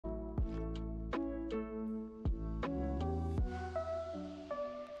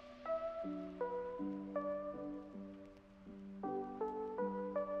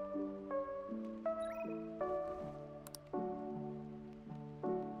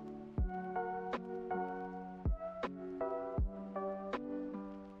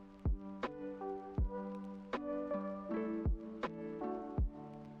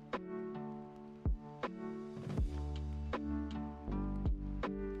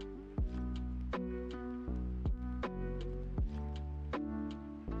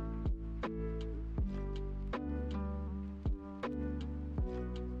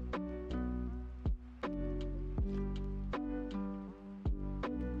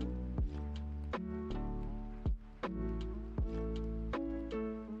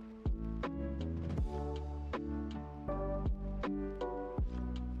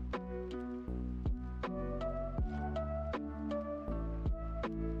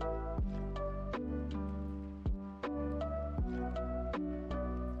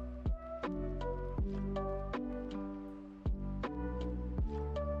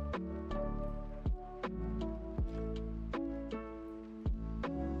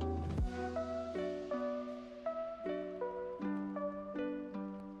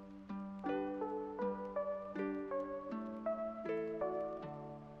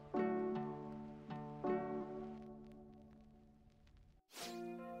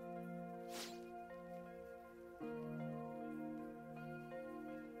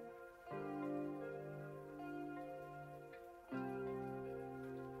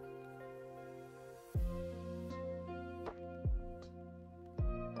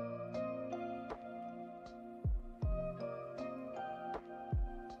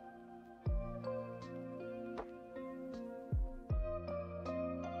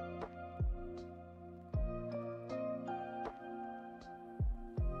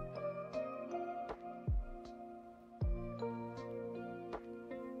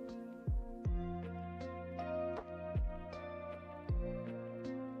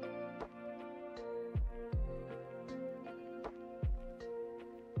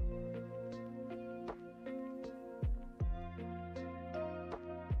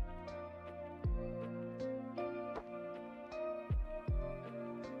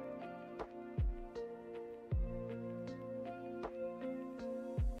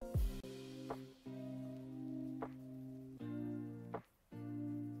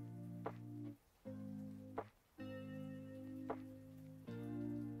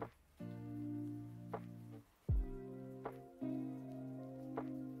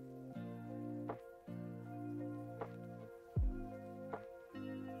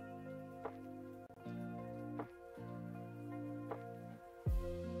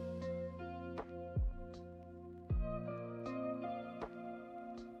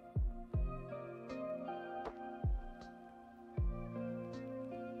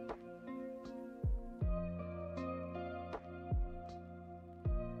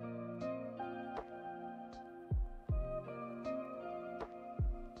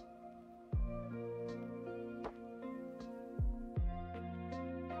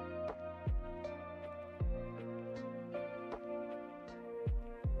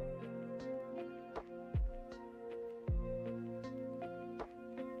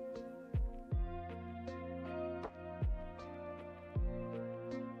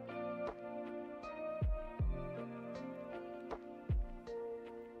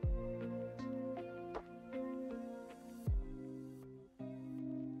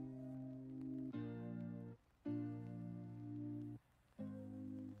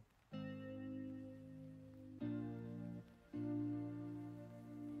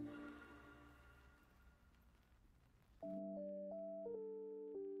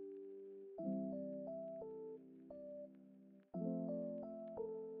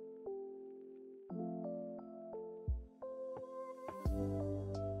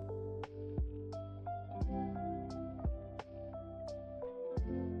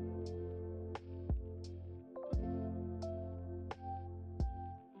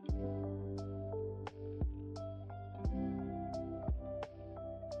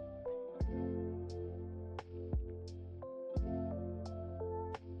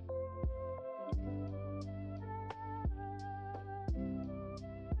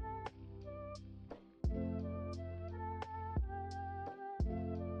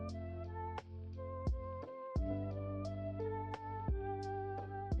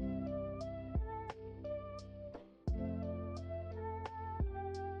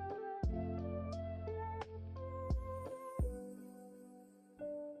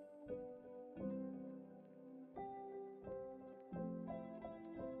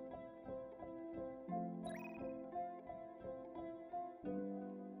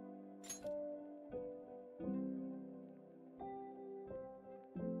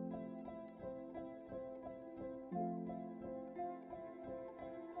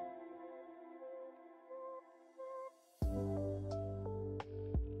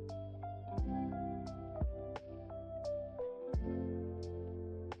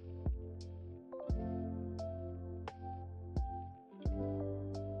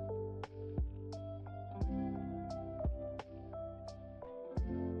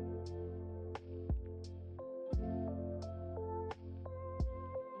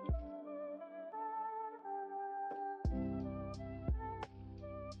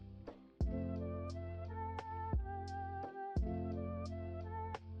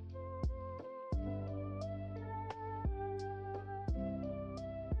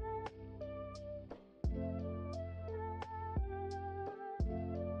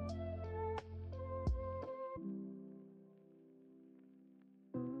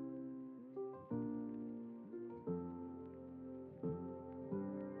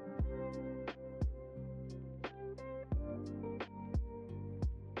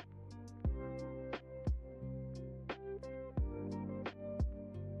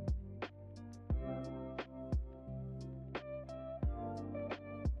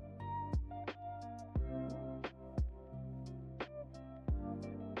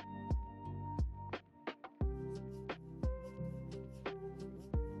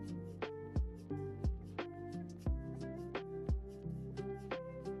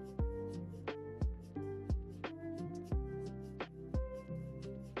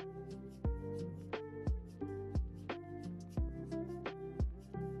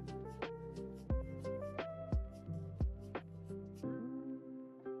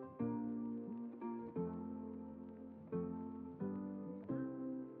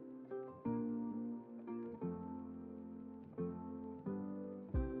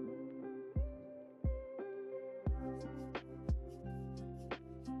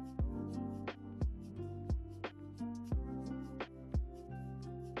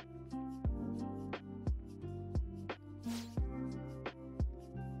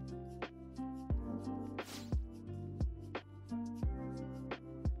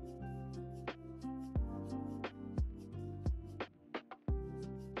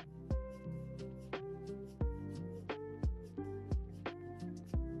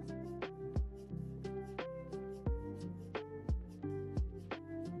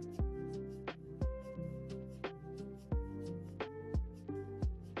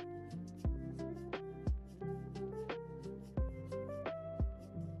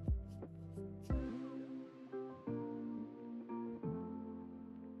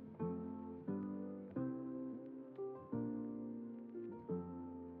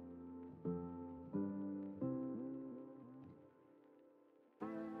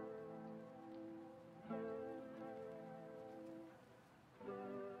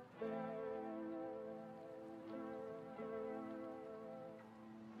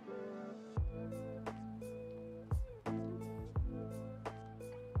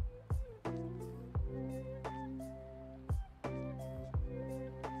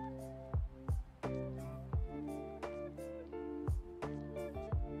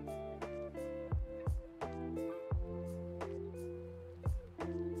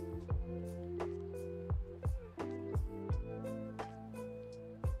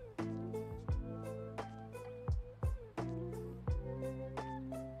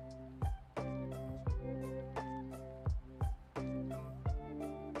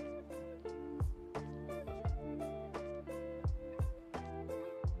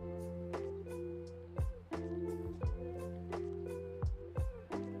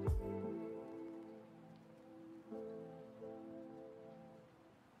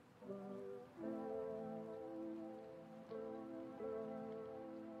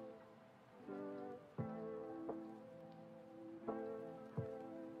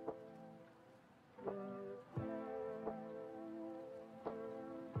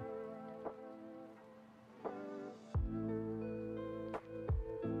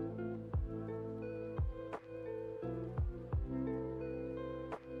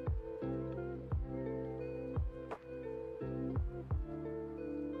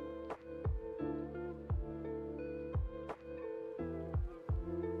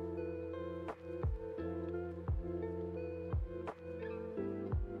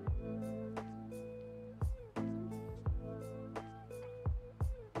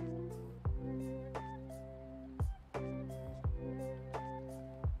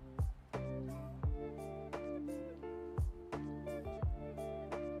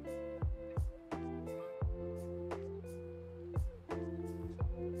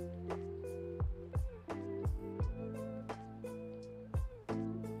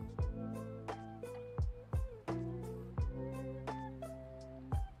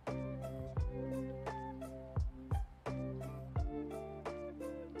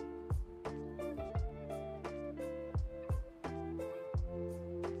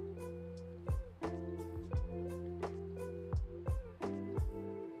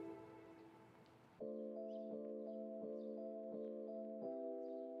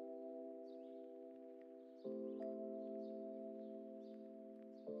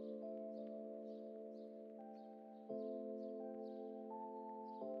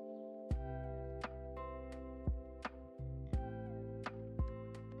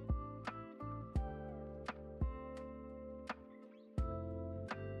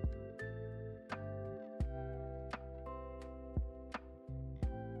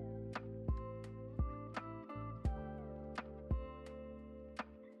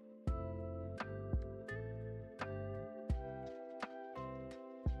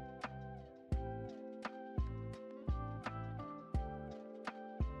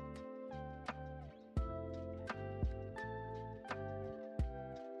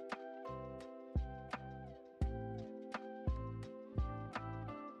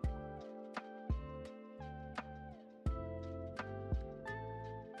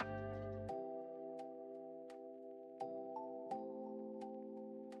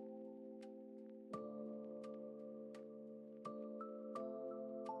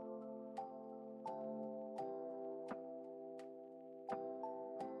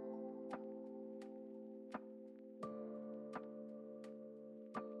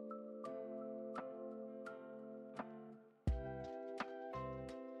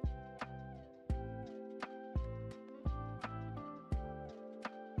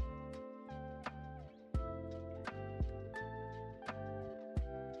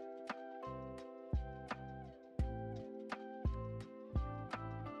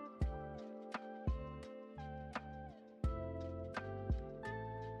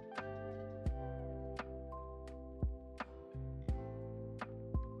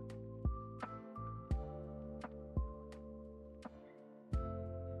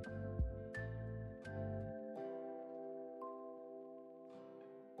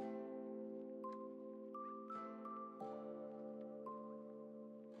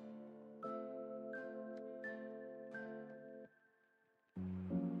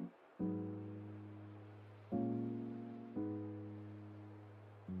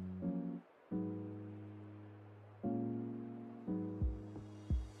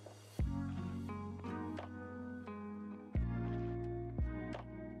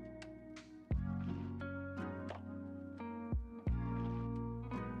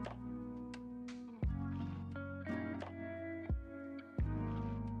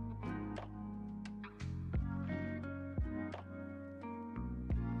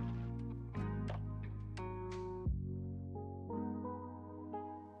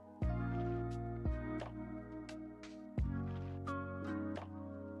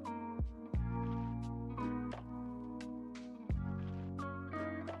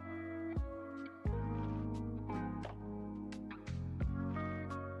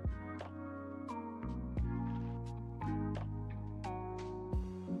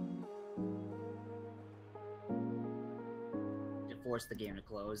force the game to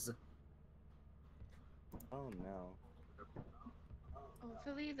close. Oh no.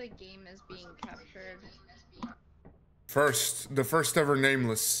 Hopefully the game is being captured. The first ever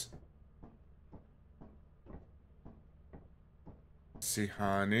nameless. I see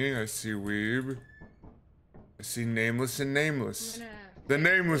Honey, I see Weeb. I see Nameless and Nameless. The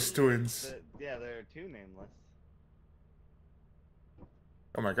Nameless twins. Yeah, there are two nameless.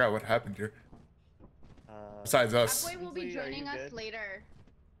 Oh my god, what happened here? Besides us. Upway will be joining us later.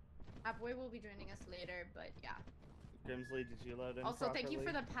 Upway will be joining us later, but yeah. Grimsley, did you load in Also, properly? thank you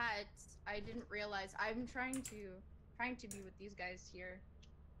for the pets. I didn't realize. I'm trying to be with these guys here.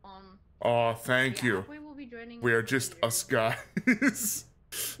 Oh, thank you. Upway will be joining We us are just later. us guys.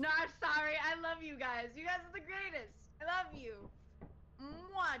 No, I'm sorry. I love you guys. You guys are the greatest. I love you.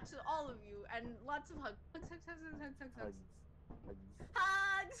 Mwah to all of you, and lots of hugs. Hugs.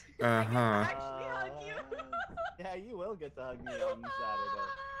 Hugs. I get to actually hug you. Yeah, you will get to hug me on Saturday.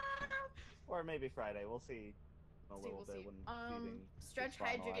 Or maybe Friday. We'll see. A little bit when seating Stretch, is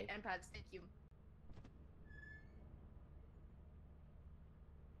hydrate, finalized. and pads. Thank you.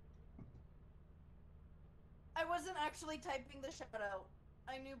 I wasn't actually typing the shout out.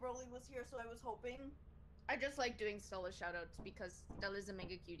 I knew Broly was here, so I was hoping. I just like doing Stella shoutouts because Stella's a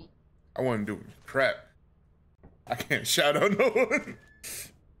mega cutie. I want to do crap. I can't shout out no one.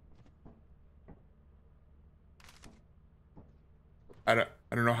 I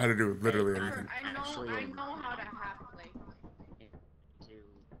don't know how to do literally anything. I know how to half play.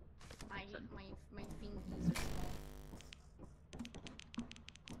 My fingies are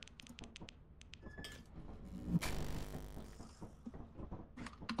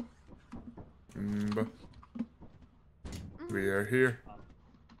small. We are here.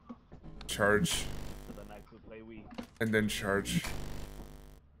 Charge. And then charge.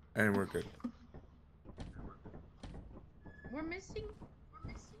 And we're good. We're missing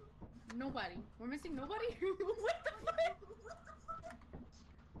nobody. We're missing nobody? What the fuck?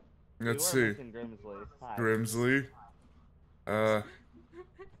 Let's see. Grimsley. Grimsley. I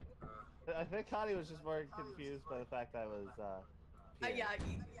think Connie was just more confused by the fact I was, yeah.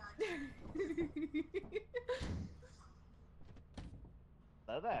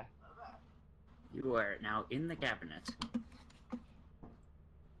 Hello there. You are now in the cabinet.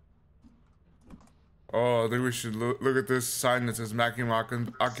 Oh, I think we should look at this sign that says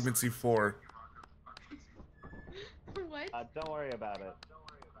maximum occupancy 4. What? Don't worry about it.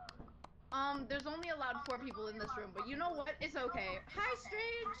 There's only allowed 4 people in this room, but you know what? It's okay. Hi,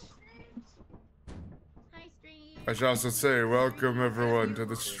 Strange! Hi, Strange! I should also say, welcome everyone to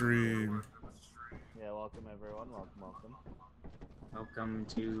the stream. Yeah, welcome everyone. Welcome. Welcome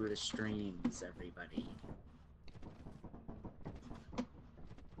to the streams, everybody.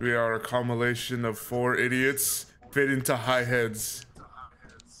 We are a compilation of 4 idiots fit into high heads.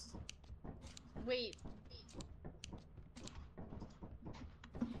 Wait.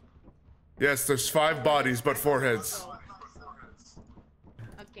 Yes, there's 5 bodies, but 4 heads.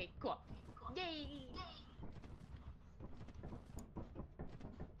 Okay, cool. Yay!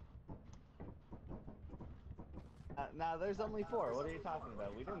 Now there's only 4. What are you talking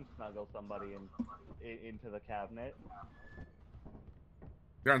about? We didn't snuggle somebody into the cabinet.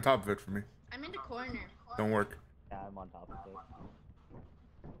 You're on top of it for me. I'm in the corner. Don't work. Yeah, I'm on top of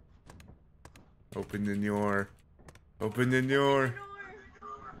it. Open the door. Open the door.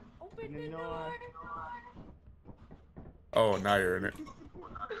 Open the door. Oh, now you're in it.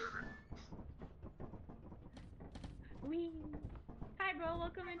 Wee. Hi, bro.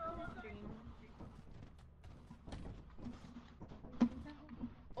 Welcome into the stream.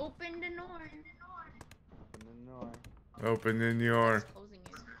 Open the door. Open the door. Closing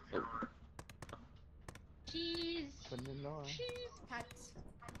it. Cheese. Cheese. Pets.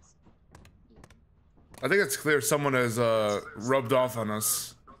 I think it's clear someone has rubbed off on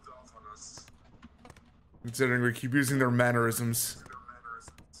us. Considering we keep using their mannerisms.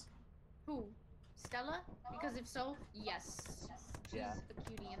 Who? Stella? Because if so, yes. She's Yeah. a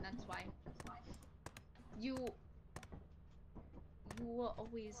cutie, and that's why. You will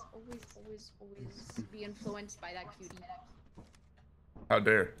always be influenced by that cutie. How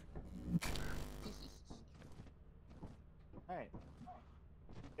dare. Alright.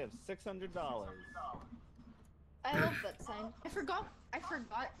 We have $600. I love that sign. I forgot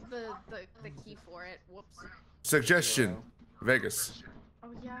the key for it. Whoops. Suggestion. Vegas.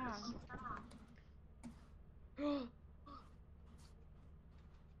 Oh yeah.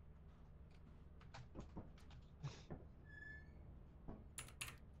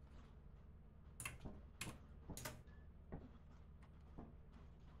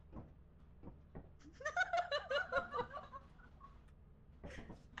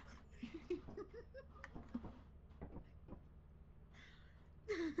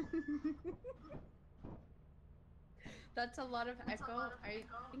 That's a lot of echo. I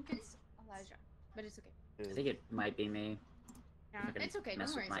think it's Elijah, but it's okay. I think it might be me. Yeah, it's okay.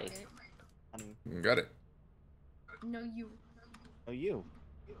 Don't worry. It's okay. Got it. No, you. No, you.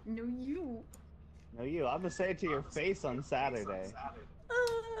 No, you. No, you. I'm gonna say it to your face on Saturday.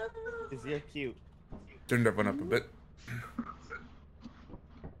 Cause you're cute. Turn that one up a bit.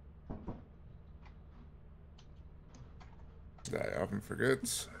 I often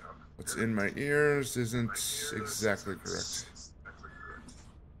forget. What's in my ears isn't exactly correct.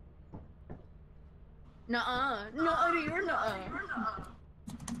 Nuh-uh. Nuh-uh, you're nuh-uh.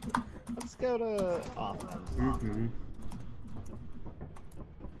 Let's go to offense.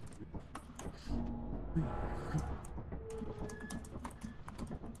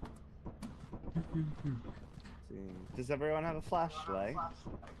 Does everyone have a flashlight?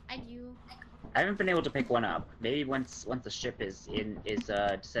 I do. I haven't been able to pick one up. Maybe once the ship is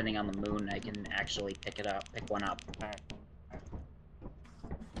descending on the moon, I can actually pick one up.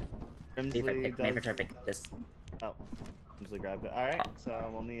 Maybe if I try to pick this. Oh, Grimsley grabbed it. All right, so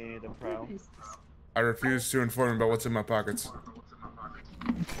we'll need a pro. I refuse to inform about what's in my pockets.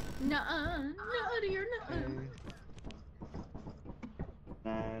 Nuh-uh. Nuh-uh, you're nuh-uh.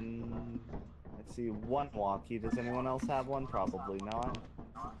 And let's see, one walkie. Does anyone else have one? Probably not.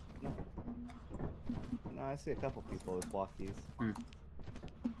 No. No, I see a couple people with walkies.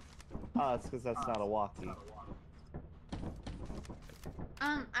 Oh, it's because that's not a walkie.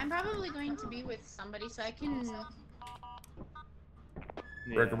 I'm probably going to be with somebody, so I can.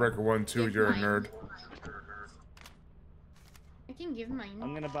 Yeah. Breaker 1, 2, you're a nerd. I can give mine.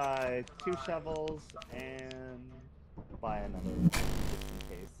 I'm gonna buy 2 shovels and buy another one just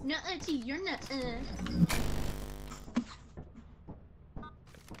in case. Nuh-uh, you're nuh-uh.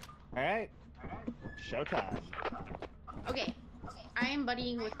 Alright. Showtime. Okay. I am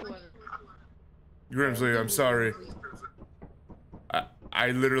buddying with whoever. Grimsley, I'm sorry.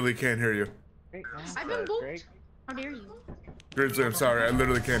 I literally can't hear you. Great. I've been booked. How dare you? Grimsley, I'm sorry. I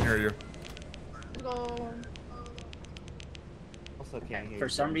literally can't hear you. Let's go. Also can't hear For you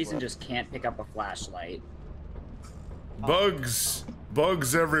some reason, well. just can't pick up a flashlight. Bugs!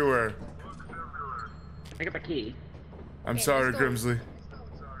 Bugs everywhere. Pick up a key. I'm Okay, sorry, let's go. Grimsley.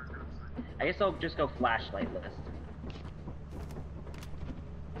 I guess I'll just go flashlight list.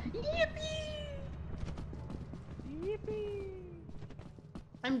 Yippee! Yippee!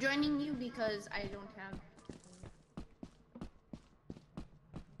 I'm joining you because I don't have.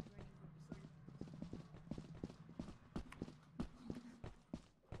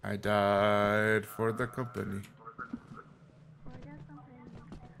 I died for the company.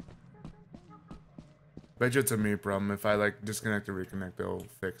 Bet you it's a me problem. If I like disconnect or reconnect, they'll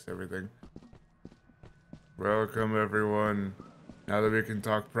fix everything. Welcome everyone. Now that we can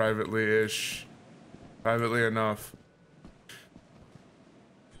talk privately-ish. Privately enough.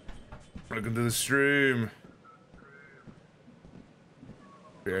 Welcome to the stream.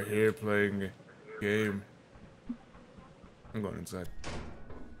 We are here playing a game. I'm going inside.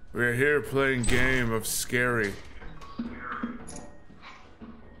 We are here playing game of scary.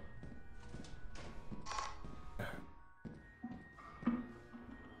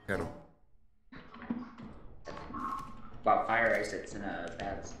 Kettle. Wow, fire exit's in a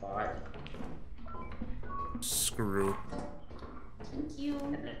bad spot. Screw. Thank you.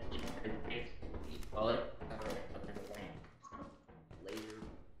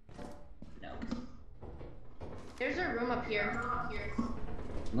 No. There's a room up here.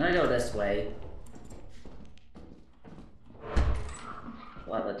 I'm gonna go this way.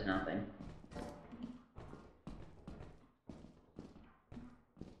 Well, that led to nothing.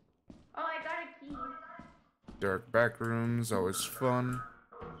 Oh, I got a key. Dark back rooms, always fun.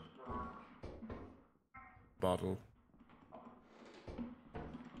 Bottle.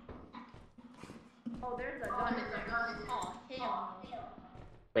 Oh, there's a gun in there. Oh, hell no.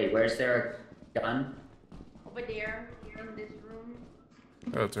 Wait, where's there a gun? Over there, in this room.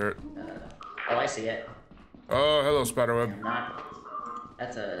 Oh, turret. Oh, I see it. Oh, hello, spiderweb. Not.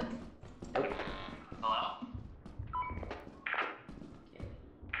 That's a. Oh. Hello?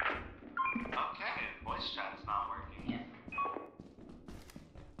 Okay, voice chat's not working. Yeah.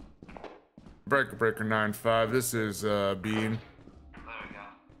 Breaker 9-5. This is Bean. There we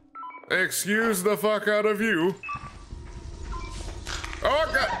go. Excuse the fuck out of you.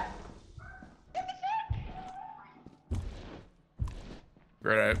 Oh god.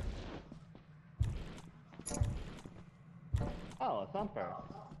 Right. Oh, a thumper.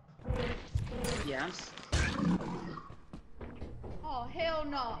 Yeah, Oh, hell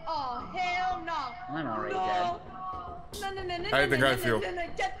no. Oh, hell no. I'm already No. dead. I think I feel.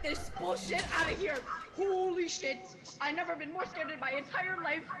 Get this bullshit out of here. Holy shit. I've never been more scared in my entire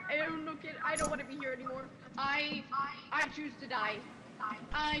life. I don't want to be here anymore. I choose to die.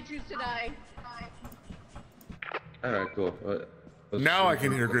 I choose to die. Alright, cool. Now I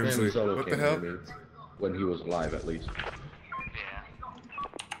can hear Grimsley. Zolo What the can't hell? hear me when he was alive, at least.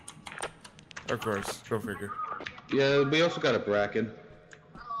 Yeah. Of course, go figure. Yeah, we also got a bracken.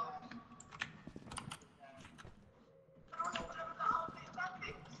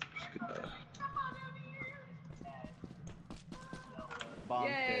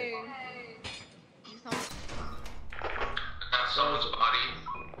 Yay. That's someone's body.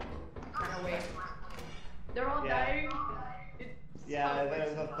 Run away. They're all Yeah. dying. Yeah,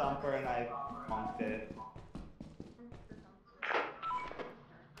 there's a thumper and I monked it.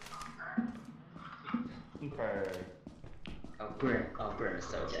 Thumper. Oh, Grim is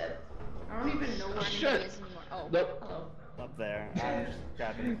so dead. I don't even know where anybody is anymore. Oh, Nope. hello. Up there. I'm just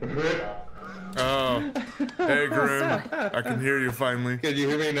grabbing Oh, hey Grim, I can hear you finally. Can you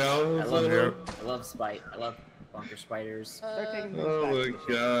hear me now? I love Yep. I love spite. I love bunker spiders. Start taking things Oh back my to the ship.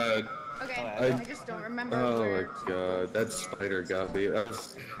 god. Okay, I- I just don't remember Oh where. my god. That spider got me. Kind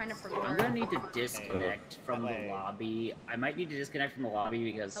of I'm forgot. gonna need to disconnect from the Wait. lobby. I might need to disconnect from the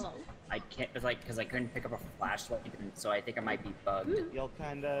lobby because Hello. I can't. It's like because I couldn't pick up a flashlight, and so I think I might be bugged. You'll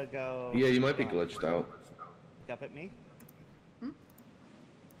kinda go. Yeah, you might be glitched out. Up at me?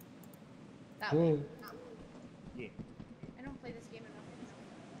 That way. Yeah. I don't play this game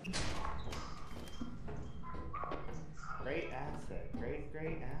enough. Great asset. Great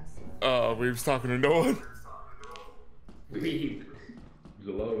asset. Oh, Weave's talking to no one. We've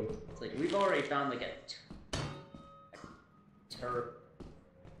Hello. it's like we've already found like a turret.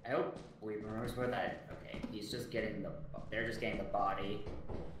 I hope we remembers where that. Okay, he's just getting the. They're just getting the body.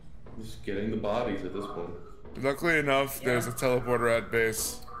 Just getting the bodies at this point. Luckily enough, there's a teleporter at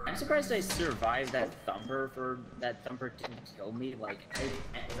base. I'm surprised I survived that thumper. For that thumper didn't kill me. Like I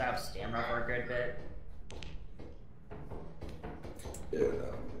was out of stamina for a good bit. Yeah,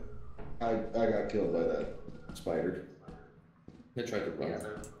 I got killed by that spider. It tried to run.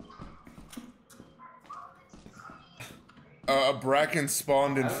 Yeah. A bracken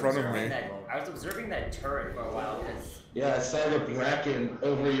spawned in front of me. I was observing that turret for a while because Yeah, I saw the bracken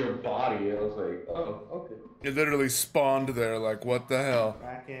over your body. I was like, oh, okay. It literally spawned there, like, what the hell?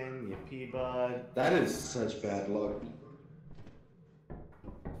 Kraken, you pea-bud. That is such bad luck.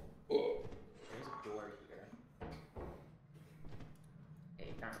 Oh. there's a door here.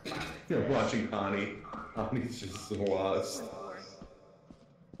 Hey, found a plastic. You're watching Hani. Hani's just lost.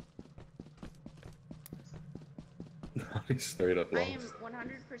 Hani's straight up I lost. am 100%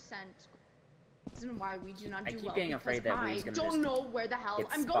 reason why we do not I do keep well. getting afraid that because Wee's I gonna don't just know where the hell Get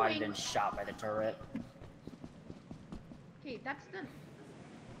I'm spotted going. and shot by the turret. Okay, that's the.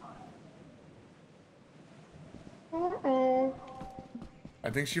 I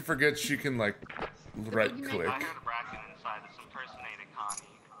think she forgets she can, like, right click. I heard a bracken inside that's impersonating Connie.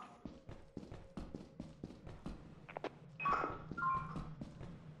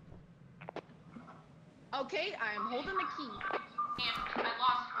 Okay, I am holding the key. And I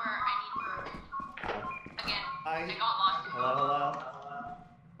lost where I need to go. Again, Hi. I got lost. Hello.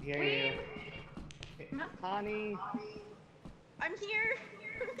 Hear you. No. Honey. I'm here.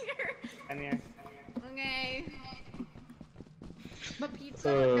 I'm here. I'm here. Okay. But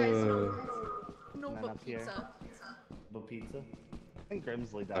pizza, guys. No, None but up here. pizza. But pizza? I think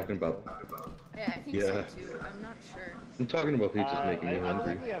Grimsley died. Talking about. Yeah, I think Yeah. so too. I'm not sure. I'm talking about pizza's making me I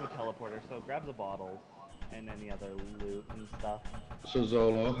hungry. believe we have a teleporter, so grab the bottles and any other loot and stuff. So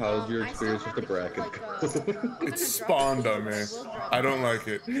Zolo, how's your I still experience with the have to bracket? keep, like, I'm It gonna spawned drop on me. the key, but I will drop I it. don't like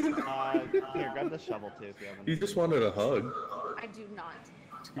it. Here, grab the shovel too if you haven't. You just wanted a hug. I do not.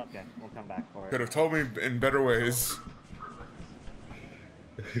 Okay, we'll come back for Could it. have told me in better ways.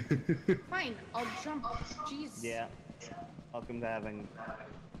 Fine, I'll jump. Jeez. Yeah. Welcome to having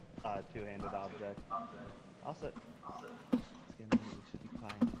two-handed object. Also, should be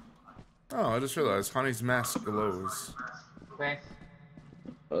fine. Oh, I just realized Honey's mask glows. Okay.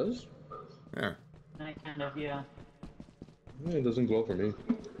 Us? Yeah. Kind of, yeah. Yeah, it doesn't glow for me.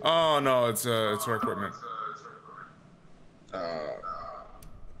 Oh no, it's our equipment. A little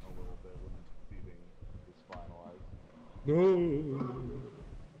bit when feeding is finalized. No.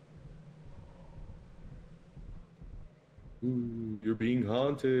 Ooh, you're being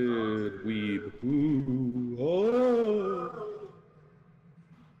haunted, weeb. Ooh, oh.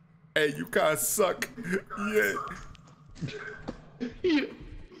 Hey, you guys suck. Yeah.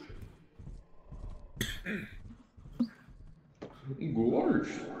 Gorge.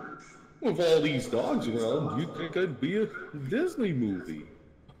 With all these dogs around, you'd think I'd be a Disney movie.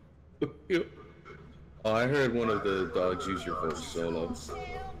 Oh, I heard one of the dogs use your voice, Solo.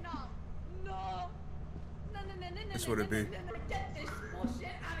 Hell no. No. No, no, no, no, no, This no, would it no, be. no, no, get this bullshit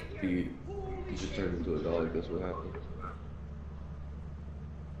out of here. He just turned into a dog, that's what happened.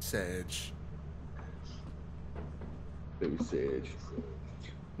 Sage. Very sage.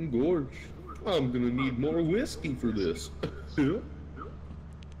 Gorge, I'm gonna need more whiskey for this. Yeah.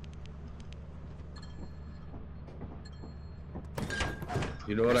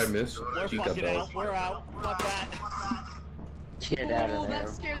 You know what I miss? We're Chica fucking Bell. out. We're out. Fuck that. Get out Oh, of there. that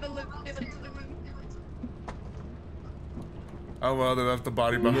scared the living. Oh well, they left the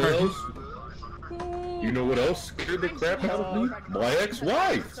body You know what behind. else? You know what else scared the crap out of me? My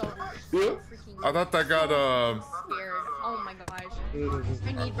ex-wife. Yeah. I thought that got Scared. Oh my gosh.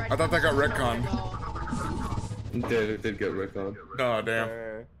 I need I thought that got retconned. It did get wrecked on. Oh damn.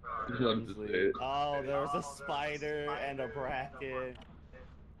 Sure. Just wanted to say it. Oh, there was a spider and a bracket.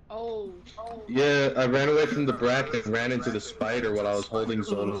 Oh. Yeah, I ran away from the bracket and ran into the spider while I was holding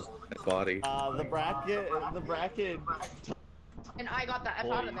Zolo's body. The bracket. And I got the F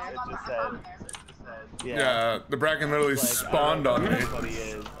out of there. It just said. Yeah, the bracken literally Like, spawned on me. Everybody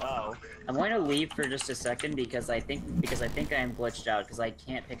is. Oh. I'm going to leave for just a second because I think I am glitched out because I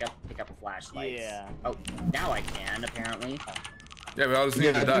can't pick up flashlights. Yeah. Oh, now I can apparently. Yeah, we all just need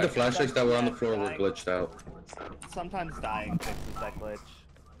Yeah, to I think die. the flashlights that were on the floor were glitched out. Sometimes dying fixes that glitch.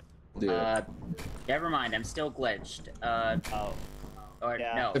 Yeah. Never mind. I'm still glitched. Oh. Or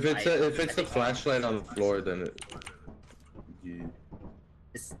Yeah. no. If it's the think flashlight on the floor, then it. Yeah.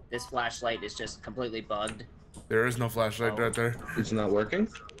 this flashlight is just completely bugged. There is no flashlight right there. It's not working.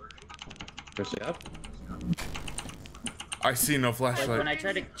 Press F. I see no Like flashlight. when I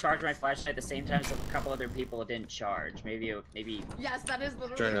tried to charge my flashlight at the same time as a couple other people, it didn't charge. Maybe. Yes, that is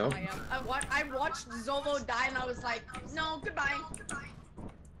literally Try now. who I am. I watched Zolo die and I was like, no, goodbye.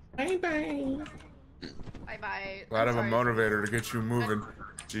 Bye bye. Bye bye. Glad I have a motivator to get you moving.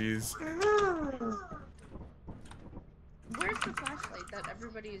 Jeez. Where's the flashlight that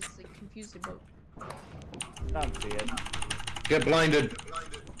everybody is like confused about? Don't see it. Get blinded.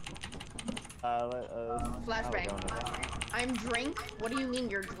 Flashbang. I'm drink. What do you mean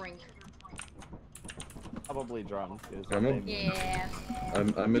you're drink? Probably drunk. Is I'm a- what they mean. Yeah.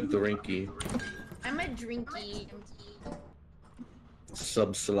 I'm a drinky. I'm a drinky.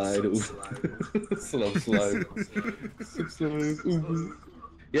 Subslide. Subslide. Subslide.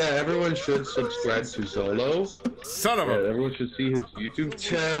 Yeah, everyone should subscribe to Zolo. Son of Yeah, a. everyone should see his YouTube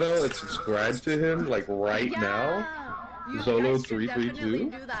channel and subscribe to him, like right now. You Zolo guys should definitely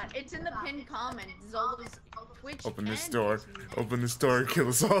 332? do that. It's in the pinned comment. Zolo's Twitch. Open this and door. YouTube. Open this door and kill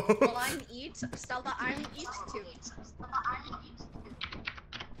us all. Well, I'm eat. Stella, I'm eat too.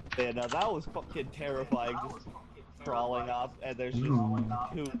 Yeah, no, that was fucking terrifying. Just crawling up, and there's just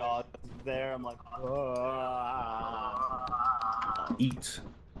 2 dogs there. I'm like, Eat.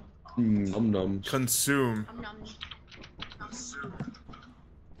 Num num. Consume. Nom nom.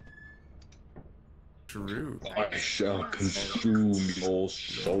 True. I shall consume your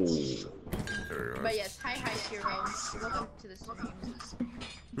soul. There we But are. yes, hi Hero. Welcome to the stream.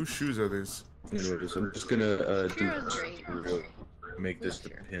 Whose shoes are these? Anyways, I'm just gonna Hero's great. make this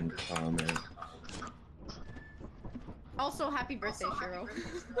the pinned comment. Also, happy birthday, Shiro.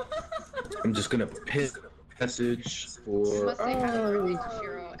 I'm just gonna pin message You for must say happy birthday to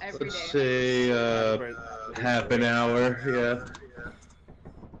Shiro every let's day. say half an hour. Yeah.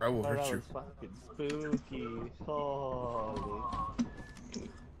 I will oh, hurt that you. was fucking spooky. Holy.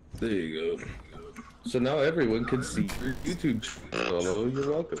 There you go. So now everyone can see your YouTube channel.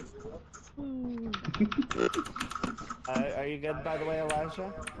 You're welcome. Are you good, by the way,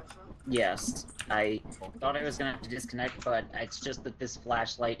 Elijah? Yes. I thought I was gonna have to disconnect, but it's just that this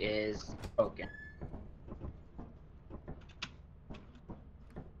flashlight is broken.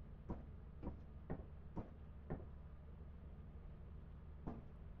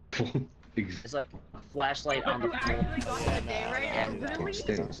 There's a flashlight on the You floor. actually got the day right, and really?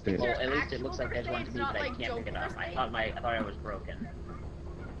 Stay. Well, at least it looks like there's one to me, It's not but I like can't pick it up. I Joker's thought I was broken.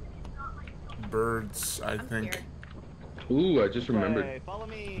 Birds, I think. scared. Ooh, I just remembered. Hey, follow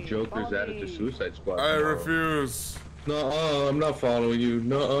me. Joker's follow added to me. Suicide Squad. I tomorrow. refuse. Nuh-uh, I'm not following you.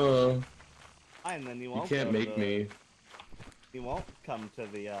 Nuh-uh. Fine, then you You won't. can't go make to the, me. You won't come to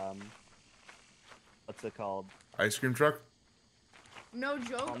the What's it called? Ice cream truck? No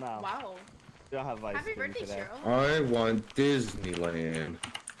joke. Oh, no. Wow. We don't have ice Happy cream birthday, today. Shiro. I want Disneyland.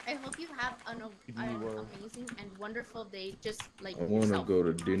 I hope you have an Disney World. amazing and wonderful day, just like I want to yourself. go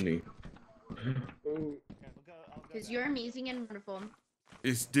to Disney. I'll go Because now. you're amazing and wonderful.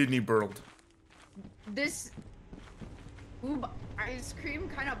 It's Disney World. This ice cream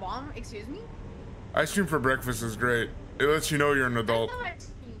kind of bomb. Excuse me. Ice cream for breakfast is great. It lets you know you're an adult.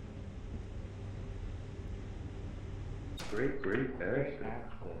 Great, great, Ash.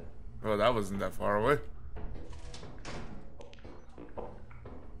 Oh, that wasn't that far away.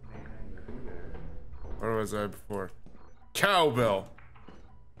 Where was I before? Cowbell.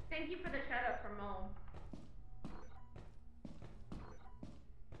 Thank you for the shout out from Mo.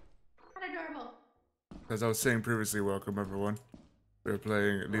 How adorable. As I was saying previously, welcome everyone. We're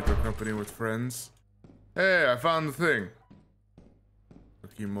playing Lethal Company with friends. Hey, I found the thing.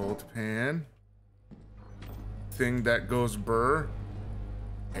 Cookie mold pan. Thing that goes burr.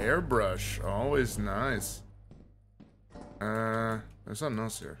 Airbrush, always nice. There's something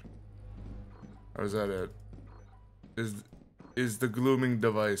else here. Or is that it? Is the glooming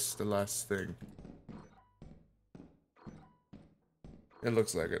device the last thing? It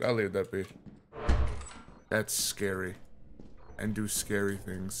looks like it. I'll leave that be. That's scary. And do scary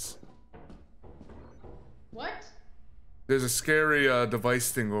things. What? There's a scary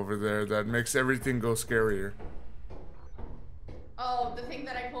device thing over there that makes everything go scarier. Oh, the thing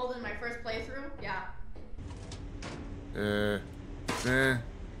that I pulled in my first playthrough? Yeah.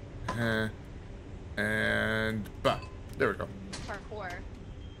 And bah. There we go. Parkour.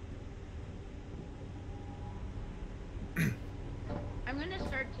 I'm gonna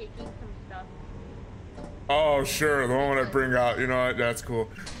start taking some stuff. Oh, sure. The one I bring out. You know what? That's cool.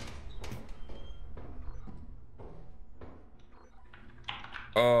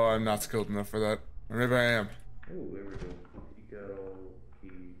 Oh, I'm not skilled enough for that. Or maybe I am. Oh, there we go.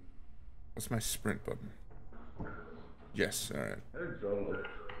 Key. What's my sprint button? Yes, alright. There's Zolo.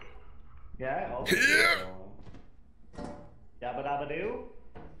 Yeah, I also Yeah. Dabba dabba doo.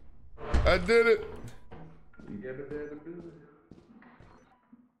 I did it! Yabba dabba doo.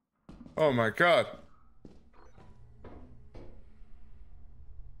 Oh my god.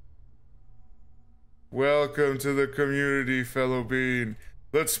 Welcome to the community, fellow bean.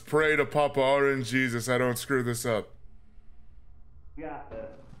 Let's pray to Papa Orange Jesus I don't screw this up. You got this.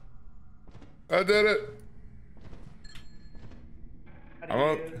 I did it! How I'm do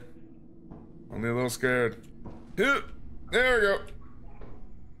up. you do? Only a little scared. Here. There we go.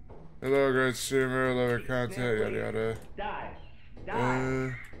 Hello, great streamer. Love your content. Yada yada. Die.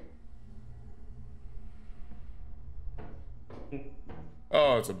 Die.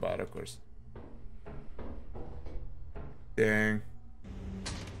 Oh, it's a bot, of course. Dang.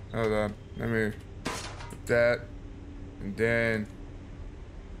 Hold on. Let me put that. And then.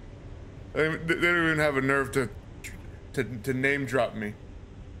 They don't even have a nerve to name drop me.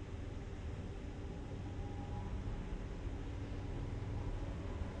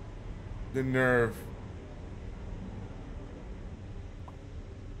 The nerve.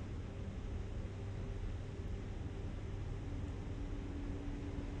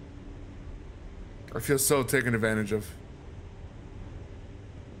 I feel so taken advantage of.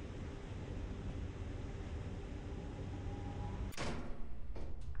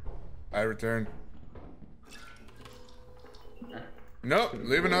 I return. Nope,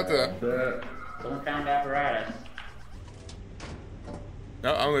 leaving out that. Someone found apparatus.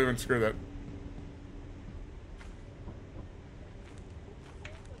 No, I'm leaving. Screw that.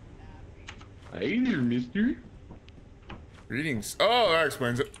 Hey there, mister. Greetings. Oh, that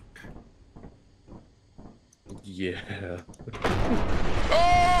explains it. Yeah.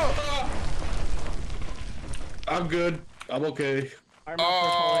 Oh! I'm good. I'm okay. I'm not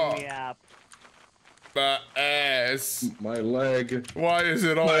for pulling the app. My ass. My leg. Why is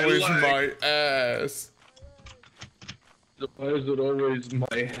it always leg. my ass? Why is it always my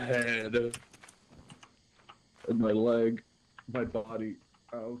head? And my leg. My body.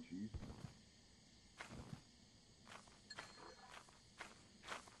 Oh, jeez.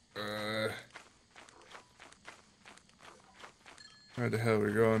 Where the hell are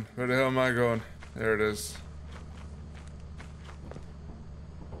we going? Where the hell am I going? There it is.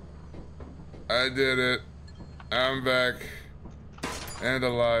 I did it. I'm back. And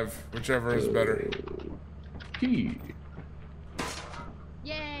alive. Whichever is better. Key.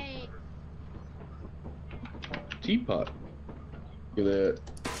 Yay! Teapot. Look at that.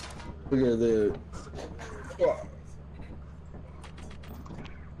 Look at that.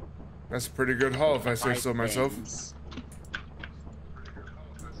 That's a pretty good haul if I say so myself.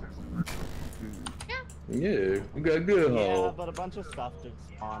 Yeah, we got a good Yeah, haul. but a bunch of stuff did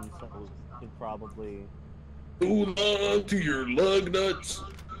spawn, so we could probably. Hold on to your lug nuts.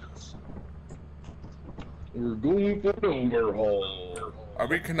 We're going for an overhaul. Are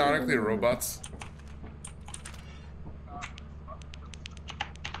we canonically robots?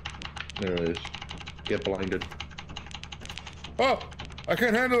 There it is. Get blinded. Oh, I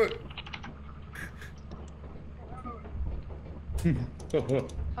can't handle it.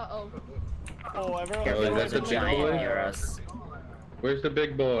 Uh-oh. Oh, everyone. Careful, there's a that's a giant boy? near us. Where's the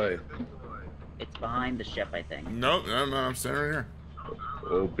big boy? It's behind the ship, I think. Nope, no, I'm standing right here.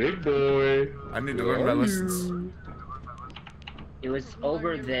 Oh, big boy. I need to Where learn my are lessons. you? It was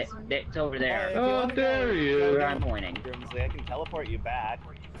over there. It's over there. Oh, there he is. Where I'm pointing. Grimsley, I can teleport you back.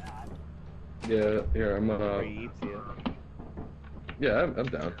 Yeah, here, I'm Or he eats you. Yeah, I'm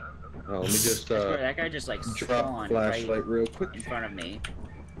down. Let me just, I swear, that guy just like drop spawned flashlight right real quick. in front of me.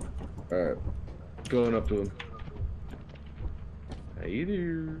 Alright. Going up to him. Hey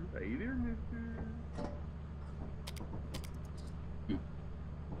there. Hey there, mister.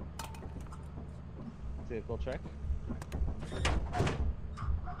 Vehicle check.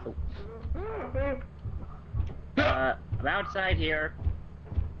 I'm outside here.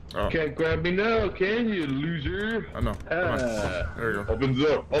 Oh, Can't grab me now, can you, loser? I know. Come on. Ah. There you go. Open the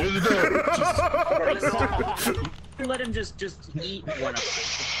door. Open the door. Let him just eat one of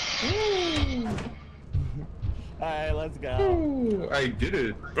us. Alright, let's go. Ooh, I did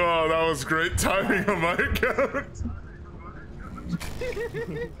it. Oh, that was great timing on my account.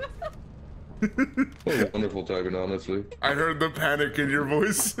 Oh, wonderful timing, honestly. I heard the panic in your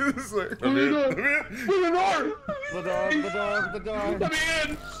voice. It's like, Open the door. let me in. Open the door. The door. Let me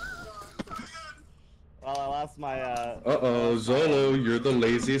in. Well, I lost my, Uh-oh, Zolo, you're the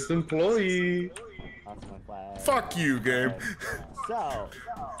laziest employee. lost my flag. Fuck you, game. So,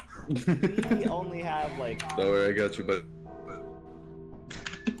 we only have, like, Don't worry, I got you, but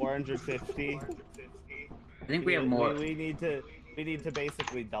 450. I think we have more. We need to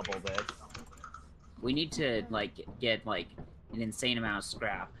basically double this. We need to like get like an insane amount of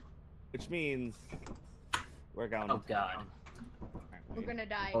scrap. Which means we're going Oh god. We're gonna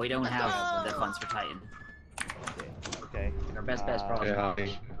die. But we don't have the funds for Titan. Okay. Our best bet's probably yeah.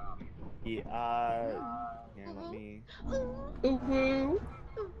 Yeah, here, let me...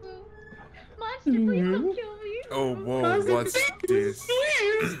 Monster, please don't kill me. Oh, whoa, what's this?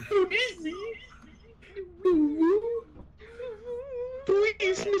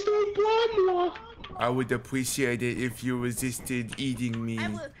 Please, Mr. Obama. I would appreciate it if you resisted eating me. I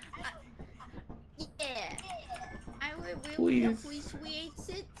would. Yeah. I would Please. appreciate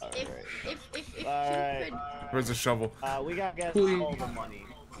it if you Alright. could. Where's the shovel? We gotta get Please. all the money.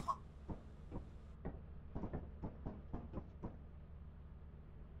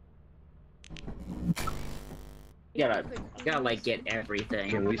 you gotta like get everything.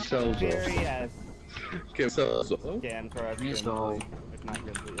 Can we sell Here, Zolo? yes. Can we sell Zolo? Scan for us. Here's Grimsley. the- If not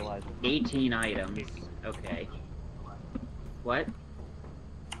Grimsley, Elijah. 18 items. Okay. What?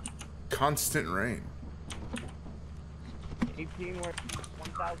 Constant rain. 18 worth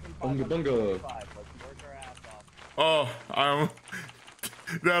Bunga bunga. 1,545. Let's work our ass off. Oh,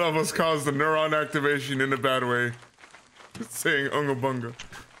 that almost caused a neuron activation in a bad way. Saying unga bunga.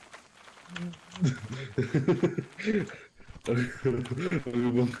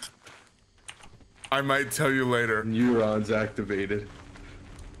 I might tell you later. Neurons activated.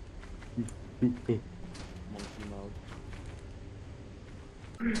 Monkey mode.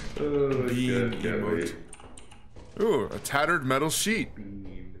 Oh, Bean God, emote. Ooh, a tattered metal sheet.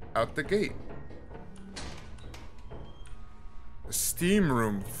 Out the gate. A steam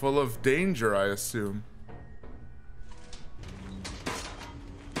room full of danger, I assume.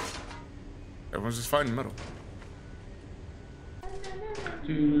 Everyone's just fighting metal.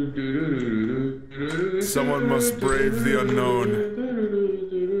 Someone must brave the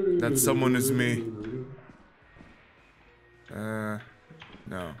unknown. That someone is me. No.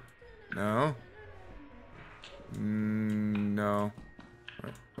 No. No.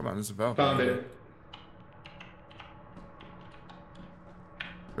 Right, come on, there's a valve. Found it.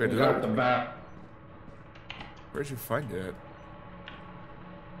 Wait, We did got the that, back. where'd you find it?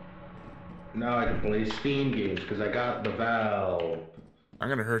 Now I can play Steam games because I got the valve. I'm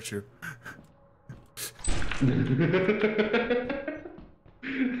gonna hurt you.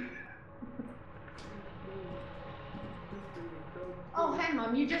 Oh, hey,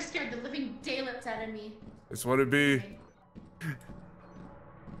 Mom, you just scared the living daylights out of me. It's what it be.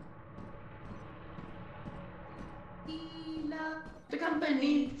 We love the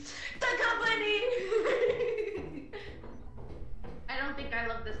company. The company! I don't think I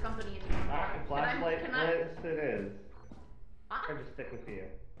love this company anymore. Flashlight Can I- list it is. Huh? I just stick with you.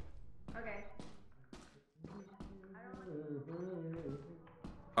 Okay.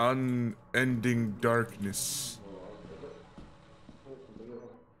 Unending darkness.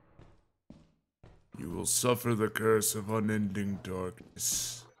 You will suffer the curse of unending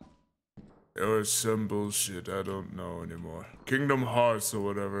darkness. It was some bullshit. I don't know anymore. Kingdom Hearts or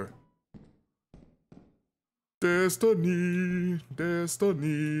whatever. Destiny,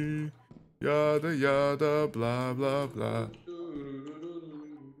 destiny. Yada yada, blah blah blah.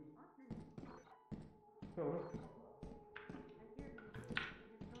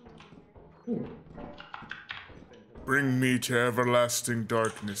 Bring me to everlasting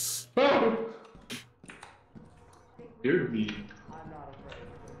darkness. Dear me.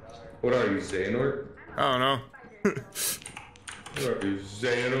 What are you, Xehanort? I don't know. What are you,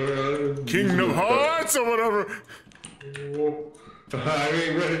 Xehanort? Kingdom Hearts or whatever. I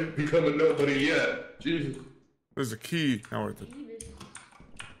ain't ready to become a nobody yet. Jesus. There's a key. Not worth it.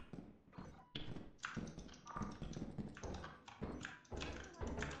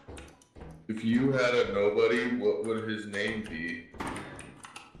 If you had a nobody, what would his name be?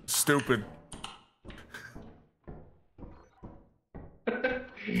 Stupid.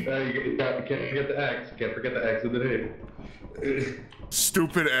 You can't forget the X. Can't forget the X in the name.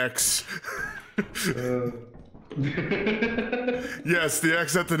 Stupid X. Yes, the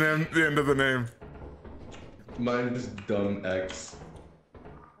X at the end of the name. Mine is dumb X.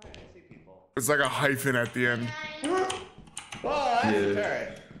 It's like a hyphen at the end. Oh, that's a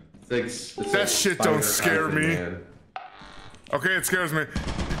turret. It's That like shit don't scare hyphen, me. man. Okay, it scares me.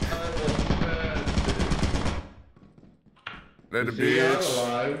 Let it Is be. he not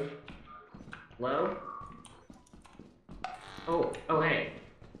alive? Hello? Oh, hey.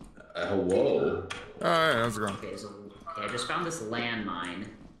 Whoa. Alright, how's it going? Okay, I just found this landmine.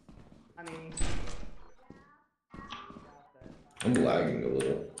 I'm lagging a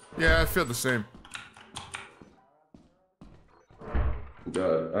little. Yeah, I feel the same.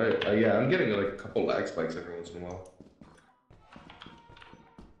 God, yeah, I'm getting like a couple lag spikes every once in a while.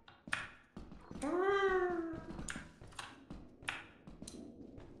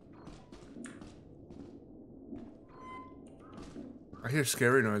 I hear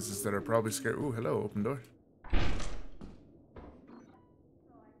scary noises that are probably scary. Ooh, hello, open door.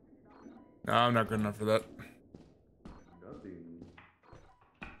 No, I'm not good enough for that. Nothing.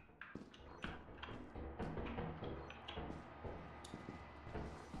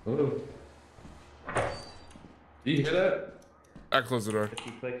 Oh. Do you hear that? I close the door.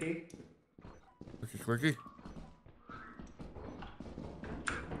 Clicky clicky. Clicky clicky.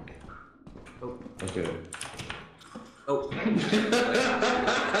 Oh. Okay. Oh.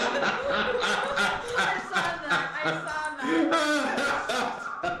 I saw that.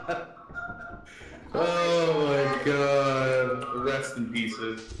 Oh my god. Rest in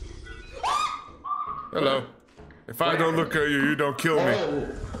pieces. Hello. If I don't look at you, you don't kill me. Oh.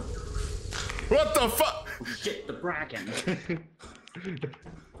 What the fuck? Oh shit, the bracken.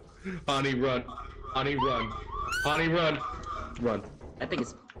 Honey, run. Honey, run. Honey, run. Run. That thing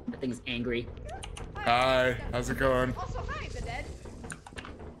is angry. Hi, how's it going? Also, hi, the dead.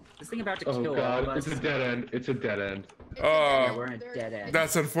 This thing about to Oh kill all god, of us. it's a dead end. It's a dead end. Yeah, Oh, we're in a dead end.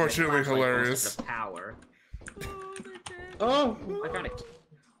 that's unfortunately The flashlight goes hilarious. to power. Oh! I found it.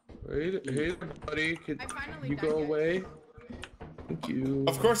 Hey, buddy, could I finally you died, go guys. away? Thank you.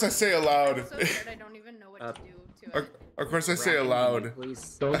 Of course I say aloud. I'm so scared I don't even know what to do to it. Of course I say Bracken, aloud.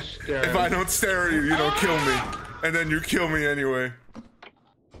 please. Don't stare. If I don't stare at you, you don't kill me. And then you kill me anyway.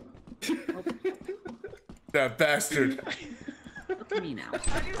 That bastard. Look at me now.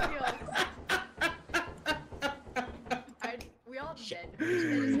 How do you feel? We all dead.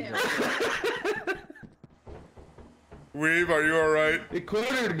 Dead as hell. Weeb, are you alright? It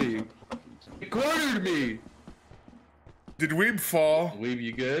cornered me. It cornered me. Did Weeb fall? Weeb,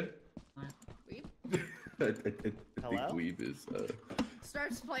 you good? Weeb? I think Hello? Weeb is.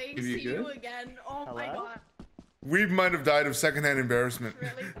 Starts playing Is he See You good? again. Oh my Hello? god. Weeb might have died of secondhand embarrassment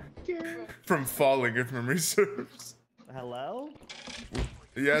Really? from falling, if memory serves. Hello?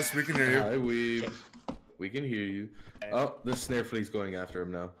 Yes, we can hear you. Hi, Weeb. We can hear you. Oh, the snare flea's going after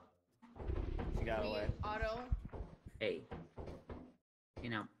him now. She got away. Auto. Hey. You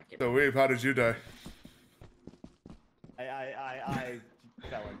know. So Weeb, how did you die? I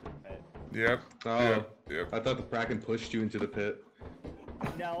fell into the pit. Yep. Oh, Yep. I thought the Kraken pushed you into the pit.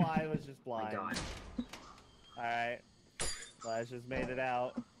 No, I was just Oh my blind. god. Alright. Flash just made it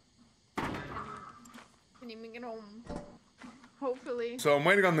out. Can you make it home? Hopefully. So I'm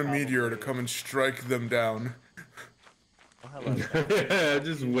waiting on the meteor to come and strike them down. Oh, hello. I'm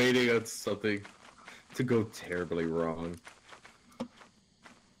just waiting on something to go terribly wrong.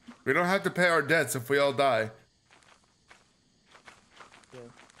 We don't have to pay our debts if we all die.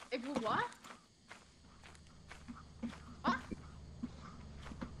 If you what?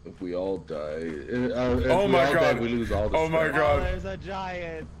 If we all die, Oh my god. we lose all the Oh my stuff. god. Oh, there's a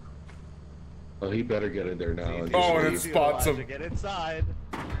giant. Oh, he better get in there now. And Oh, and just it leave. spots him. Get inside.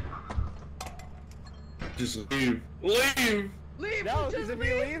 Just leave. Leave! Leave! No, just because if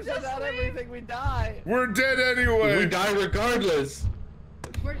he leave, leaves just without leave. everything, we die. We're dead anyway. We die regardless.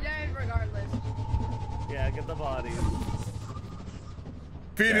 We're dead regardless. Yeah, get the bodies.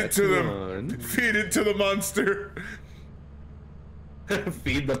 Feed it That's to them. one. Feed it to the monster.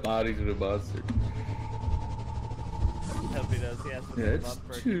 Feed the body to the monster. Hope he does. He has to move That's up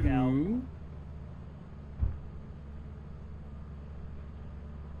for a kick out. 2.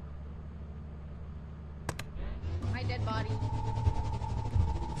 My dead body.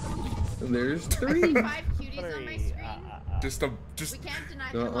 And there's I 3. see 5 cuties on my screen. Just We can't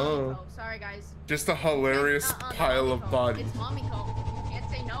deny the Uh-uh. Momiko. Sorry, guys. just a hilarious The pile of Momiko. bodies. It's Momiko. You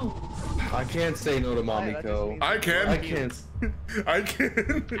can't say no. I can't say no to Why, that just Momiko. means- I can. I can't. I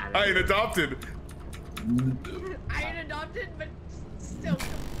can. I ain't adopted. I ain't adopted, but still.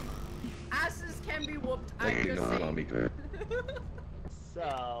 Asses can be whooped. I I'm can just know saying. Momiko.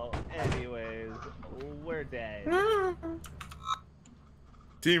 So, anyways, we're dead.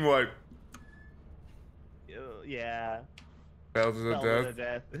 Team wipe. Yeah. Battle to the Spell to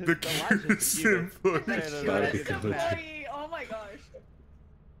death. death. The legend cutest even. employee. Better than Gotta legend. get the Employee. Oh my gosh.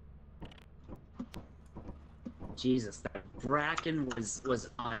 Jesus, that Bracken was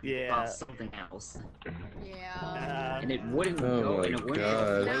on Yeah. about something else, Yeah. and it wouldn't Oh go, my and it wouldn't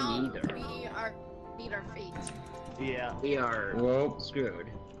God. go Now either. we are meet our fate. Yeah. We are Well, screwed.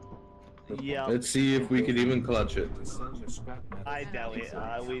 Yep. let's see if we can even clutch it. I doubt it.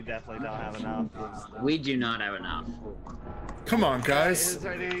 We definitely don't have enough. We do not have enough. Come on, guys. Is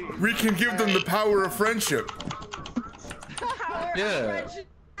ready. We can give them the power of friendship. Yeah.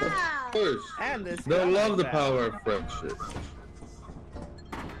 Of course. And this. They'll guy love the back. power of friendship.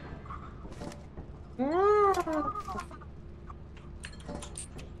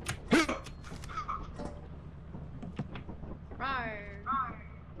 Rawr.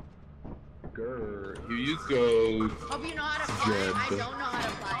 Grr. Here you go. Hope you know how to fly. Jeb. I don't know how to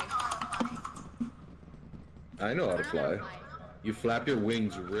fly. I know how to I don't know how fly. to fly. You flap your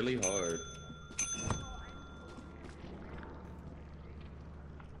wings really hard.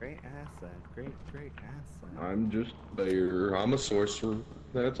 Great asset. Great asset. I'm just there. I'm a sorcerer.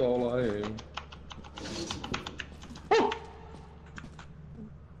 That's all I am.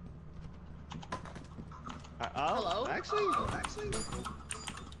 Hello? Actually.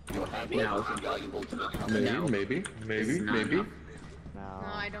 No, Maybe, No. maybe, maybe, It's not maybe. enough. No, No.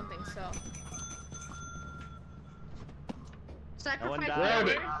 I don't think so. No one Sacrifice died.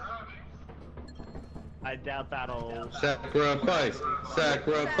 others? I doubt that'll. Sacrifice,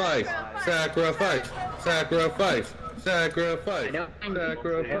 sacrifice, sacrifice, sacrifice, sacrifice, I don't think.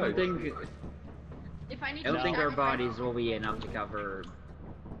 sacrifice. If I need I don't to think our sacrifice- bodies will be enough to cover.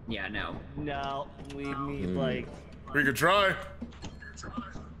 Yeah, no. No, we need Hmm. like We could try.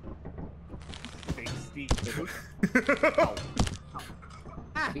 60.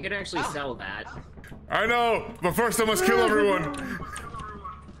 We could actually sell that. I know, but first I must kill everyone.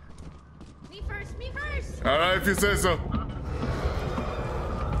 Me first, me first! All right, if you say so.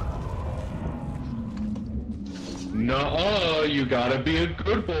 No, you gotta be a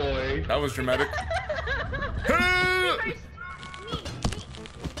good boy. That was dramatic. First, me!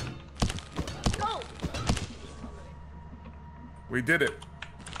 Go! We did it.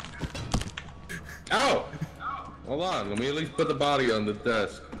 Ow! Hold on, let me at least put the body on the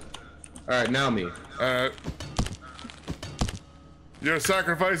desk. Alright, now me. Your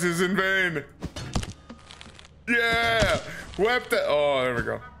sacrifice is in vain. Yeah! Wipe that. Oh, there we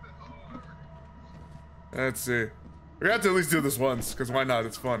go. Let's see. We have to at least do this once, because why not?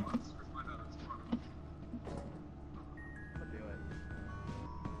 It's fun.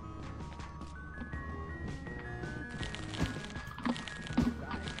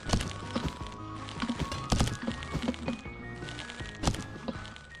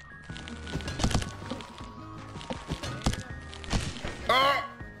 Ah!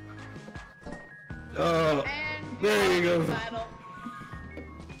 Oh, And there you go. battle.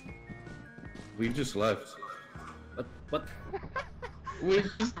 We just left. What? We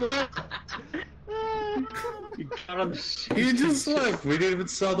just left. You got him. He just left. We didn't even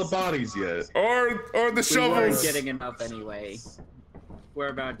sell the bodies yet. Or the We weren't shovels. getting enough anyway. We're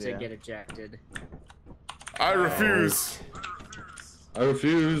about to Yeah. get ejected. I refuse. I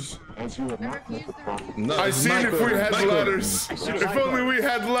refuse. I refuse the refuse. No, I this is seen my if we corner, had my corner. ladders. If only we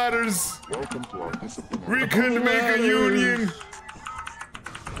had ladders. We could make a union.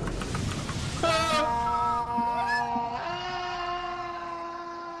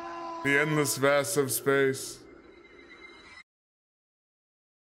 The endless vast of space.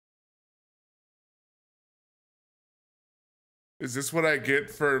 Is this what I get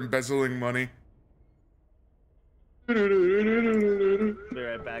for embezzling money? Be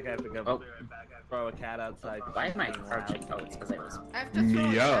right back. I have to go throw a cat outside. Why am I crouching? Oh, it's because I was. I have to throw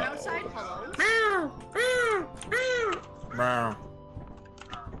a cat outside. Hello. Wow.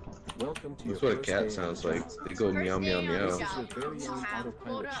 Welcome to That's what a cat sounds like. They go meow meow meow.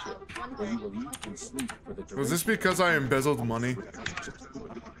 Was this because I embezzled money?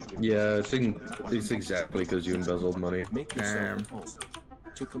 Yeah, it's exactly because you embezzled money. Damn.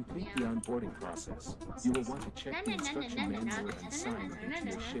 To complete the onboarding process, you will want to check the instruction manual and sign into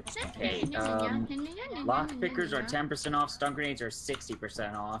your ship's Okay, lock pickers are 10% off, stun grenades are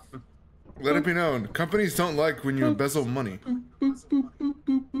 60% off. Let it be known, companies don't like when you embezzle money.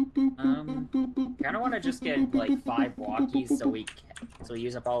 Kinda wanna just get like 5 walkies so we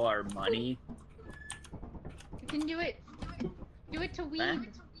use up all our money. You can do it. Do it to weeb.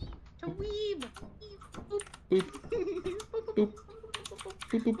 To weeb. Boop. Boop.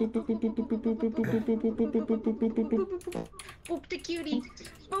 Boop the cutie.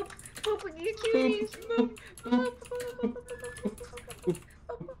 Boop. Boop the cuties. Boop. Boop.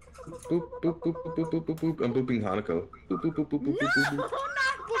 Boop, boop, boop, boop, boop, boop, boop, boop. I'm booping Hanako. Boop, boop, boop, boop, boop, boop, boop, boop.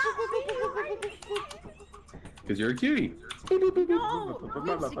 Because you're a cutie. Boop, boop, boop, boop.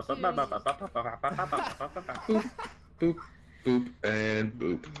 Boop, boop, and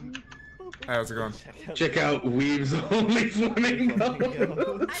boop. How's it going? Check out Weave's Only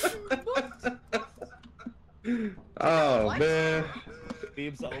Flamingo. Oh, man.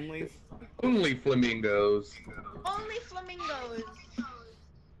 Weave's Only? Only Flamingos. Only flamingos.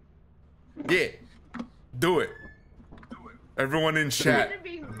 Yeah. Do it. Everyone in chat,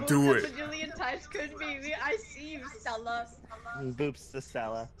 do it. Bajillion times could be. I see you, Stella. Boops to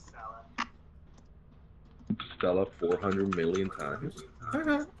Stella. Stella 400 million times.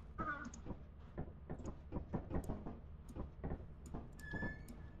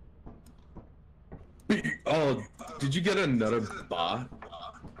 Oh, did you get another bot?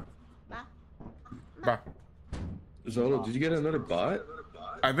 Bah. Zolo, did you get another bot?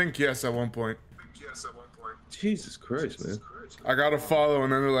 I think yes at one point. Jesus Christ, man. I got a follow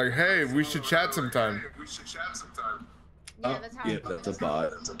and then they're like, hey, we should chat sometime. Yeah, that's how it That's a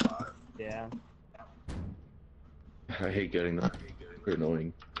bot. Yeah. I hate getting that. They're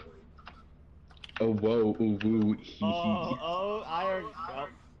annoying. Oh, whoa, ooh, woo, hee, hee. Oh, I already. Oh.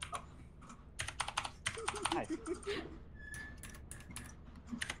 Hi.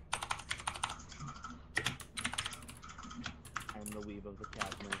 I'm the weave of the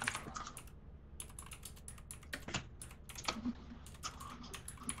cabinet.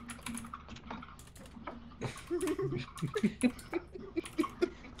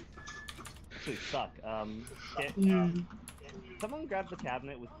 Actually, suck. Someone grab the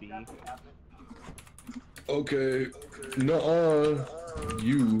cabinet with B. Okay. Nuh-uh.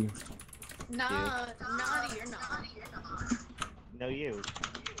 You. Nah, naughty, you're not. No, you.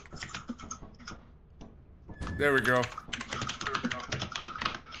 There we go.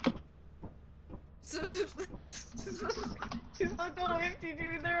 She's not going to do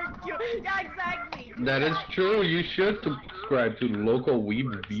they're cute. Yeah, exactly. That is true. You should subscribe to local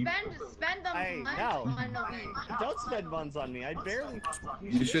weeb beef. Spend them Hey, months no. on the weed. Don't spend buns on me. I barely.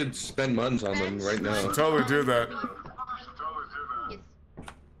 You should spend months on them right now. Totally do that.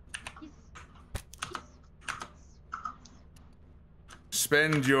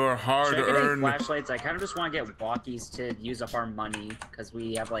 Spend your hard-earned. Flashlights. I kind of just want to get walkies to use up our money because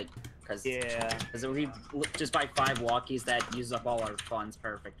we have like, because we just buy 5 walkies that use up all our funds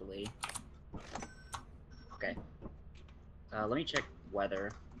perfectly. Okay. Let me check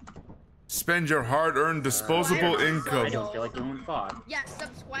weather. Spend your hard-earned disposable income. I don't feel like doing fog. Yeah,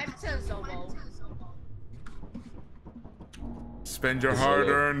 subscribe to Zolo. Spend your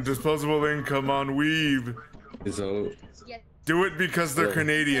hard-earned disposable income on weave. Zolo. Yes. Do it because they're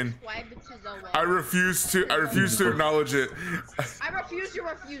Canadian. Subscribe to Zolo. I refuse to acknowledge it. I refuse your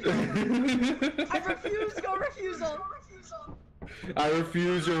refusal. I refuse your refusal. I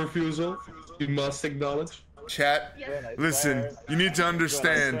refuse your refusal. You must acknowledge. Chat, Yes. listen, you need to I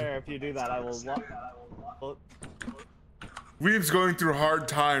understand. swear, if you do that, I will. Weave's going through hard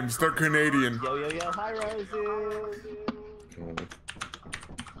times. They're Canadian. Yo, yo, yo, hi, Rosie.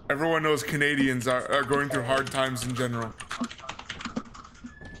 Everyone knows Canadians are going through hard times in general.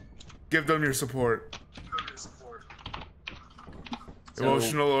 Give them your support. So,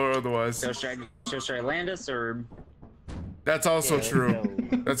 Emotional or otherwise. So should I land us or That's also true.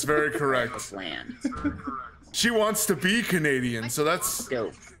 That's very correct. let's land? She wants to be Canadian, so that's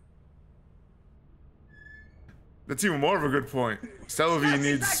Go. even more of a good point. Stella V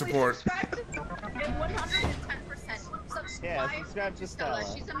needs support. Subscribe to 110%. Yeah, Why subscribe to Stella.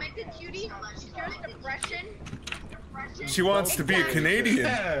 She's a mega cutie. She cures depression. She wants to be a Canadian.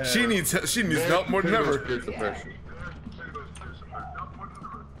 Yeah. She needs help more than ever.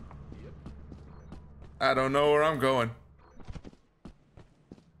 I don't know where I'm going.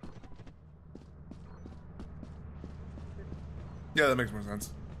 Yeah, that makes more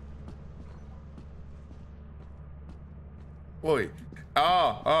sense. Wait.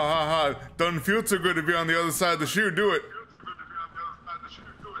 Doesn't feel too good to be on the other side of the shoe, do it.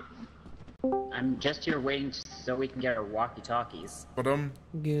 I'm just here waiting so we can get our walkie-talkies. But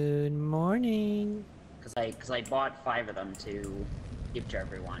Good morning. Cause I bought 5 of them to give to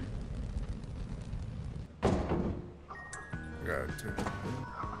everyone. Got it too.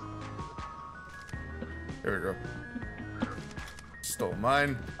 There we go. Stole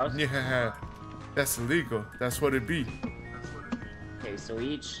mine. Yeah, that's illegal. That's what it be. Okay, so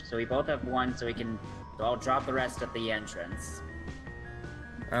we both have 1, so I'll drop the rest at the entrance.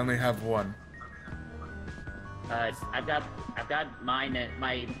 I only have 1. I've got mine in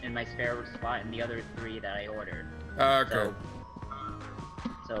my spare spot and the other 3 that I ordered. Okay.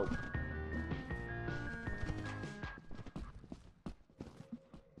 So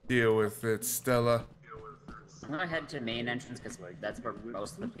deal with it, Stella. I'm gonna head to main entrance because that's where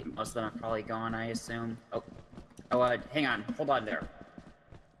most of them are probably gone, I assume. Oh, hang on, hold on there.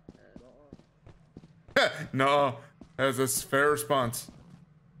 No, that's a fair response.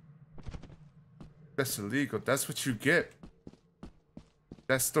 That's illegal. That's what you get.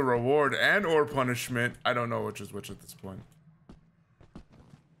 That's the reward and or punishment. I don't know which is which at this point.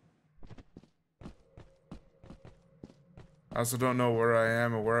 I also don't know where I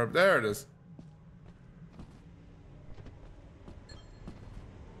am or where I'm. There it is.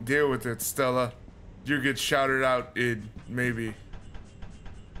 Deal with it, Stella. You get shouted out in maybe.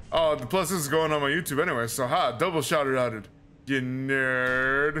 Oh, plus this is going on my YouTube anyway, so double shouted outed. You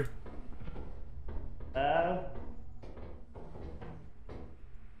nerd.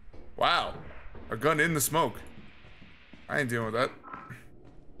 Wow. A gun in the smoke. I ain't dealing with that.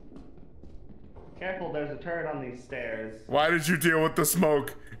 Careful, there's a turret on these stairs. Why did you deal with the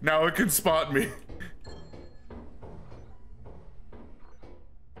smoke? Now it can spot me.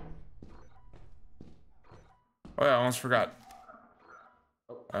 Oh yeah, I almost forgot.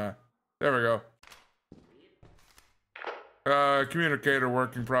 There we go. Communicator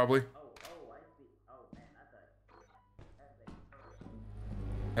working probably.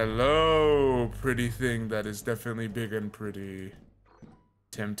 Hello, pretty thing that is definitely big and pretty.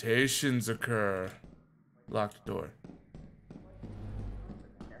 Temptations occur. Locked door.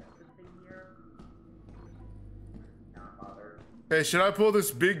 Hey, should I pull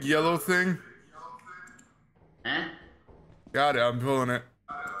this big yellow thing? Huh? Got it, I'm pulling it.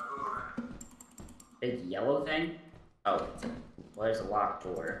 Big yellow thing? Oh, well, there's a locked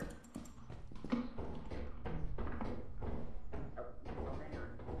door.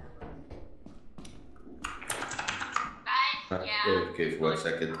 Okay, for 1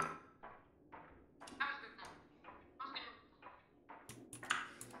 second.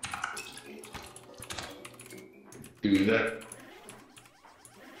 Do that.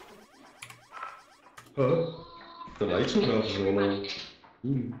 Huh? The lights are off, Zolo.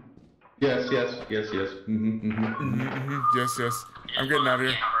 Yes. Yes. Yes. I'm getting out of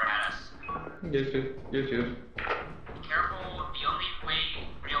here. Yes. Careful, the only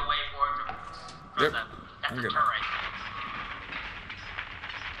real way forward from Yep. that's I'm a good. turret.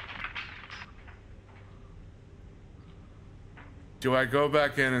 Do I go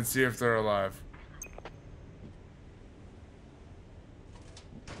back in and see if they're alive?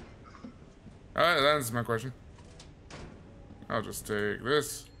 Alright, that answers my question. I'll just take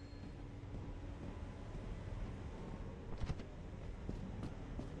this.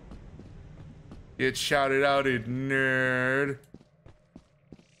 Get shouted outed, nerd.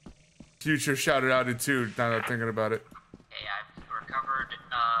 Future shouted outed too, now that I'm thinking about it. Okay, I've recovered,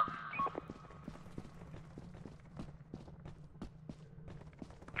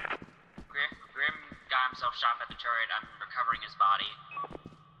 Grim got himself shot by the turret. I'm recovering his body.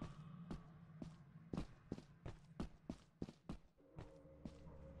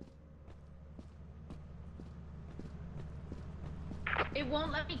 It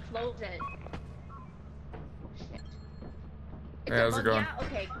won't let me close it. Shit. Hey, how's it going? Yeah?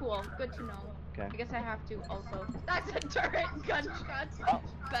 Okay, cool. Good to know. Okay. I guess I have to also. That's a turret gunshots.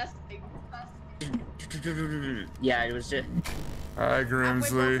 Best thing. Yeah, it was just. Hi,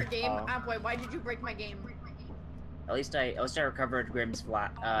 Grimsley. Game. Boy, why did you break my game? At least I recovered Grim's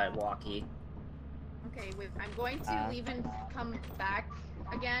walkie. Okay, wait. I'm going to leave and come back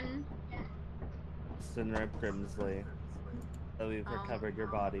again. Sinrip Grimsley. that we've recovered your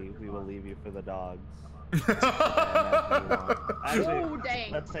body, we will leave you for the dogs. Actually,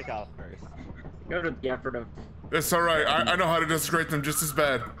 dang. let's take off first. Go to the effort of. It's alright, I know how to desecrate them just as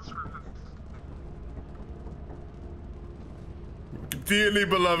bad. Dearly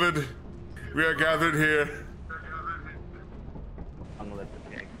beloved, we are gathered here. I'm gonna let the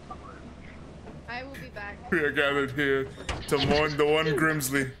pig. I will be back. We are gathered here to mourn the one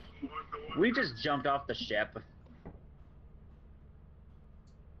Grimsley. We just jumped off the ship.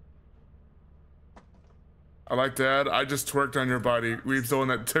 I like to add, I just twerked on your body. We've the one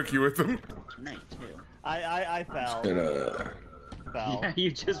that took you with them. Nice too. I fell. Fell. Yeah,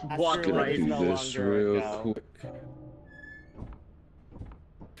 you just After walked like right. Do no this longer real ago. quick.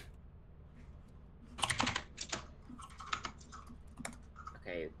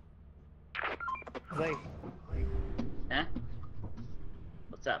 Okay. Wait. Huh?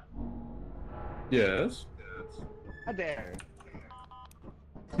 What's up? Yes. How dare.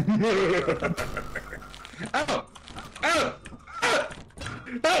 Ow! Ow! Ow!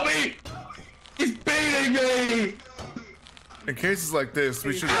 Help me! He's beating me! In cases like this,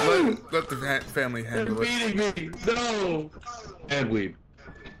 we should let the family They're handle it. beating me! No! And weed.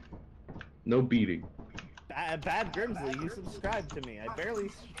 No beating. Bad Grimsley, you subscribe to me. I barely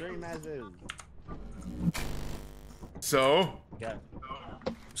stream as is. So? Yeah.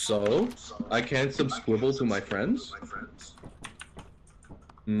 So? I can't subscribble to my friends?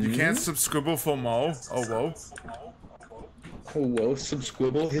 You can't subscribble for Mo? Oh, whoa. Oh, whoa,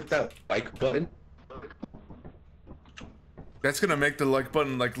 subscribble, hit that like button. That's gonna make the like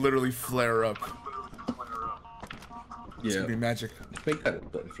button like literally flare up. It's Yeah. gonna be magic. Make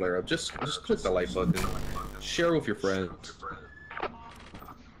that button flare up. Just click the like button. Share with your friends.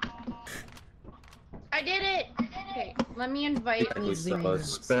 I did it! Okay, let me invite.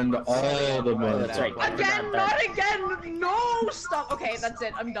 Spend all the money. That's right. Again, not again! No! Stop! Okay, that's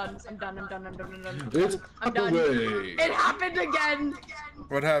it. I'm done. I'm done. It's I'm done. away. It happened again!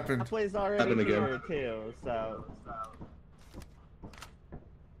 What happened? Play's already Happened again. here too, so.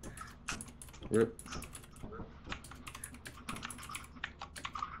 Rip.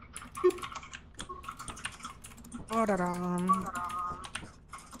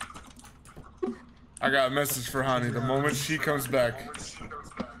 I got a message for Hani. The moment she comes back.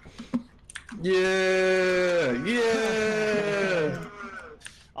 Yeah! Yeah!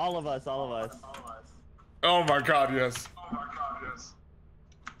 All of us. Oh my god, yes.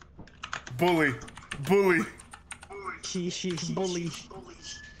 Bully. Bully.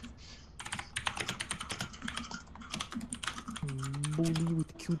 Bully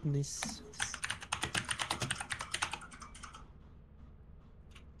with cuteness.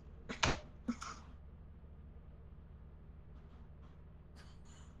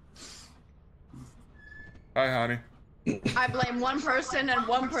 Hi, Hani. I blame one person and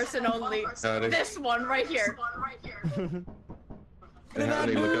one person only. Howdy. This one right here. Hey,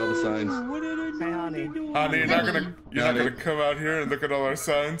 honey, look at all the signs. Hey, honey. Hani, you're not gonna come out here and look at all our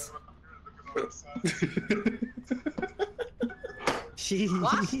signs?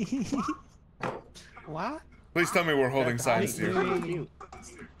 What? Please tell me we're holding signs here.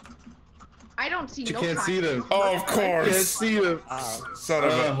 I don't see You no can't see them. Oh, of I can't course. see them. Son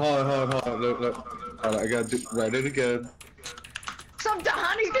of a. Hold on. Look. Hold on, I gotta write it again. Some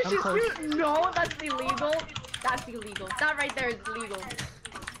honey dishes. No, that's illegal. That's illegal. That right there is illegal.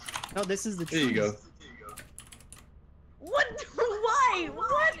 No, this is the There you go. What? Why?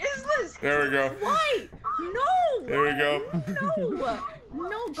 What is this? There we go. Why? No. There we go. No.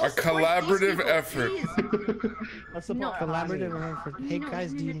 No. Go A support collaborative these people, effort. please. No. Collaborative effort. Hey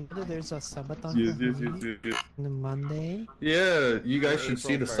guys, do you know that there's a subathon Yes. on the Monday? Yeah, you guys should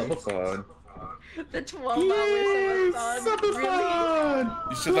see the subathon. The 12-hour subathon. Really?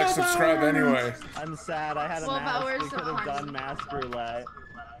 You should like subscribe anyway. I'm sad. I had a 12 mask. hours We could of have honey. done mask roulette.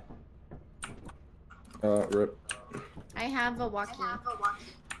 Rip. I have a walkie.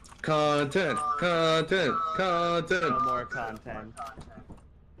 Content. No more content.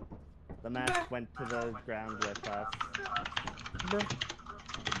 The mask went to the ground with us.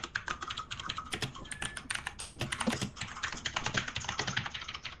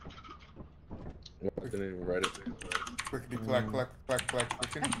 I didn't even write it. Clickety clack clack clack clack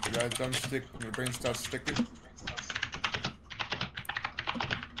clicking. You got a thumbstick and your brain starts sticking.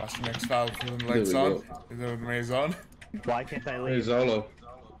 Watch the next file for the lights There we on. Is it maze on? Why can't I Hey, leave? Zolo.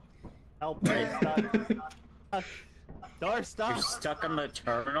 Help me, stuck. Door You're stuck. stuck on the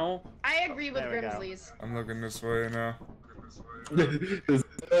terminal? I agree with There we go. Grimsley's. I'm looking this way now.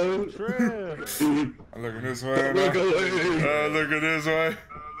 True. I'm looking this way Look now. away. Looking this way.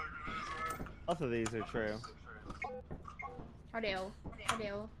 Both of these are true. Audio.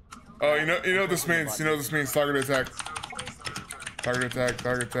 Oh, you know what this means. You know what this means. Target attack. Target attack.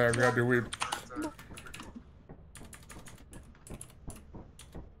 Target attack. We gotta do weed.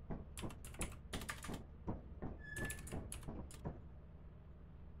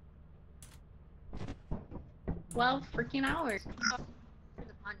 Well, freaking hours.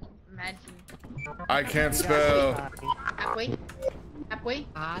 Imagine. I can't spell. Halfway.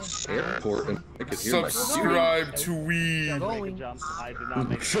 Airport. I could hear myself. Subscribe to weed. I did not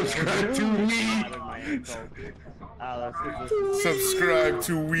make Subscribe to weed. Subscribe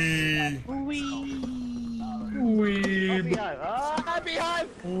to weed. Weed. I'm behind.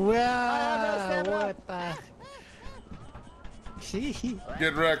 Wow, what the?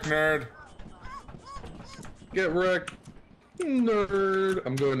 Get wrecked, nerd. Get wrecked. Nerd.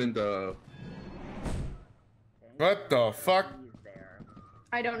 I'm going into. What the fuck?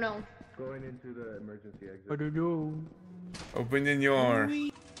 I don't know. Going into the emergency exit. I don't know. Open in your.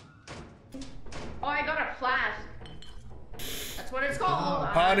 Oh, I got a flask. That's what it's called.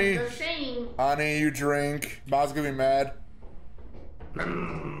 Honey. They're saying. Honey, you drink. Mom's gonna be mad.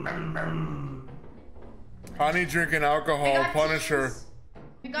 Honey drinking alcohol. Punish her.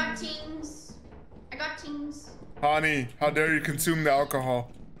 I got teens. Honey, how dare you consume the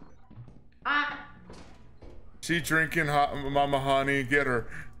alcohol? She drinking Mama Honey. Get her.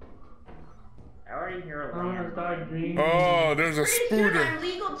 I already hear a lamp. Oh, there's a Pretty sure spooter. I'm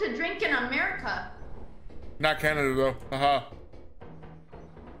legal to drink in America. Not Canada though. Haha.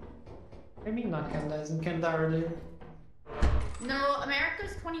 Maybe not Canada. Isn't Canada earlier? No,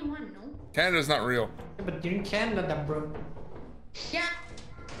 America's 21, no? Canada's not real. Yeah, but you're in Canada, bro. Yeah.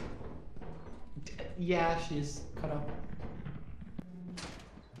 Yeah, she's cut off.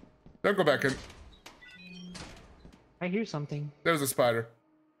 Don't go back in. I hear something. There's a spider.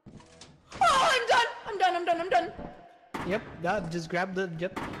 Oh, I'm done. Yep, just grab the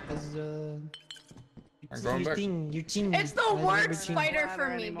as I'm going back. your team. It's the word spider for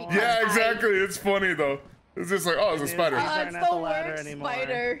me. Because Yeah, exactly. It's funny though. It's just like, oh, it's a spider. It's the word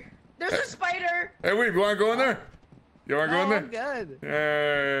spider. There's a spider. Hey, wait, you wanna go in there? You wanna go in there? Good.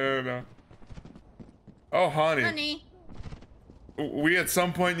 Yeah, no. Oh, honey. We at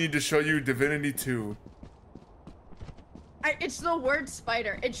some point need to show you Divinity 2. It's the word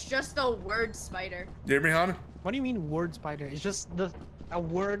spider. It's just the word spider. You hear me, honey? What do you mean word spider? It's just a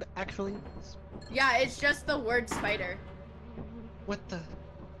word actually. Yeah, it's just the word spider. What the?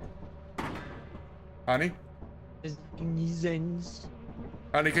 Honey?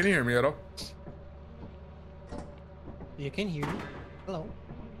 Honey, can you hear me at all? You can hear me. Hello.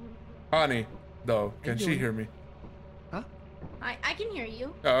 Honey, though, can she doing? hear me? Huh? I can hear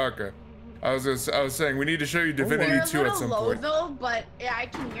you. Oh, okay. I was saying we need to show you Divinity You're 2 a at little some low point. though, but yeah, I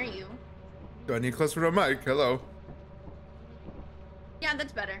can hear you. Do I need closer to a mic? Hello. Yeah,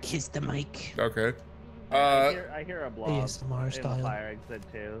 that's better. Kiss the mic. Okay. I hear a blob ASMR in the style. fire exit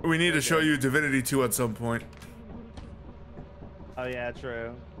too. We need to show you Divinity 2 at some point. Oh yeah,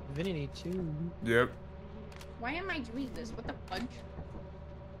 true. Divinity 2. Yep. Why am I doing this? What the fudge?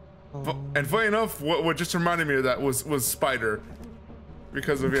 And funny enough, what just reminded me of that was Spider,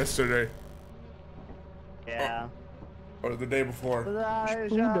 because of yesterday. Yeah. Or the day before.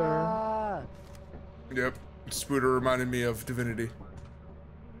 Spooder. Yep. Spooder reminded me of Divinity.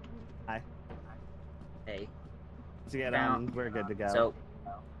 Hi. Hey. To get Now- on, we're good to go. So,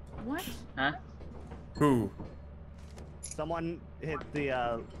 What? huh? Who? Someone hit the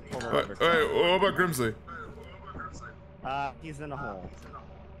pull the Wait, lever. what about Grimsley? He's in a hole.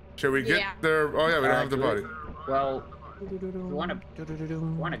 Should we get Yeah. there? Oh yeah, we don't have the do body. it. Well, we want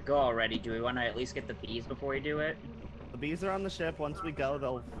to go already. Do we want to at least get the bees before we do it? The bees are on the ship. Once we go,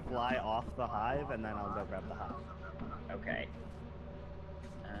 they'll fly off the hive, and then I'll go grab the hive. Okay.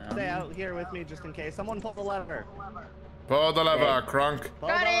 Stay out here with me just in case. Someone pull the lever. Pull the lever, Crunk. Pull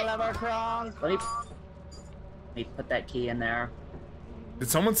Got the it. lever, Kronk. Let me put that key in there. Did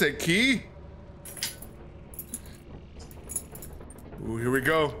someone say key? Ooh, here we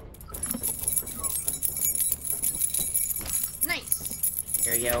go. Nice.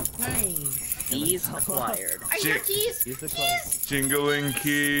 Here you go. Nice. Bees acquired. I hear keys. Use the Keys. Jingling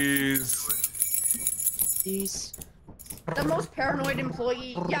keys. Peace. The most paranoid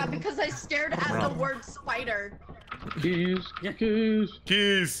employee. Yeah, because I stared at the word spider. Keys, keys,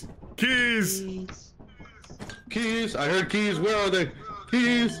 Keys. Keys. Peace. keys. I heard keys. Where are they?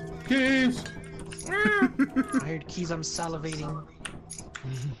 Keys, keys. I heard keys. I'm salivating.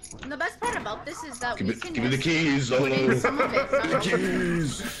 And the best part about this is that Give we me, can give me the just keys, put in Zolo. some of it. Some of it.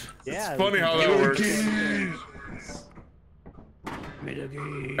 Keys. Yeah. It's funny how that works. Keys.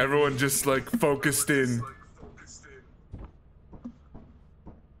 Everyone just like focused in.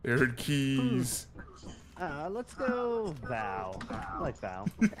 They heard keys. Let's go Val. I like Val.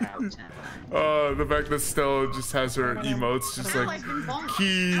 Oh, the fact that Stella just has her emotes just Now like I've been bonked.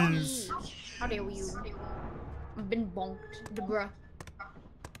 keys. How dare you? I've been bonked, the bruh.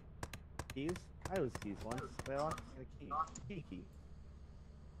 Keys? I was keys once. Wait, I lost a key. Key.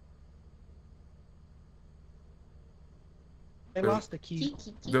 I lost the key.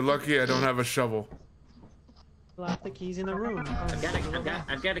 They're lucky I don't have a shovel. Lost the keys in the room.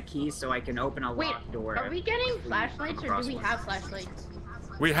 I've got a key so I can open a locked door. Are we getting flashlights or do we have flashlights?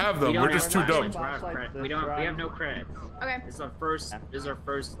 We have them. We're just too dumb. We have no credit. Okay. This is our first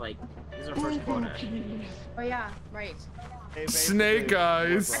quota. Oh yeah, right. Snake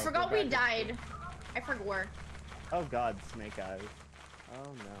eyes. I forgot we died. I forgot. Oh god, snake eyes.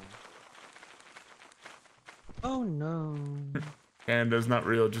 Oh no. Oh no. Canada's not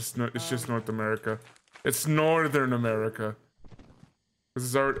real. It's just North America. It's Northern America. This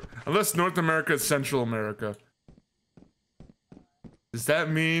is unless North America is Central America. Does that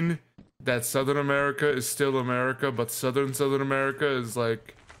mean that Southern America is still America, but Southern America is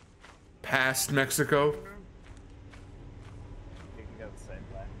like past Mexico? You can go the same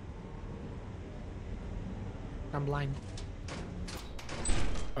way. I'm blind.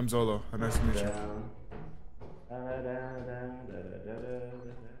 I'm Zolo. Nice to meet you.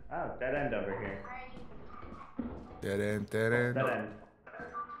 Oh, dead end over here. Dead end, dead end. Dead end.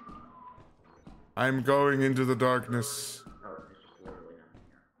 I'm going into the darkness.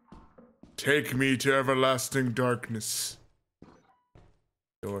 Take me to everlasting darkness.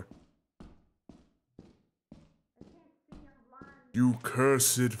 Door. You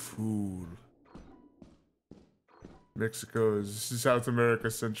cursed fool. Mexico is South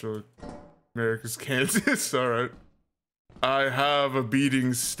America, Central America's Kansas. Alright. I have a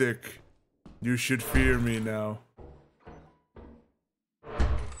beating stick. You should fear me now.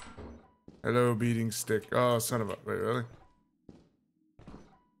 Hello, beating stick. Oh, son of a... Wait, really?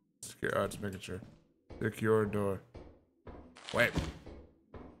 Oh, just making sure. Secure door. Wait.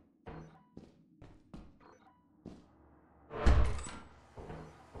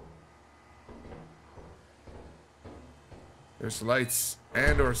 There's lights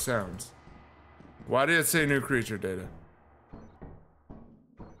and or sounds. Why did it say new creature data?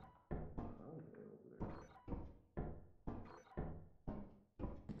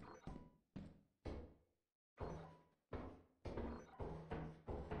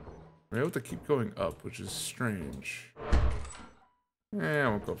 I'm able to keep going up, which is strange. I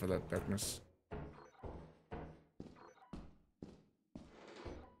won't go for that darkness.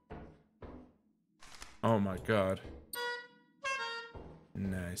 Oh my god.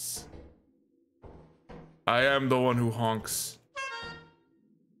 Nice. I am the one who honks.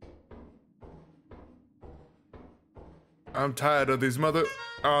 I'm tired of these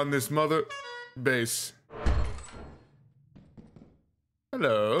on this mother base.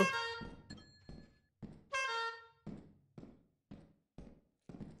 Hello.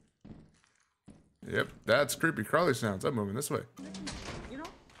 Yep, that's creepy crawly sounds. I'm moving this way. You know,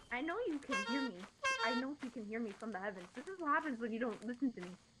 I know you can hear me. I know you can hear me from the heavens. This is what happens when you don't listen to me.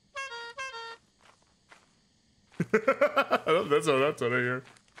 that's what I hear.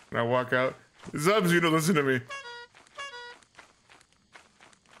 When I walk out. This happens you don't listen to me.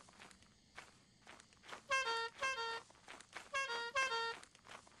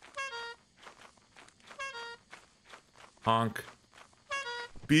 Honk.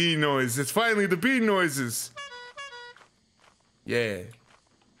 Bee noise. It's finally the bee noises. Yeah.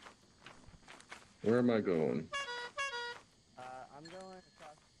 Where am I going? I'm going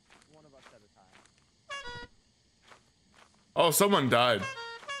across one of us at a time. Oh, someone died.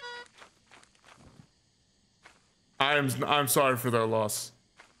 I'm sorry for their loss.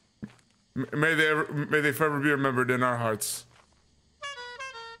 May they forever be remembered in our hearts.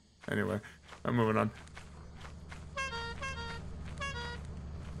 Anyway, I'm moving on.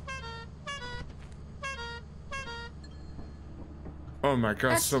 Oh my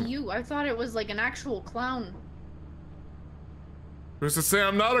gosh, That's you. I thought it was like an actual clown. Who's to say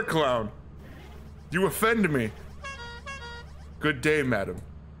I'm not a clown? You offend me. Good day, madam.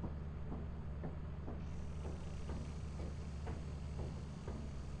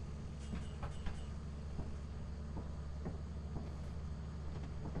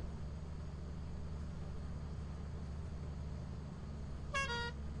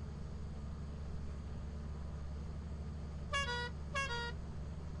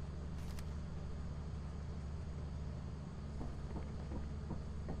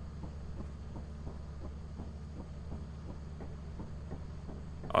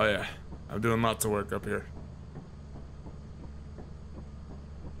 Oh yeah, I'm doing lots of work up here.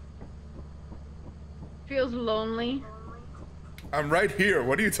 feels lonely. I'm right here.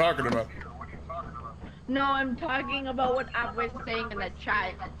 What are you talking about? No, I'm talking about what Ab was saying in the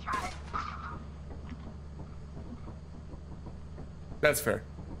chat. That's fair.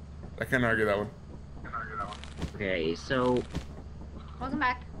 I can't argue that one. Okay, so Welcome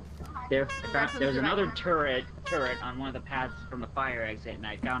back. there's another turret on one of the paths from the fire exit, and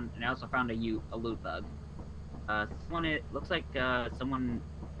I also found a loot bug. It looks like someone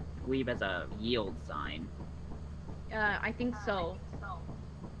I believe has a yield sign. I think so.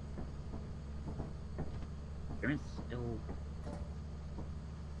 There is still.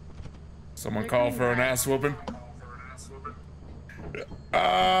 Someone They're call coming for an back. ass whooping.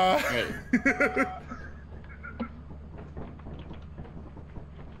 Hey.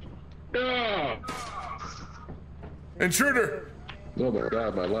 Intruder! Oh my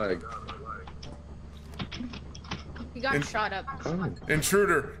god, my leg. He got shot up. Oh.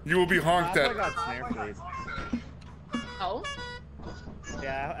 Intruder, you will be honked Appway at. got snare fleed. Oh?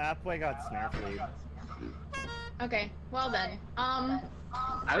 Yeah, Appway got snare fleed. Okay, well then.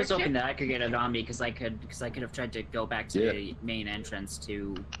 I was hoping that I could get it on me because I could have tried to go back to the main entrance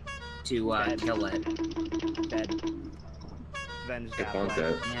to kill it. Dead. Avenged I found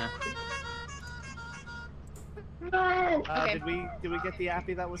that. Yeah. No! Okay. Did we get the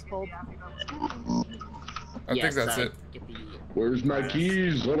appy that was pulled? I think that's it. Where's my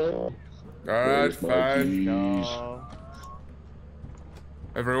keys? Hold on. Alright, fine. No.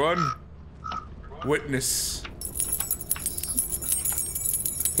 Everyone, witness.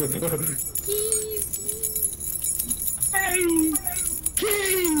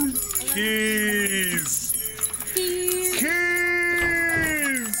 Keys!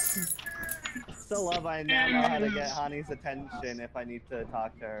 Still love I now know how to get Hani's attention if I need to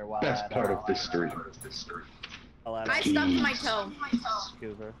talk to her while That's at part of the stream. I stubbed my toe.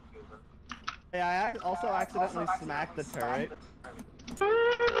 Cooper. Yeah, I also accidentally smacked the turret instead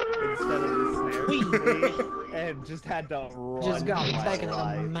of the snare, and just had to run. Just got for my back into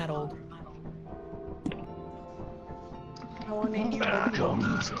life. metal. I want to hear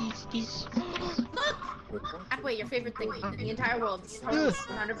Wait, your favorite thing in the entire world.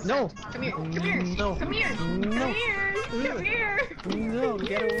 100%. No. Come here. Come here. No. Come here. No. Come here. No,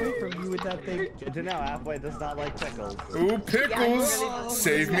 get away from me with that thing. Good to know, Halfway does not like pickles. Ooh, pickles!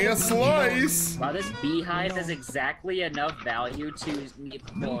 Save me a slice! Wow, this beehive has exactly enough value to meet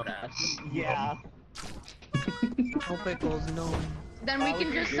the quota. Yeah. No pickles, no. Then we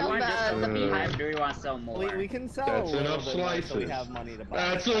can just Do we sell want just the the beehive, or do we want to sell more? We can sell That's a little enough bit more so we slices. have money to buy.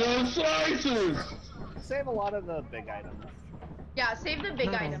 That's enough slices! Save a lot of the big items. Yeah, save the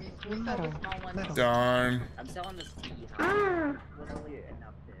big No. items. We'll sell the small ones. Metal. Darn. I'm selling this beehive. Literally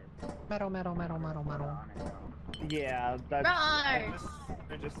enough to. Metal, metal, metal, metal, metal. Yeah, that's Right.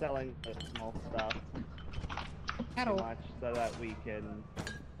 they're just selling the small stuff too Metal. much so that we can.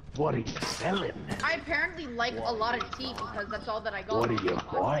 What are you selling? I apparently like a lot of tea because that's all that I got. What are you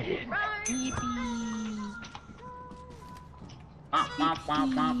buying? Right. Womp,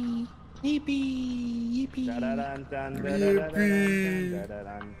 womp, womp. Yippee! Yippee!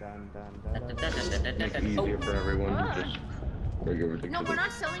 Make it easier for everyone to just bring everything No, to we're the...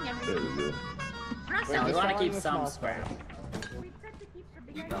 not selling There everything. we go. We're not No, we selling. want to keep the some small square. stuff. We said to keep the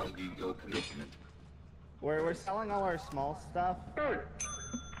big items. We're selling all our small stuff.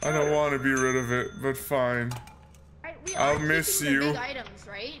 I don't want to be rid of it, but fine. Right, we I'll are miss keeping the you. big items,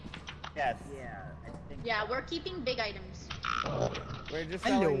 right? Yes. Yeah, I think. Yeah, we're keeping big items. We're just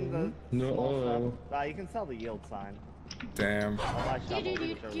Hello. selling the No. small stuff. You can sell the yield sign. Damn. I'll buy shovels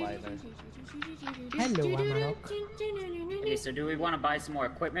which are lighter. Hello, Amaro. Okay, so do we want to buy some more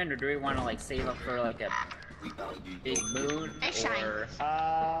equipment, or do we want to like save up for like a big moon, I shine. or?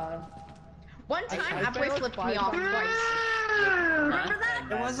 One time, I Appway failed flipped me five off times. twice. Remember that?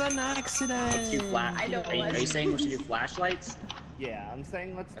 It was an Let's accident. do flash. I know it Are you was. saying we should do flashlights? Yeah, I'm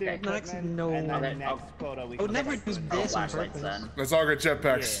saying let's do Okay. equipment, No. and then Okay, next quota we I would can never get do equipment. Oh, this on flashlights purpose. then. Let's all get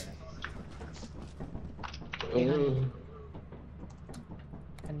jetpacks.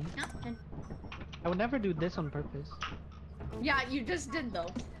 I would never do this on purpose. Yeah, you just did though.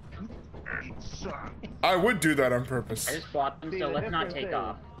 I would do that on purpose. I just bought them, See, so the let's not difference take is-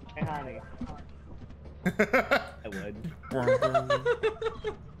 off. Hey, honey. I would.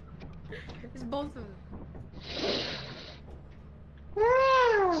 It's both of them.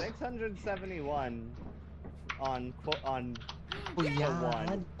 671 on Oh yeah.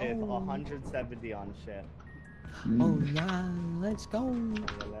 one, if Oh. 170 on ship. Oh yeah. Let's go.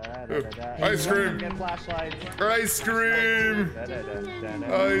 Ice cream. Get flashlights. Ice cream!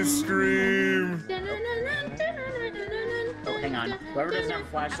 Ice cream! Oh, hang on. Whoever doesn't have a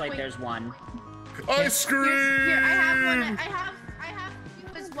flashlight, there's one. Ice cream! Here, I have one. I have you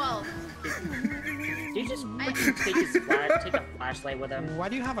as well. Do you just take a flashlight with him? Why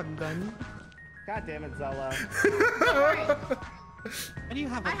do you have a gun? God damn it, Zolo. Why do you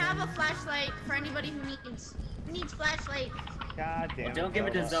have a I gun? have a flashlight for anybody who needs flashlight. God damn it. Don't give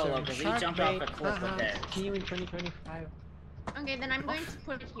it to Zolo, because he jumped off a cliff with it. See you in 2025. Okay, then I'm going to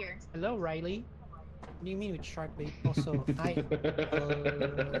put it here. Hello, Riley. What do you mean with shark bait? Also, hi.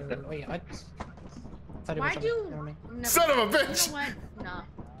 Wait, what? Why do? No, Son of a bitch! You know what? No.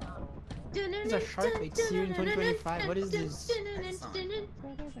 It's a shark bait. See you in 2025. What is this?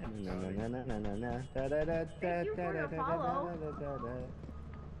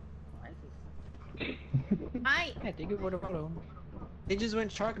 I take it for the follow. They just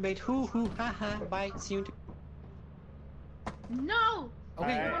went shark bait. Hoo hoo ha ha. Bye. See you. No.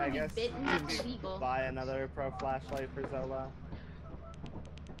 Okay. I guess bitten, that's illegal. buy another pro flashlight for Zolo.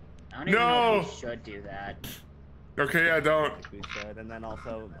 I don't even know if we should do that. Okay, I don't. We should, and then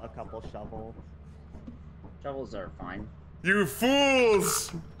also a couple shovels. Shovels are fine. You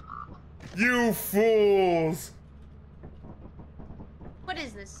fools! You fools! What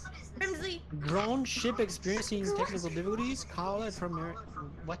is this? Grimsley? Drone ship experiencing technical difficulties. Call it from your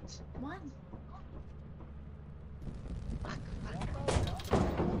what? What?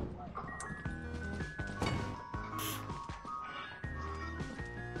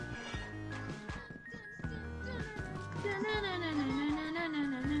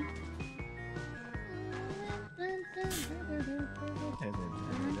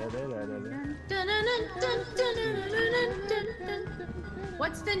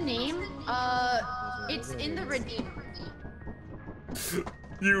 What's the name? It's in the redeem.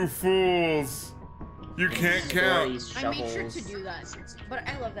 You fools! You can't count. I made sure to do that, but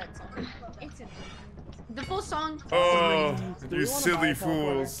I love that song. It's in the full song. Oh, you silly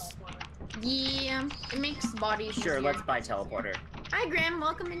fools! Yeah, it makes bodies. Sure, easier. let's buy teleporter. Hi, Grim.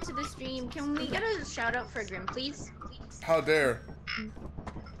 Welcome into the stream. Can we get a shout out for Grim, please? How dare?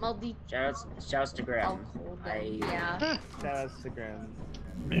 Multi. Shouts to Grim. Yeah. Shoutouts to Grim.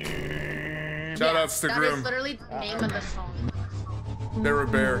 Shoutouts to That Grim. is literally the name of the song. They're a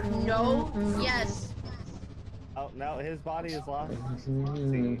bear. No. Yes. Oh no, his body is lost.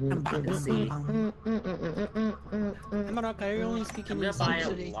 I'm back to see. Marok, are you only speaking I'm gonna buy a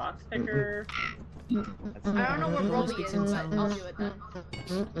lockpicker. I don't know what Broly is, but I'll do it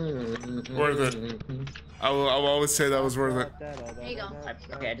then. Worth it. I will always say that was worth it. There you go.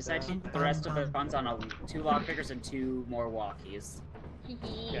 Okay, I decided to put the rest of the funds on 2 lockpickers and 2 more walkies.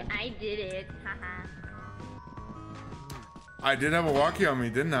 I did it. Haha. I did have a walkie on me,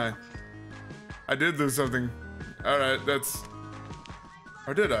 didn't I? I did lose something. Alright, that's...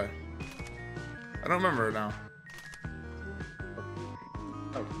 Or did I? I don't remember it now.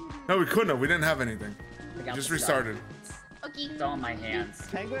 Oh. No, we couldn't have. We didn't have anything. I We got just the restarted. Okay. It's all in my hands.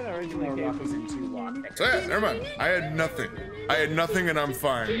 Penguin 2 originally more came walkies and 2 lockpickers. So yeah, never mind. I had nothing. I had nothing and I'm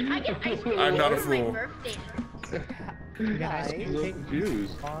fine. I get ice cream I'm not a for my fool. birthday. You got ice cream cake?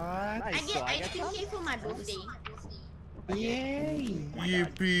 Confused. What? I get ice cream cake for my birthday. Yay!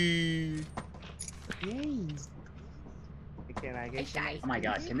 Yippee! Yay! Can I get I Oh my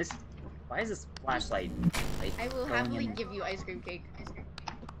god, can this... Why is this flashlight like, I will going happily in? give you ice cream cake.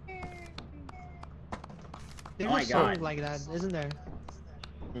 There's Oh my a song God. like that, isn't there?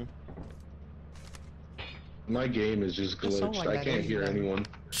 My game is just There's something glitched. like I that, can't isn't hear there? anyone.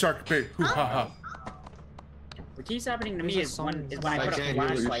 Shark bait. Hoo ha ha. What keeps happening to There's me a is song- when I I put a can't hear what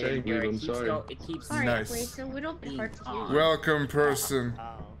you're flashlight in saying, here, dude, I'm sorry. it keeps Sorry, Nice. it's a little bit hard to hear. Welcome, person.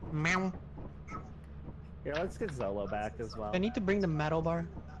 Oh. Meow. Here, let's get Zolo back as well. I need to bring the metal bar.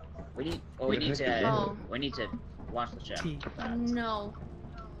 We need we need to Oh. launch the ship. Tea. No.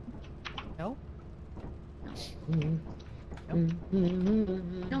 No?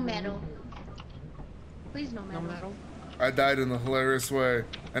 No metal. Please no No metal. metal. I died in a hilarious way,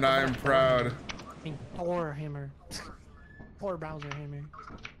 and I am proud. I mean, Thor hammer. Thor browser hammer.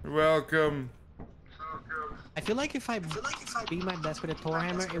 Welcome. I feel like if I beat my desk with a Thor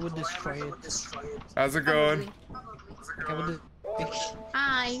hammer, it would destroy it. How's it going? Like I would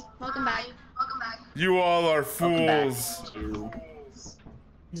Hi. Welcome back. You all are Welcome back fools. to-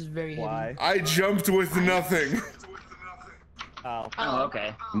 This is very Why? I jumped with nothing. Oh. Oh,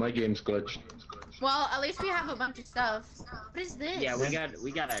 okay. My game's glitched. Well, at least we have a bunch of stuff. What is this? Yeah,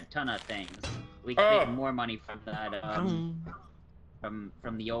 we got a ton of things. We Oh. can make more money from that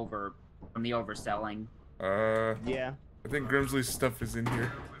from the overselling. Yeah. I think Grimsley's stuff is in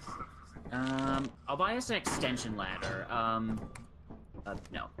here. I'll buy us an extension ladder.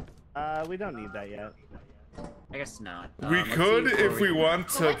 No. We don't need that yet. I guess not. We Let's could see where if we want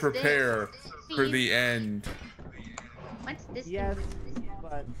So to what's this? prepare. for the end. What's this? Yes,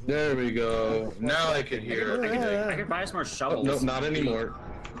 but There we go. Now I can hear. I could buy us more shovels. No, not anymore.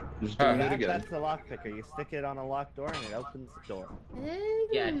 Just doing it again. That's the lock picker. You stick it on a locked door and it opens the door.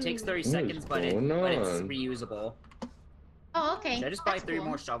 Yeah, it takes 30 seconds, but it's reusable. Oh, okay. Should I just buy 3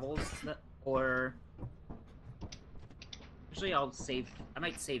 more shovels, or usually I'll save. I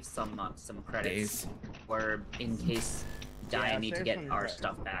might save some credits, or in case I need to get our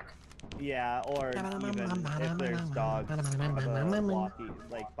stuff back. Yeah, or even if there's dogs, walkie,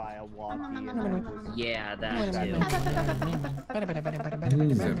 like buy a walkie. Yeah, that too.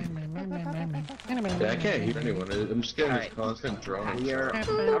 Yeah, I can't hear anyone. I'm just getting this constant drone. We are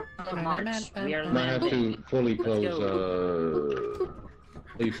Might have to fully close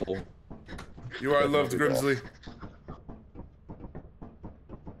lethal. You are loved, Grimsley.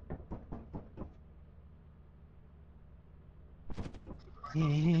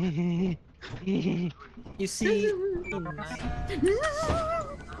 You see?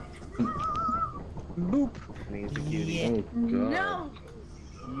 Boop. Yeah. Oh, God. No.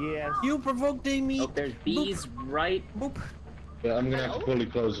 Yes. You provoked me. Oh, there's bees right. Boop. Yeah, I'm gonna have to fully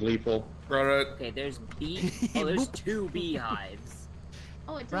close lethal. Alright. Okay, there's bees. Oh, there's 2 beehives.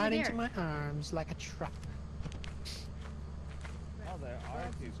 Oh, it's right over into there. my arms like a trap. Oh, there are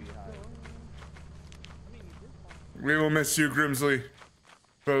 2 beehives. We will miss you, Grimsley.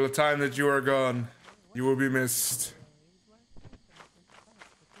 For the time that you are gone, you will be missed.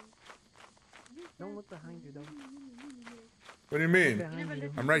 Don't look behind you, though. What do you mean?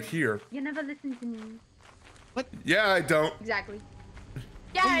 I'm right here. You never listen to me. What? Yeah, I don't. Exactly.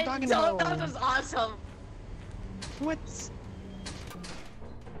 Yeah, talking that about? was awesome. What?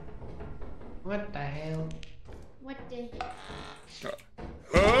 What the hell? What the?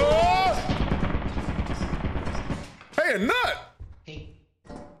 Oh! Hey, a nut! Hey.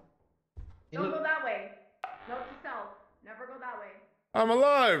 Don't go that way. Note to self. Never go that way. I'm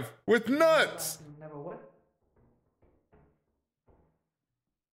alive with nuts. Never what?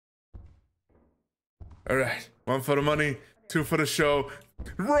 All right, 1 for the money, 2 for the show.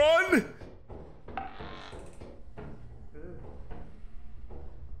 Run!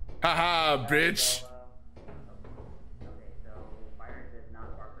 Haha, bitch.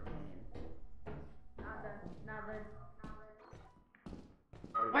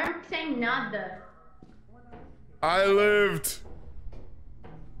 Why am I saying nada? I lived.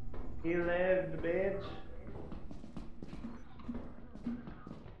 He lived, bitch.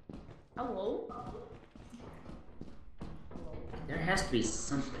 Hello? There has to be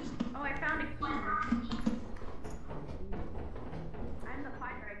something. Oh, I found a key. I'm the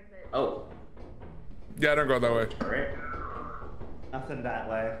fire exit. Oh. Yeah, don't go that way. Alright. Nothing that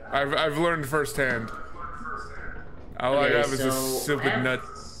way. I've learned firsthand. All I Okay, have is a so stupid nut.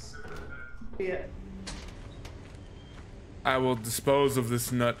 Yeah. I will dispose of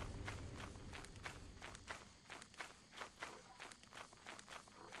this nut.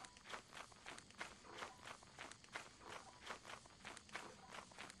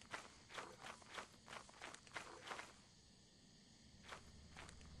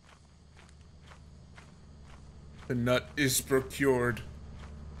 The nut is procured.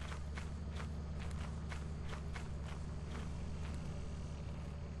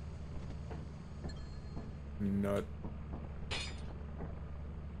 Nut.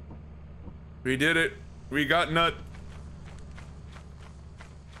 We did it. We got nut.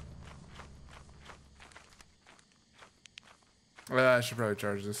 I should probably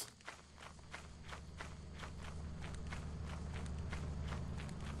charge this.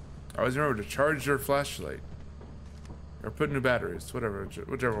 Always remember to charge your flashlight. Or put new batteries, whatever,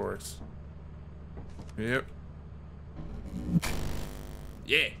 whichever works. Yep.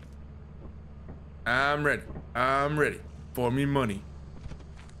 Yeah. I'm ready. I'm ready. For me money.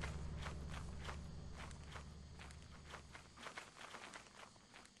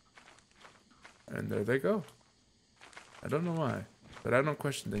 And there they go. I don't know why, but I don't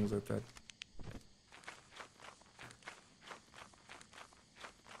question things like that.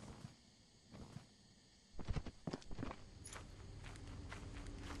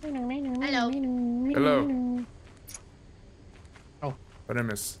 Hello. Hello. Oh. What did I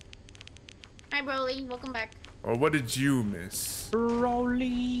miss? Hi, Broly. Welcome back. Or what did you miss?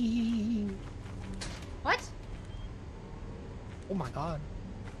 Rolling. What? Oh my god.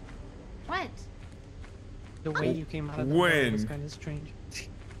 What? The way you came out of the When? door was kind of strange.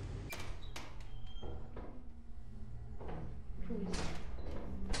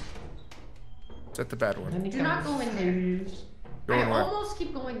 Is that the bad one? Do not go in there. Going I where? almost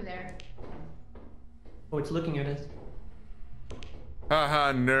keep going there. Oh, it's looking at us.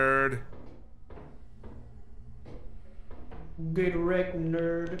 Haha, nerd. Get wrecked,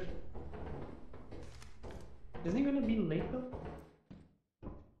 nerd. Isn't he gonna be late though?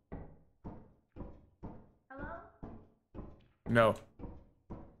 Hello? No.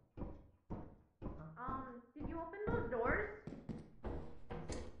 Did you open those doors?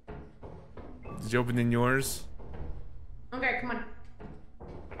 Did you open in yours? Okay, come on.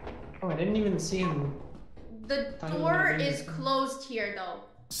 Oh, I didn't even see him. The door is closed here, though.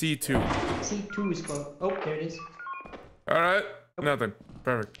 C2. C2 is closed. Oh, there it is. Alright. Nothing.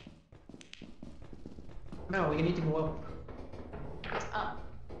 Perfect. No, we need to go up. It's up.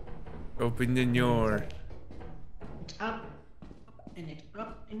 Open in your. It's up. And it's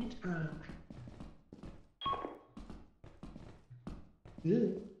up and it's up.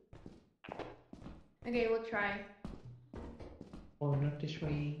 Good. Okay, we'll try. Oh, not this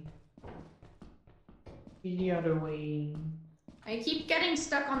way. The other way. I keep getting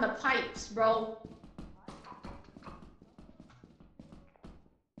stuck on the pipes, bro.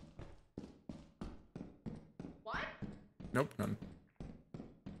 What? Nope, none.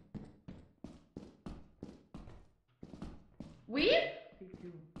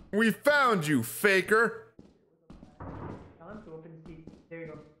 We found you, faker! Tell him to open the seat. There you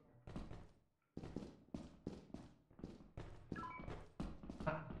go.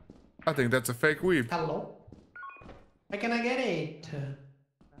 I think that's a fake weave. Hello? Why can I get it?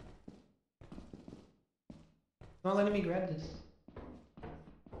 Not letting me grab this.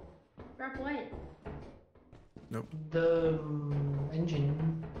 Grab what? Nope. The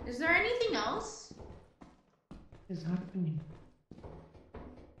engine Is there anything else? is happening.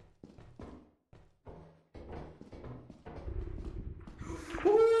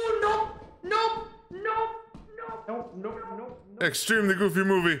 Oh no! No! No! No! No! No! No! No! Extremely goofy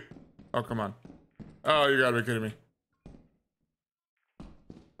movie. Oh, come on. Oh, you gotta be kidding me.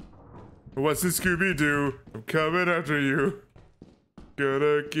 What's this Scooby-Doo? I'm coming after you.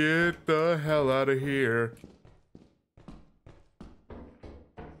 Gonna get the hell out of here.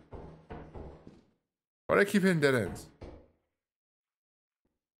 Why do I keep hitting dead ends?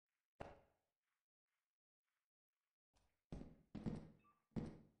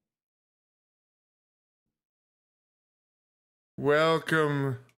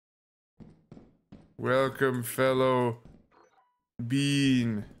 Welcome. Welcome, fellow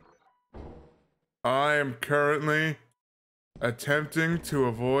bean. I am currently attempting to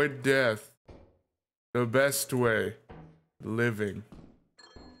avoid death. The best way. Living.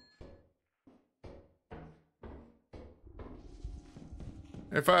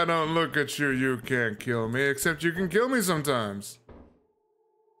 If I don't look at you, you can't kill me, except you can kill me sometimes.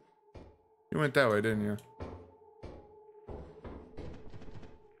 You went that way, didn't you?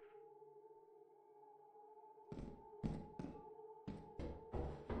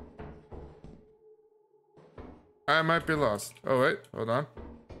 I might be lost. Oh wait, hold on.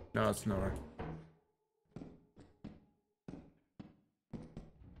 No, it's nowhere.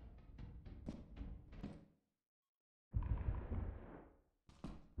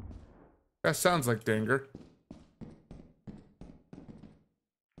 That sounds like danger.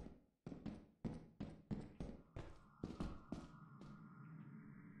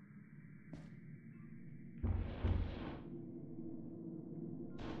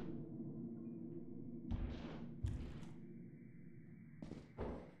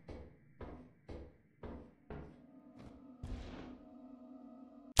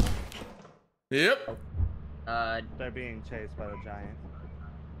 Yep. They're being chased by the giant.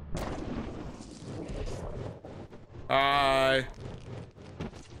 Hi.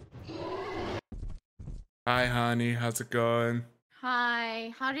 Hi, honey. How's it going?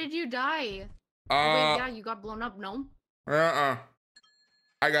 Hi. How did you die? Oh, wait, yeah, you got blown up, no? I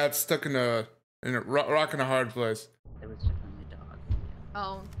got stuck in a rock in a hard place. It was definitely a dog.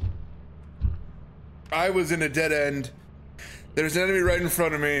 Oh. I was in a dead end. There's an enemy right in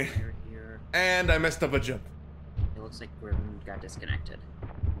front of me. Here. And I messed up a jump. It looks like Grim got disconnected.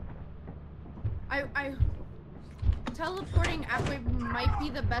 I teleporting Atway might be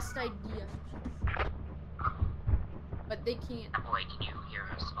the best idea. But they can't. Boy, can you hear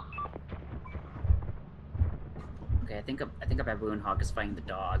us? Okay, I think a baboon hawk is fighting the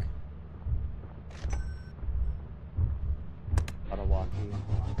dog. Got a walkie.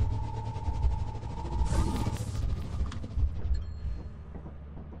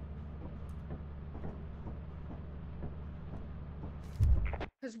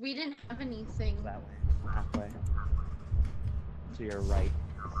 Because we didn't have anything. That way. Halfway. To your right.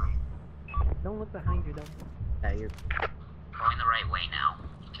 Don't look behind you, though. Yeah, you're going the right way now.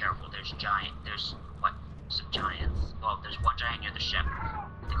 Be careful, there's some giants. Well, there's one giant near the ship. I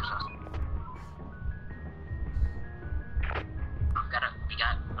think there's also...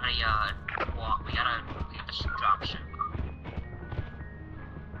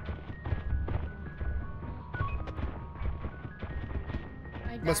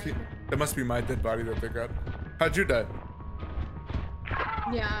 It must be my dead body that they got. How'd you die?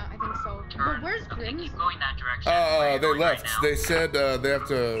 Yeah, I think so. But where's Grims? Keep going that direction. They left. They said they have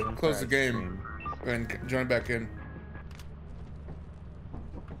to close the game and join back in.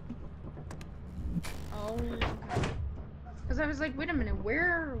 Oh, okay. Because I was like, wait a minute,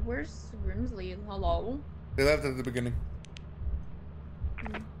 where's Grimsley? Hello? They left at the beginning.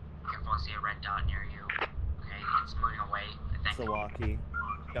 Careful, I see a red dot near you. Okay, it's moving away, I think. It's a walkie.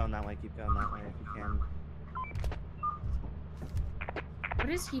 Keep going that way, keep going that way if you can. What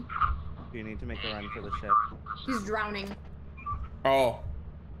is he? You need to make a run for the ship. He's drowning. Oh.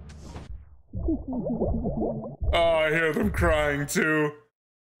 Oh, I hear them crying too.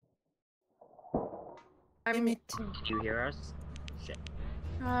 I'm it. Did you hear us? Shit.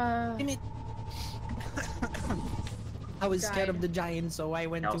 Damn it. I was scared of Died. the giant, so I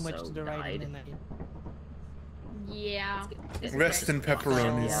went too much to the right died. and then Yeah. Rest in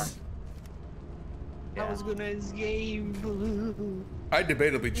pepperonis. I was gonna escape. I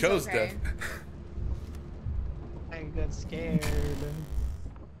debatably chose okay. death. I got scared.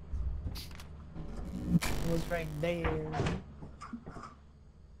 It was right there.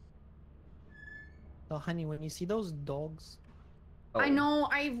 So, honey, when you see those dogs, I know,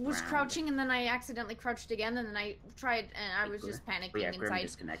 I was crouching and then I accidentally crouched again and then I tried and I was just panicking Yeah, Grim inside.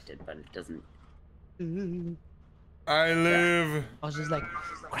 disconnected, but it doesn't. I live. I was just like,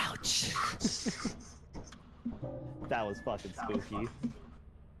 crouch. That was fucking spooky.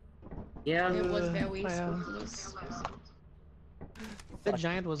 Yeah. It was very spooky. The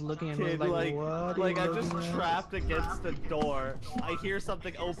giant was looking at me Kid, like, what? like are you I'm just looking at?" trapped against the door. I hear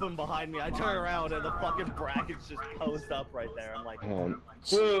something open behind me. I turn around and the fucking bracket's just posed up right there. I'm like, Oh,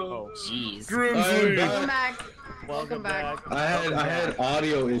 Jeez. Grimsley. Welcome back. welcome back. I had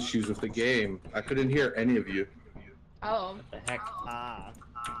audio issues with the game. I couldn't hear any of you. Oh, What the heck? Ah,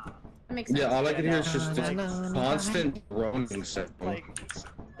 that makes sense. Yeah, all I could hear is just this constant groaning sound. like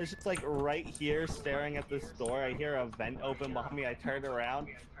it's just like right here staring at this door. I hear a vent open behind me. I turn around,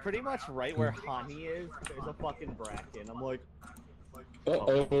 pretty much right where Hani is. There's a fucking bracket. I'm like,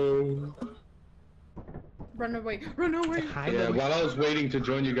 Uh-oh. Run away, run away. Yeah, while I was waiting to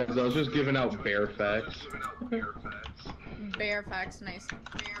join you guys, I was just giving out bear facts. Bear facts, nice.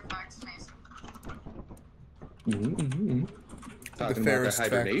 Talking about the fairest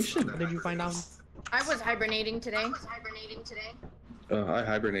hibernation. What did you find out? I was hibernating today. I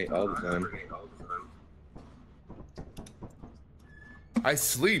hibernate all the time. I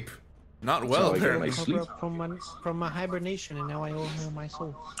sleep. Not So well, I get my apparently. sleep. From my hibernation, and now I owe her my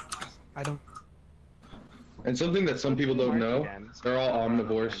soul. I don't. And something that some people don't know, they're all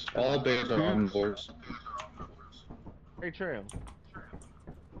omnivores. All bears are omnivores. very true.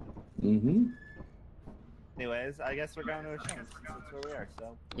 Mm-hmm. Anyways, I guess we're going to assurance. That's where we are.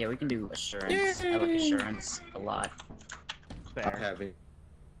 So Yeah, we can do assurance. I like assurance a lot. fair. Having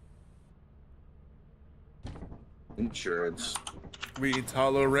insurance. We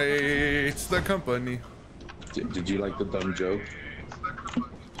tolerate the company. Did you like the dumb joke?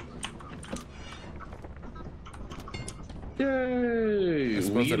 Yay! I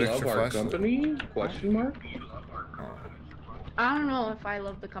suppose We that love extra our flash- company? Question mark? I don't know if I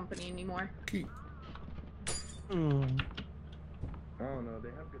love the company anymore. I don't know. They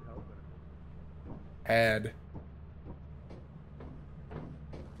have good health. Had.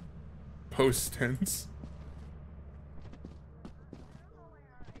 Post tense.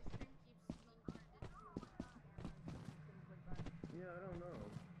 Yeah, I don't know.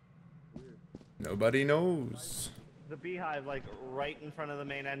 Weird. Nobody knows. The beehive, like right in front of the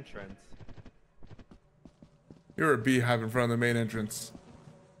main entrance. You're a beehive in front of the main entrance.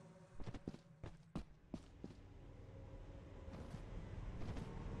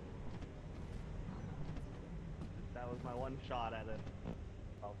 That was my one shot at it.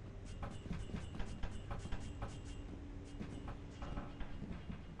 Oh.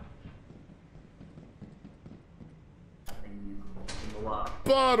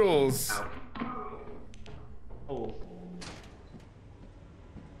 Bottles! Oh.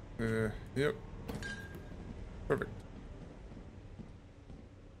 Yep. Perfect.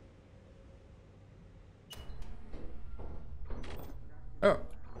 Oh.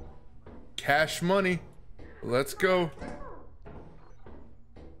 Cash money. Let's go.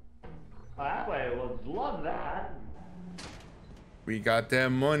 That way would love that. We got that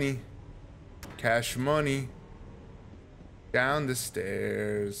money. Cash money. Down the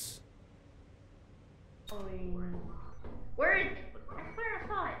stairs. Where is it? I swear I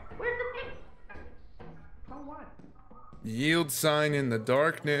saw it. Where's the pink? Oh what? Yield sign in the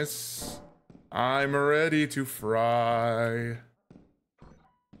darkness. I'm ready to fry.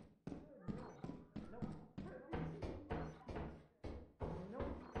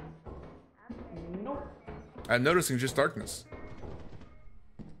 I'm noticing just darkness.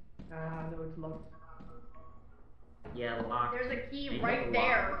 No, it's locked. Yeah, locked. There's a key Maybe right the lock-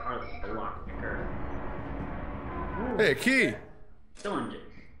 there. Or the lock picker. Hey, a key. Someone You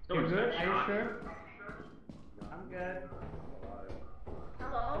good? Are you shot. sure? I'm good.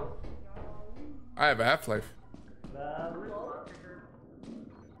 Hello? I have a Half-Life. The I don't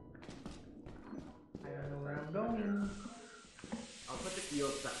know where I'm going. I'll put the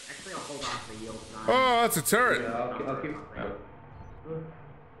yield sign. Actually, I'll hold off the yield sign. Oh, that's a turret. Yeah, I'll keep.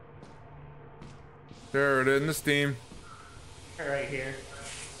 Turret in the steam. Right here.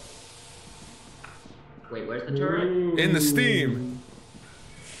 Wait, where's the turret? In the steam.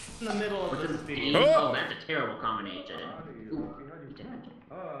 in the middle of What's the in speed. steam? Oh! Oh, that's a terrible combination. Ooh, dead.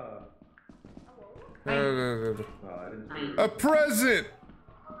 A present.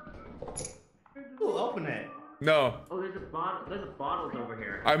 Ooh, open it. No, Oh, there's a bottle. There's a bottles over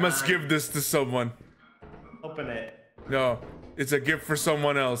here. I must give this to someone. Open it. No, it's a gift for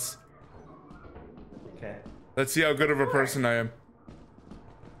someone else. Okay. Let's see how good of a person I am.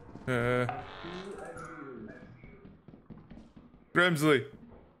 Grimsley,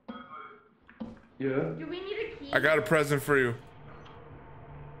 Yeah. Do we need a key? I got a present for you.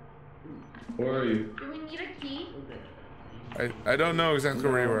 Where are you? Do we need a key? I don't know exactly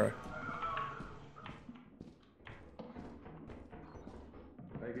where you are.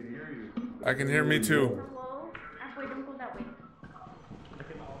 I can hear you. I can hear me too. Hello? Wait, don't go that way.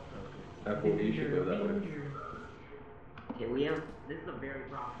 Apple, you should go that way. Okay, we have. This is a very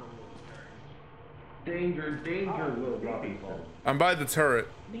profitable turn. Danger, danger, little Robbie. I'm by the turret.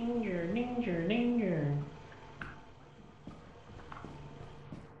 Danger, danger, danger.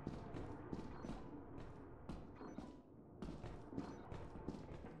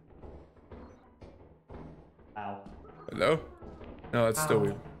 Ow. Hello? No, it's still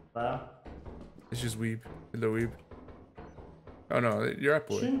Weeb. Hello? It's just Weeb. Hello, Weeb. Oh no, you're up,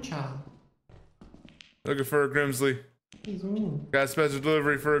 boy. Chincha. Looking for a Grimsley. He's me. Got a special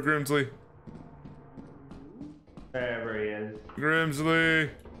delivery for a Grimsley. Wherever he is. Grimsley,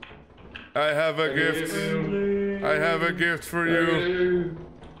 I have a gift. I have a gift for you.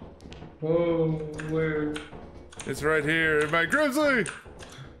 Oh, where? It's right here, my Grimsley.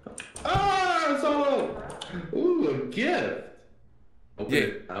 Ah, Zolo! Ooh, a gift. Open Yeah.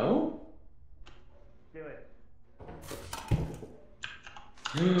 it now. Do it.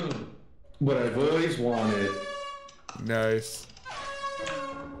 What I've always wanted. Nice.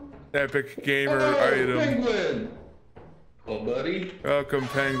 Epic gamer Oh, item. penguin! Oh, buddy. Welcome,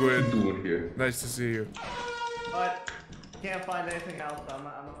 What are you Penguin. doing here? Nice to see you. But can't find anything else, so I'm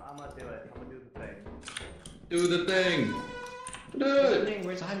gonna do it. I'm gonna do the thing. Do the thing. Do it.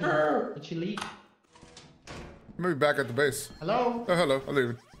 Where's Honey? Did she leave? Maybe back at the base. Hello? Oh, hello. I'm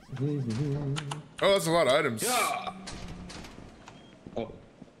leaving. Oh, that's a lot of items. Yeah. Oh.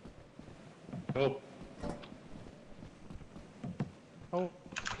 Oh. Oh.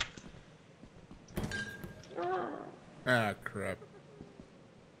 Ah, crap.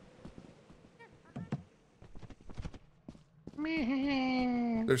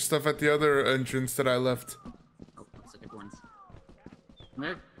 There's stuff at the other entrance that I left. Oh, those are good ones.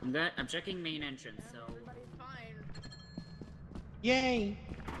 I'm checking main entrance, so. Yay!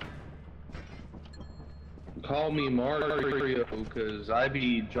 Call me Mario, because I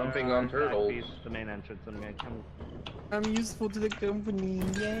be jumping on turtles. The main entrance, and I'm gonna come. I'm useful to the company.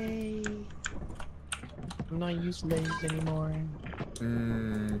 Yay! I'm not useless anymore.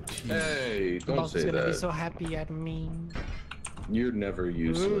 Hey, don't Boss is say gonna be that. so happy at me. You're never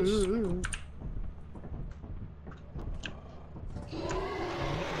useless.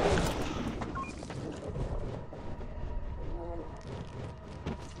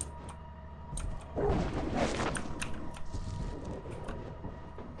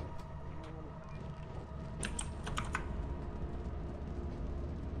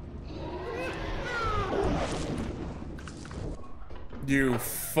 You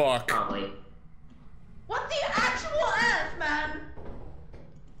fuck. Probably. What the actual F, man?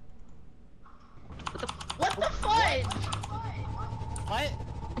 What the fudge? What?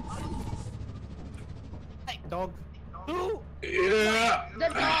 Hey, dog. Ooh! Yeah. The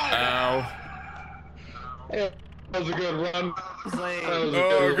dog. Ow. That was a good run. He's like, That was a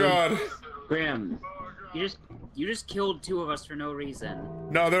Oh good run. god. Grim, you just killed two of us for no reason.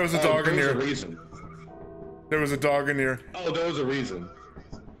 No, there was a dog in There was a here. reason. There was a dog in here. Oh, there was a reason.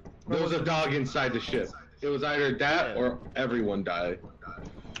 There was a dog inside the ship. It was either that or everyone died.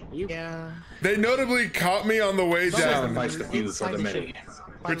 yeah. They notably caught me on the way down. Sacrifice the few for the Inside many. ship.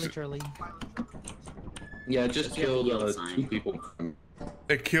 Quite literally. Yeah, it just Let's get the killed yield sign. 2 people.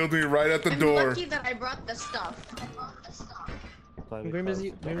 It killed me right at the I'm door. lucky that I brought the stuff.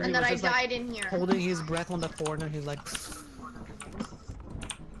 Grimsy And that I died in here. Holding his breath on the corner, he's like.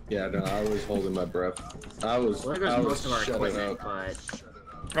 Yeah, no, I was holding my breath. I was Well, there goes most of our shutting equipment, up. but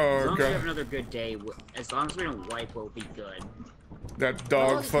Oh, as long as we okay. have another good day, as long as we don't wipe, we'll be good. That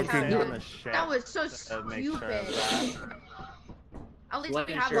dog fucking. That was so stupid. At least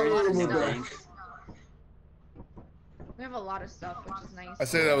we have a Sure lot of is stuff. thanks. We have a lot of stuff, which is nice. I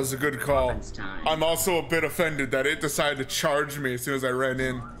say that was a good call. I'm also a bit offended that it decided to charge me as soon as I ran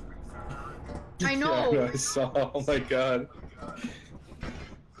in. I know. Yeah, I saw. Oh my god.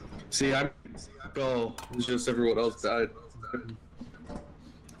 See, I'm. Oh, it's just everyone else died.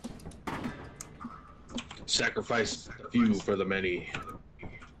 Sacrifice a few for the many.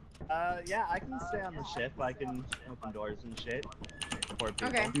 Yeah, I can stay on the ship. I can open doors and shit. Support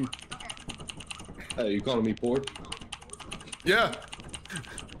people. Okay. Hey, you calling me poor? Yeah.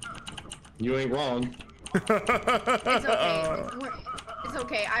 You ain't wrong. It's okay. It's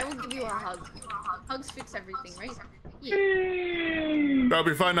okay. I will give you a hug. Hugs fix everything, right? Yeah. That'll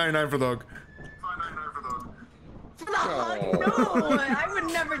be $5.99 for the hug. For the hug? No! I would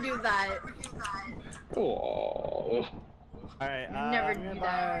never do that. Oh. Alright, Never do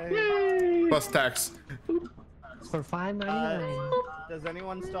that. Plus tax. For $5.99. Does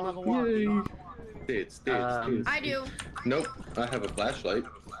anyone still have a walkie? It's. I do. Nope, I have a flashlight.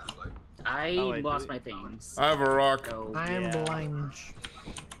 I wait, lost my things. I have a rock. So, I am Yeah. blind.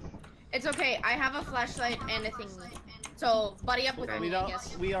 It's okay. I have a flashlight and a thingy. So, buddy up with Okay. me, I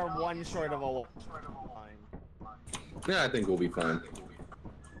guess. We are one short of a line. Yeah, I think we'll be fine.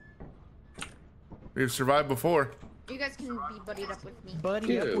 We've survived before. You guys can be buddied up with me.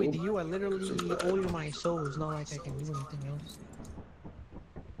 Buddy up Ew. with you, I literally owe you my soul. It's not like I can do anything else.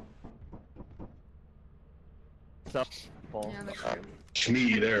 So, Yeah, that's true.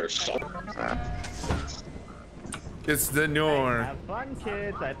 Shmee there, son. It's the Nor. have fun,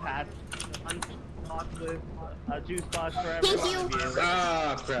 kids. I passed a box with a juice box for every Thank one you. of you.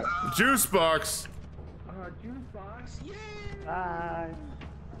 Ah, crap. Juice box. Juice box. Yay! Bye.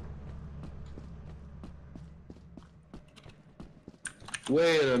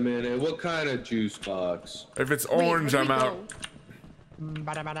 Wait a minute, what kind of juice box? If it's Wait, orange, where do I'm we out. go?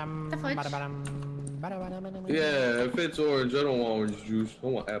 Ba-da-ba-dum, The fudge? ba-da-ba-dum, ba-da-ba-dum. Yeah, if it's orange, I don't want orange juice. I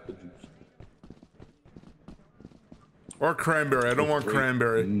want apple juice. Or cranberry. I don't want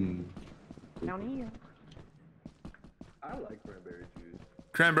cranberry. Down here. I like cranberry juice.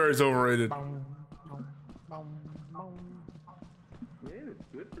 Cranberry's overrated. Boom, boom, boom, boom. Yeah, it's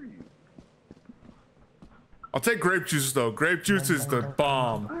good for you. I'll take grape juice though. Grape juice is the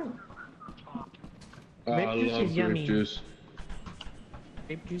bomb. Grape I juice love is yummy. grape juice.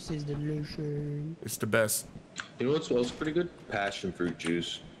 Grape juice is delicious. It's the best. You know what smells pretty good? Passion fruit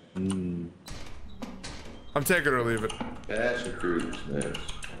juice. Mmm. I'm taking it or leave it. Passion fruit is nice.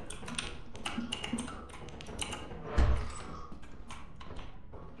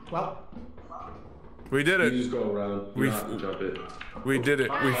 Well, We did You it. just go around. You We- don't have to jump it. We did it.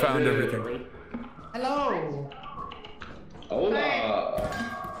 We found everything. hello. Hola.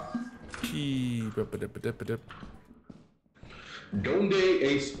 Donde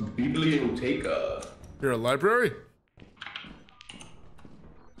es biblioteca? You're a library?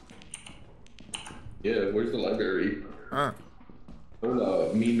 Yeah, where's the library? Huh.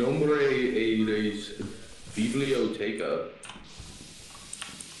 Hola, mi nombre es biblioteca.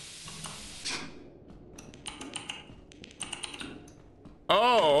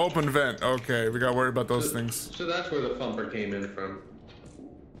 Oh, open vent. Okay, we gotta worry about those things. So that's where the thumper came in from.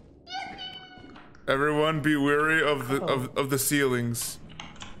 Everyone be wary of the of the ceilings.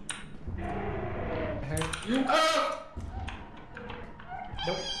 Ah!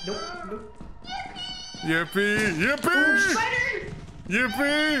 Nope, nope, nope. Yippee! Yippee!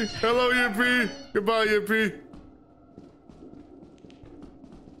 Yippee! Hello, Yippee! Goodbye, Yippee!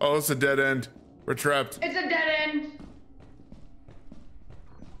 Oh, it's a dead end. We're trapped. It's a dead end.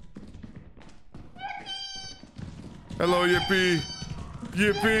 Hello, Yippee!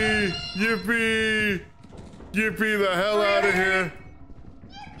 Yippee! Yippee! Yippee the hell out of here!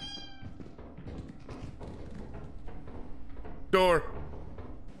 Door.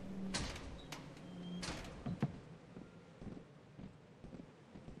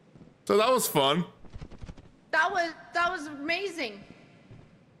 So that was fun. That was amazing.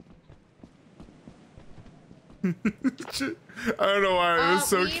 I don't know why, it was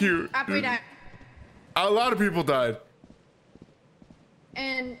so we- cute. Wait, A lot of people died.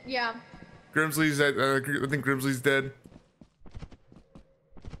 and yeah, Grimsley's dead. I think Grimsley's dead.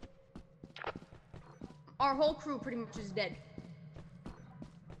 our whole crew pretty much is dead.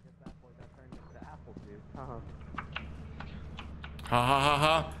 Ha ha ha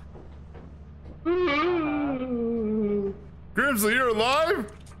ha. Grimsley, you're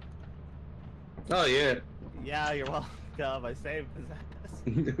alive? Oh yeah. Yeah, you're welcome. I saved his ass.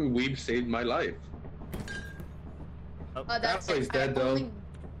 Weeb saved my life. That's Appway's dead though.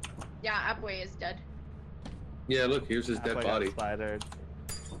 Yeah, Appway is dead. Yeah, look, here's his dead body. Spidered.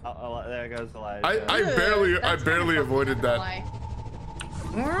 Oh, there goes the light. I barely avoided that.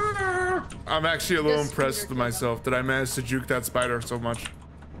 I'm actually a little impressed with myself that I managed to juke that spider so much.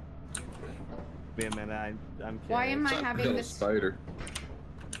 Be a minute, I'm kidding. Why am I having this spider?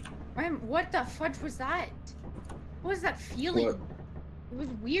 What the fudge was that? What was that feeling? What? It was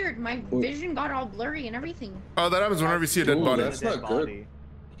weird. My vision got all blurry and everything. Oh, that happens whenever you see a dead body. That's not good.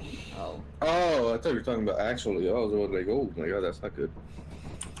 Oh. Oh, I thought you were talking about actually. I was like, oh my god, that's not good.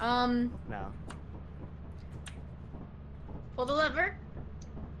 No. Pull the lever.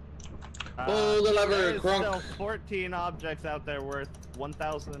 Pull the lever, There's Crunk. still 14 objects out there worth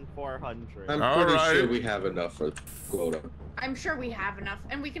 1,400. I'm pretty sure we have enough for quota. I'm sure we have enough,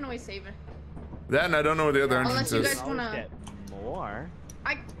 and we can always save it. That and I don't know what the other Unless entrance you is. guys wanna Get more.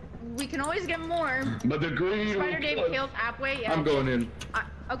 we can always get more. But the green. Spider Dave killed Appway. Yeah. I'm going in.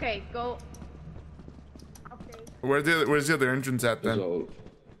 Okay, go. Where's the other entrance at then?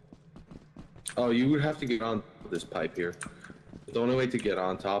 Oh, you would have to get on this pipe here. The only way to get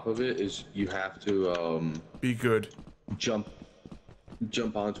on top of it is you have to be good. Jump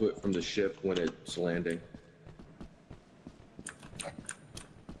onto it from the ship when it's landing.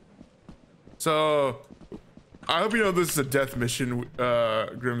 So, I hope you know this is a death mission,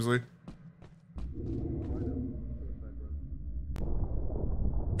 Grimsley.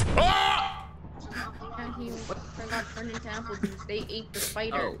 Ah! Yeah, he forgot turned into apple juice. They ate the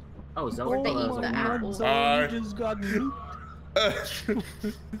spider. Oh, Zolo. They ate the apple. You just got nuked.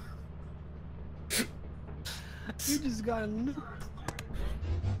 You just got nuked.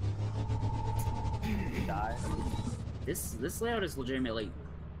 Die. This layout is legitimately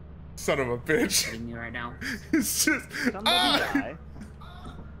Son of a bitch. hitting me right now. It's just. Die.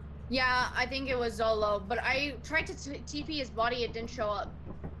 Yeah, I think it was Zolo, but I tried to TP his body. It didn't show up.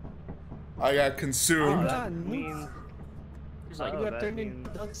 I got consumed. That means. Like, Oh, that means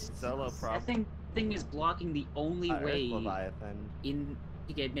Zolo that thing is blocking the only way in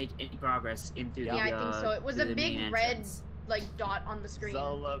to make any progress into the. Yeah, I think so. It was a the big main red entrance. like dot on the screen.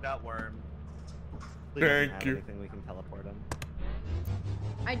 Zolo got wormed. Thank you. Anything we can teleport him.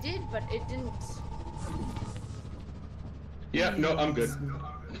 I did, but it didn't. Yeah, no, I'm good.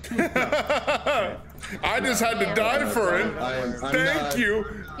 I just had to die for it. Thank you.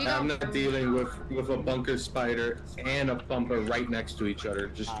 I'm not dealing with a bunker spider and a bumper right next to each other,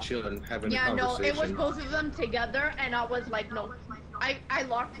 just chilling, having a Yeah, no, conversation. it was both of them together, and I was like, no. I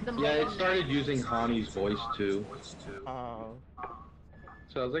locked them. Yeah, both it on started using Hani's voice too. Oh.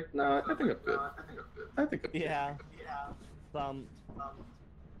 So I was like, nah, I think I'm good. I think I'm good. Yeah.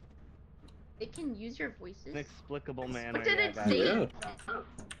 They can use your voices. Inexplicable manner. What did it yeah, say? Yeah.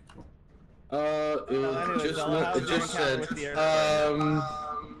 It just said,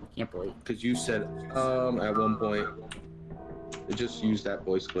 Can't believe. because you said, at one point. It just used that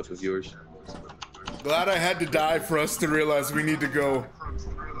voice clip of yours. Glad I had to die for us to realize we need to go.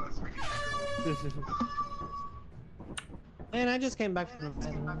 Man, I just came back from the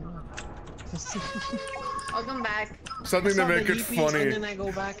I'll come back. Something to make it funny. And then I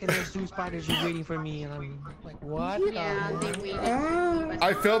go back and there's two spiders just waiting for me, and I'm like, what? Yeah, they waited.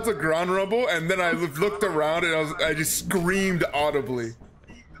 I felt a ground rumble, and then I looked around, and I just screamed audibly.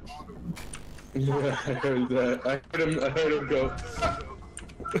 Yeah, I heard that. I heard him go.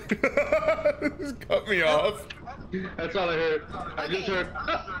 Just cut me off. That's all I heard. I just heard.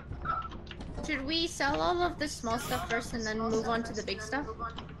 Should we sell all of the small stuff first and then move on to the big stuff?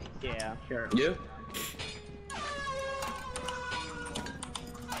 Yeah. Sure. Yeah.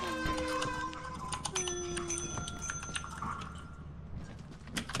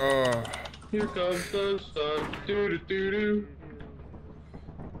 Here comes the sun. Doo doo doo doo.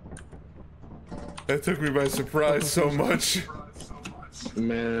 That took me by surprise so much.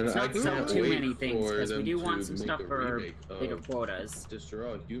 Man, It's I not can't sell too wait many things for because we them do to want some make stuff a for remake bigger of quotas.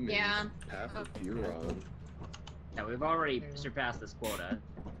 Destroy All Humans. Yeah. Half of Huron. Yeah, we've already surpassed this quota.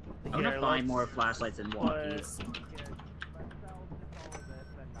 I'm Here, gonna find let's- more flashlights and walkies.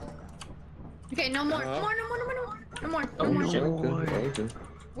 Okay, no more. Uh-huh. No more, no more, no more, no more. No more, Oh, no more. shit. Okay.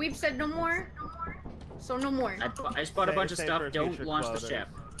 We've said no more. So no more. I just bought a bunch of Save stuff. for Don't future launch the quotas. ship.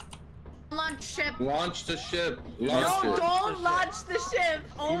 Launch ship. Launch the ship. No, Launch it. don't launch the ship.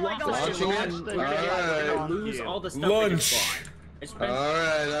 Oh my god. Launching it. Alright. Lose all the stuff. Lunch. I just bought.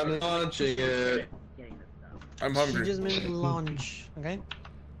 Alright, I'm launching it. I'm She hungry. just meant lunch, okay?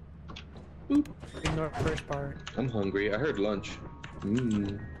 Ignore the first part. I'm hungry. I heard lunch.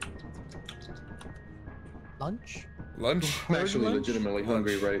 Lunch? Lunch? I'm actually lunch? legitimately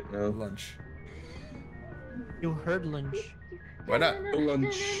hungry right now. Lunch. You heard lunch. Why not?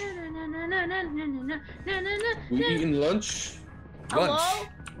 Lunch. We eating lunch? Hello? Lunch.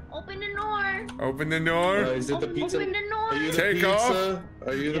 Open the door. Open the door. Is it the pizza? Open the door. Are you the Take pizza? off.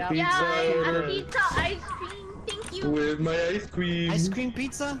 Are you the Yeah. pizza Yeah, order? a pizza, ice cream. Thank you. Where's my ice cream? Ice cream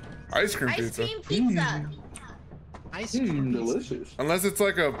pizza? Ice cream Ice pizza. cream pizza. Ice cream pizza. Delicious. Unless it's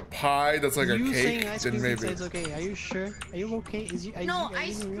like a pie that's like a you saying cake, ice then cream maybe. pizza is okay. Are you sure? Are you okay? Is you? Are No, you, are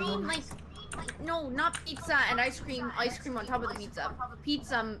ice you cream like no, not pizza and ice cream on top of the pizza.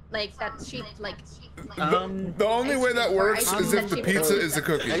 Pizza like that's shaped like The only way that works is if the pizza is a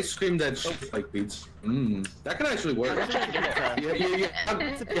cookie. Ice cream that's shaped like pizza. That can actually work. You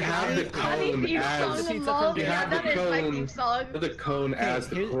have the cone as the cone as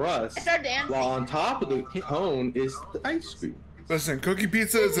the crust, Start dancing. while on top of the cone is the ice cream. Listen, cookie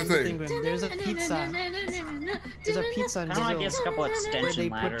pizza is a thing. There's a pizza. There's a pizza in Kind of like Brazil a couple where extension they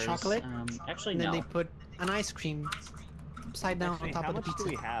put ladders. chocolate, Actually, and then no. they put an ice cream upside down Actually, on top how of the much do pizza.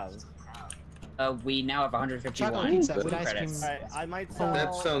 we have? We now have 151 Chocolate pizza with ice credits. cream. Alright, I might sell.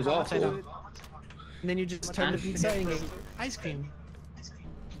 That sounds Upside awful. down. And then you just turn the pizza and get ice cream.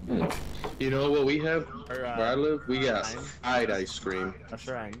 You know what we have Or, where I live? We got fried ice cream. a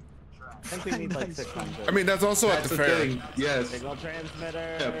shrine. I think we need like 600. I mean, that's also at That's the the fair. thing. Yes. Signal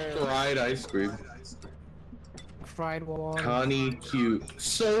transmitter. Yeah, fried ice cream. Fried water. Connie cute.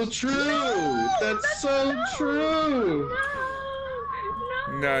 So true! That's so true!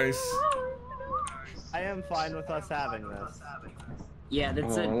 Nice. I am fine with us having this. Yeah,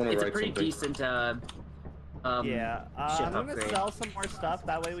 that's Oh, I wanna it's a write pretty something. decent Yeah, ship I'm gonna upgrade. sell some more stuff.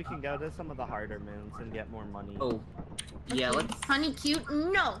 That way we can go to some of the harder moons and get more money. Oh, yeah. Let's. Honey cute.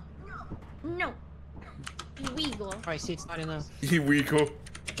 No. No. Illegal. I see it's not enough. You weakle.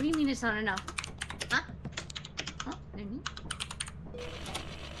 What do you mean it's not enough? Huh? Huh? Nani?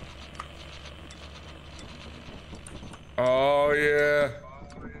 Oh yeah.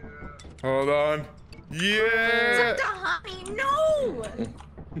 Hold on. Yeah. Suck the honey. No.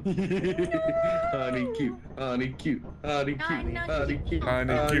 Honey cute, honey cute, honey cute, honey cute,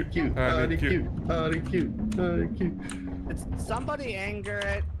 Honey honey cute, cute, honey cute, honey cute, honey cute. It's somebody anger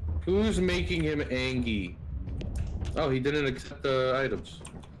it. Who's making him angry? Oh, he didn't accept the items.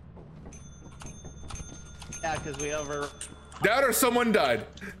 Yeah, because we over. That or someone died.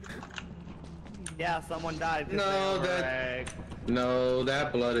 Yeah, someone died. 'cause No, they that- overegged. No,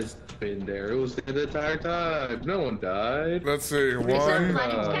 that blood has been there. It was there the entire time. No one died. Let's see. It's not One,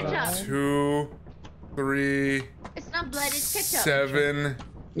 blood, it's ketchup. 2, 3, It's not blood, it's ketchup. 7.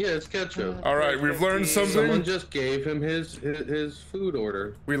 Yeah, it's ketchup. All right, we've learned Someone something. just gave him his food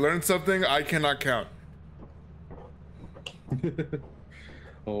order. We learned something I cannot count.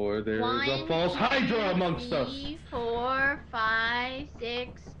 Or there's a false Hydra amongst us. 3, 4, 5,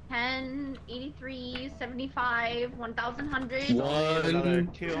 6, 10, 83, 75, 1,100. Another 1,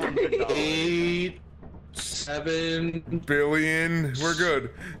 $200. 8, 7, Billion. We're good.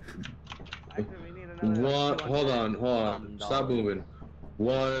 Actually, we need another 1. Hold on. $200,000. Stop moving.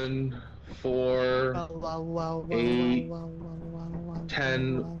 1, 4,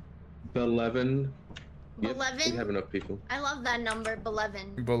 10, 11. Yep, 11? we have enough people. I love that number,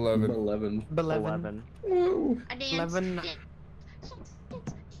 11. 11. 11. 11. I dance.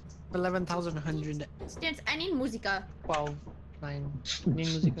 11,100. Dance. I need musica. 12. 9. Need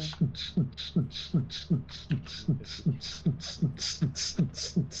musica.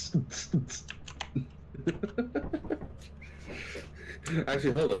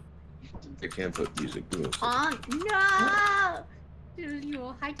 Actually, hold on. I can't put music. Give me a second.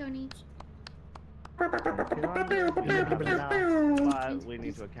 No! Hi, Tony. But we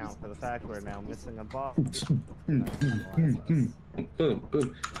need to account for the fact we're now missing a box. Boom,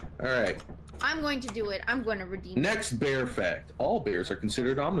 boom. Alright. I'm going to do it. I'm going to redeem it. Next bear fact. All bears are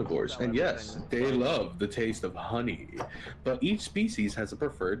considered omnivores, and yes, they love the taste of honey. But each species has a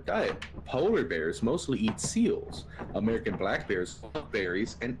preferred diet. Polar bears mostly eat seals. American black bears love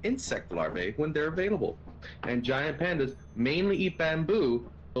berries and insect larvae when they're available. And giant pandas mainly eat bamboo,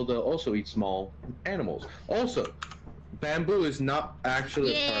 though they'll also eat small animals. Also, bamboo is not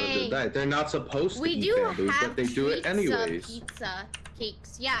actually a part of their Yay. diet. They're not supposed to We eat do bamboo, have but they do it anyways. pizza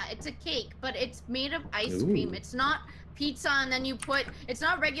cakes. Yeah, it's a cake, but it's made of ice cream. Ooh. It's not pizza and then you put. It's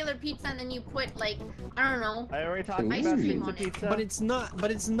not regular pizza and then you put like I don't know. I already talked Ice about cream pizza on it. pizza.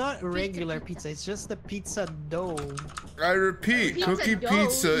 But it's not regular pizza. It's just the pizza dough. I repeat, Pizza cookie dough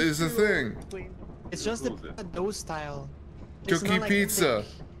pizza is a is thing. It's just the dough style. It's Cookie not like pizza.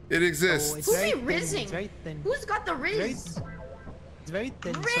 thick. It exists. Oh, it's Who's very he thin, rizzing? It's very thin. Who's got the Riz? It's very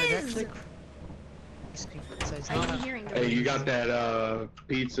thin. So Riz! it's actually so it's Are not you a- hearing the Hey, you Riz? got that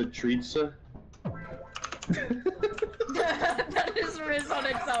pizza treatza? That is Riz on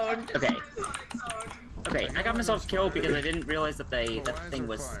its own. Okay. Okay, I got myself killed because I didn't realize that the thing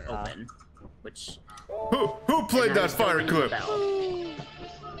was open. Which... Who played that fire clip?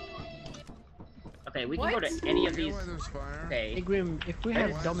 Okay, we can go to any of these... Hey Okay. Grim, if we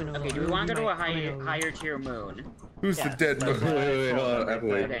have dominoes. Okay, do we want to go to a higher tier moon? Who's the dead Wait, moon? wait, hold on,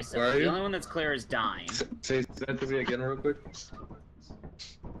 Appley. Okay, so Where are the you? only one that's clear is Dime. Say that to me again real quick.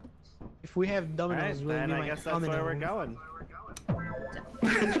 If we have dominoes, Alright, we'll then be I my guess that's where we're going.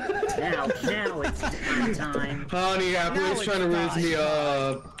 Now it's time. Honey, Appley's trying to raise me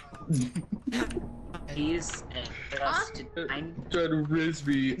up. He's us to time. Trying to riz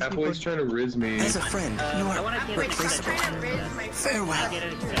me. Appley's trying to riz me. As a friend, you I are want to get an irreplaceable. extension. Farewell. Get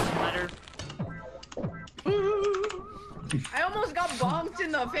an extension letter. I almost got bonked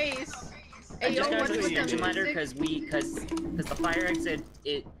in the face. I Hey, yo, just got what's an with the extension letter music? because the fire exit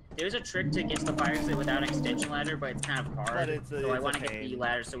there's a trick to get to the fire exit without an extension ladder, but it's kind of hard. But it's so I a want to get pain. the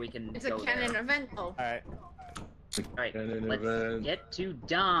ladder so we can It's a go canon there. event, though. Alright. Alright, Canon let's event. get to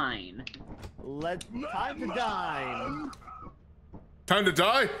Dine. Time to dine. Time to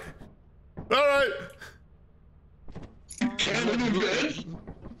die? Alright. Canon event?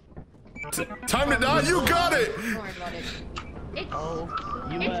 Time to die? You got it! Don't worry about it. It's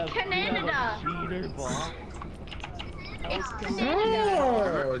It's Canada. Cheater ball. It's Canada.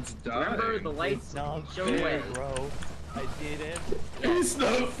 Oh, it's Remember, dying. the lights It's not show fair, away. bro. I did it. It's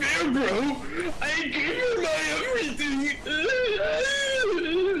not fair, bro. I gave you my everything.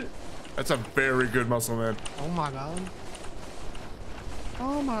 That's a very good muscle, man. Oh my god.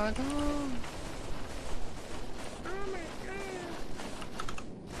 Oh my god.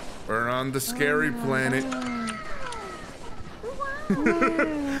 We're on the scary planet.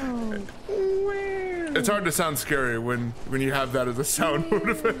 It's hard to sound scary when you have that as a sound mode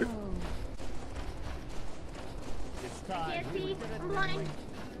effect. It's time. Can't see. I'm blind.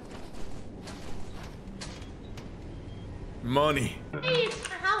 Money. Hey, it's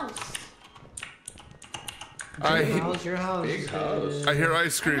the house. How's your house? Big house. I hear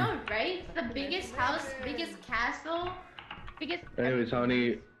ice I cream. know, right? The biggest house, biggest castle, biggest. Anyways,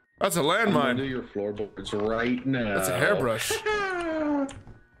 honey, That's a I'm gonna do landmine. your floorboards right now. That's a hairbrush.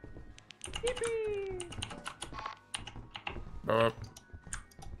 Oh,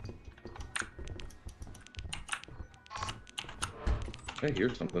 I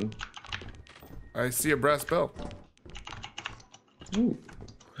hear something. I see a brass bell. Ooh.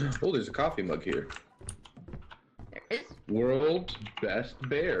 Oh, there's a coffee mug here. There is. World's best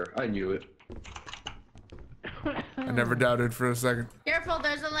bear. I knew it. I never doubted for a second. Careful,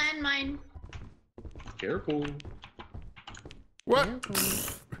 there's a landmine. Careful. What?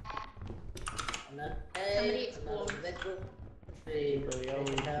 Somebody explode.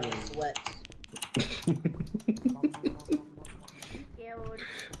 Scared.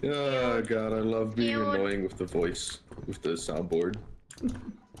 Oh god, I love being Cute. annoying with the voice, with the soundboard.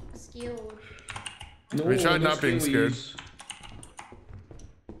 Scared. No, We tried no not being scared. skillies.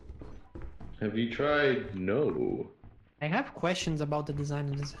 Have you tried? No. I have questions about the design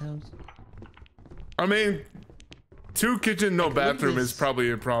of this house. I mean, 2 kitchen, no Like, look at bathroom is this.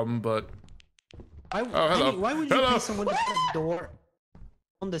 probably a problem, but Why, Oh, hello. why would you Hello. pay someone to put a door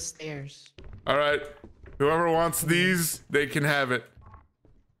on the stairs? all right. Whoever wants these, they can have it.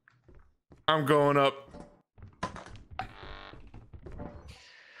 I'm going up.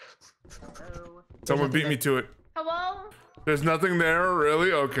 Someone beat me to it. Hello? There's nothing there,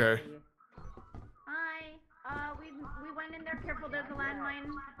 really? Okay. Hi. We went in there. Careful, there's a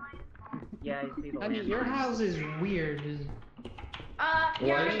landmine. Yeah, I see the I mean, your landmine. house is weird. Why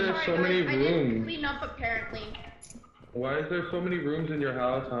Yeah, is there sorry, so many I didn't rooms? clean up apparently. Why is there so many rooms in your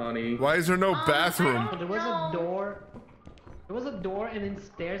house, honey? Why is there no I bathroom? don't There was know. a door. There was a door and then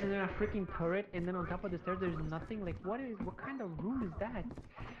stairs and then a freaking turret and then on top of the stairs there's nothing. Like what kind of room is that?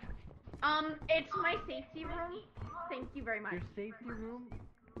 It's my safety room. Thank you very much. Your safety room?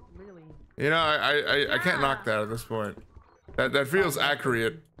 Really? You know, I can't knock that at this point. That feels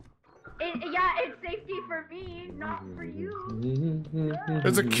accurate. Yeah, it's safety for me, not for you.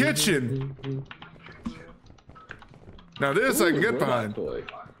 There's a kitchen. Now this I can get behind.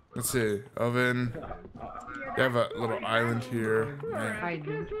 Let's see, oven. You have a little island here. Man. I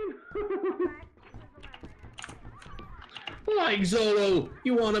do. Like Zolo,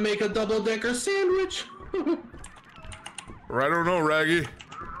 you want to make a double-decker sandwich? Or I don't know, Raggy.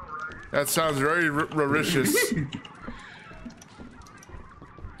 That sounds very raricious.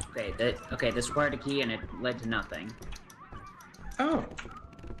 Okay, this required a key and it led to nothing. Oh.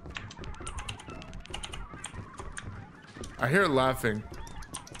 I hear laughing.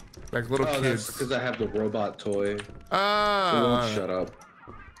 Like little Oh, kids. that's because I have the robot toy. Ah. It won't shut up.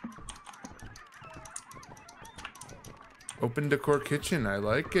 Open decor kitchen. I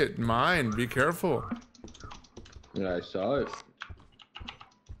like it. Mine. Be careful. Yeah, I saw it.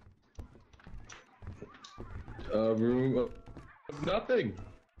 A room of nothing.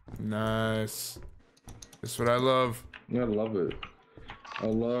 Nice. That's what I love. I love it. I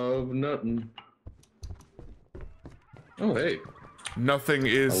love nothing. Oh, hey. Nothing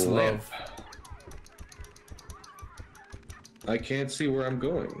is love. I can't see where I'm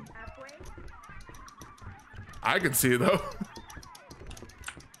going. I can see it though.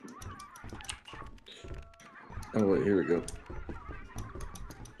 Oh wait, here we go.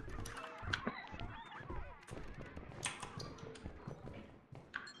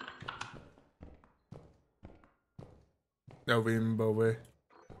 Novimbowe.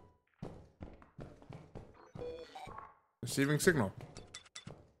 Receiving signal.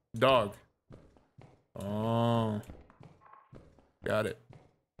 Dog. Oh. Got it.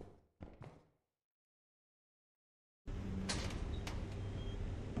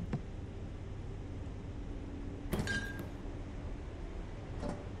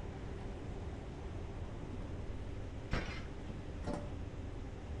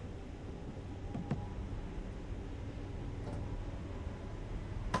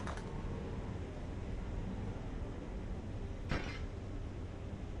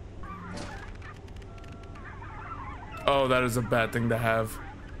 Oh, that is a bad thing to have.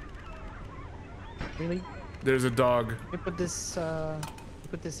 Really? There's a dog. We put this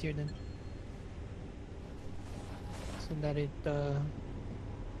here then. So that it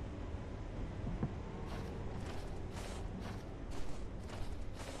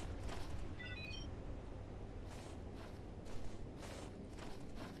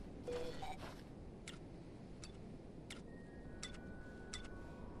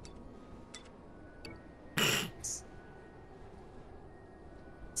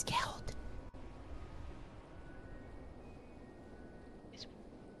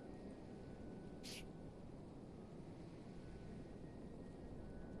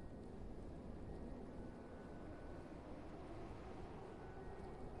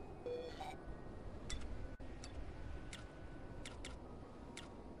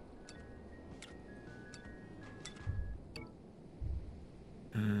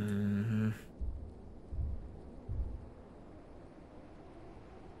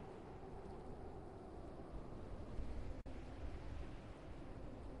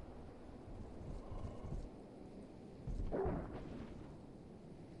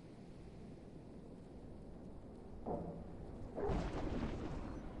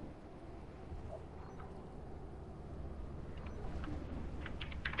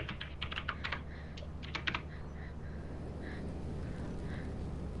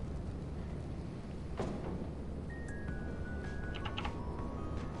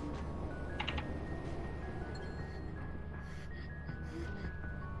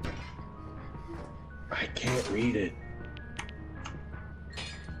I can't read it.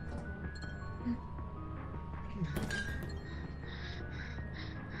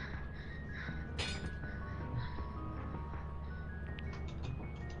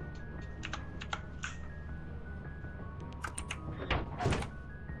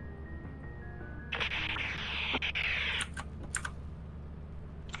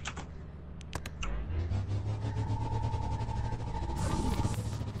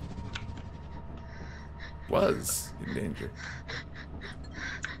 Was in danger.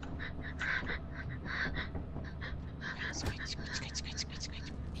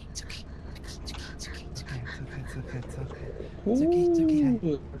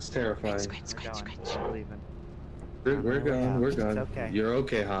 It's terrifying. We're We're gone. We're gone. It's okay. You're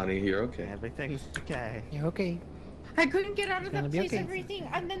okay, honey. You're okay. Everything's okay. You're okay. I couldn't get out of that Gonna be place, okay. everything,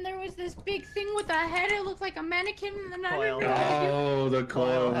 and then there was this big thing with a head. It looked like a mannequin, and I Coil didn't know what to do. Oh, the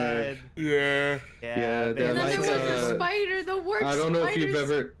coil head. Yeah. Yeah, And they're then like there was a spider, the worst I don't know if you've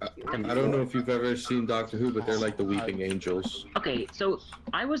spiders. ever I don't know if you've ever seen Doctor Who, but they're like the weeping angels. Okay, so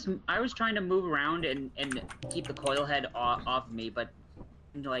I was trying to move around and keep the coil head off of me, but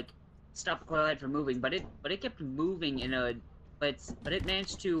like stop the coil head from moving. But it kept moving in a but it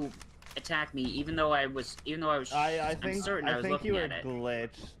managed to attack me even though I was I think certain I was think you looking were at it.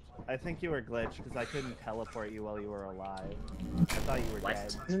 glitched. I think you were glitched because I couldn't teleport you while you were alive. I thought you were What?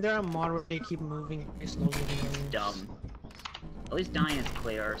 dead. Isn't there a mod where they keep moving very slowly? Dumb. At least dine is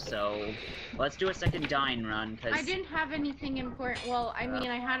clear, so let's do a second dine run, because I didn't have anything important. Well, I mean,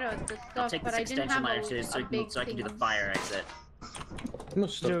 I had the I'll stuff, take but this I didn't extension have ladder so, a big so I can do the things. fire exit. How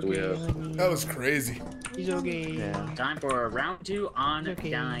much stuff do we have? That was crazy. He's okay. Yeah. Time for round 2 on It's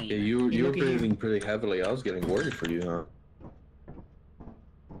okay. dine. Yeah, you were okay. breathing pretty heavily. I was getting worried for you, huh?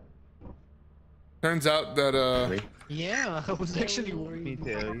 Turns out that Yeah, I was actually worried. Me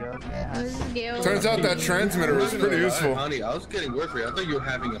too, yeah. turns out that transmitter was pretty useful. Honey, I was getting worried for you. I thought you were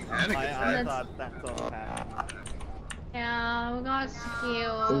having a panic I attack. thought that's all happened. Yeah, we got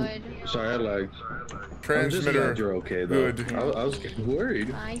scared. Sorry, I lagged. Transmitter. I'm just glad you're okay, though. Good. I was getting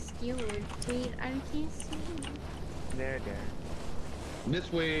worried. I scared. Wait, I can't see. There.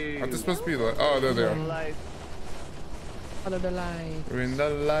 This way. Aren't they supposed to be like? Oh, there they are. Light. Follow the light. We're in the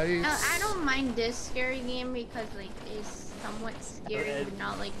lights. I don't mind this scary game because like it's somewhat scary, but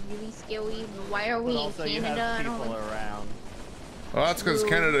not like really scary. Why are we But in also you Canada? have I don't people like. around. Well, that's because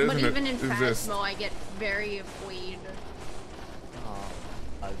Canada But isn't even in exist. Phasmo, I get very afraid.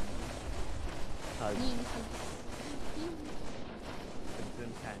 Oh,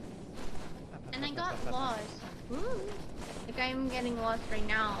 And I got lost. Ooh. Like I'm getting lost right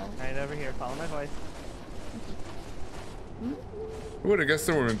now. Right over here, follow my voice. Who would have guessed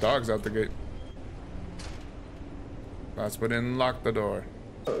there were dogs out the gate? Last but didn't lock the door.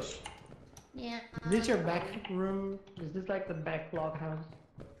 Yeah. Is this your back room? Is this like the back log house?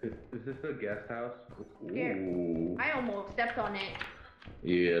 Is this the guest house? Here. Ooh. I almost stepped on it.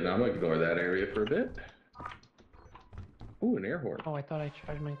 Yeah, now I'm gonna ignore that area for a bit. Ooh, an air horn. Oh, I thought I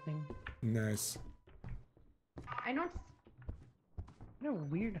charged my thing. Nice. I don't. No,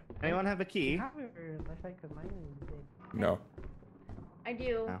 weird. Anyone have a key? Have your flashlight, 'cause mine is dead. No. I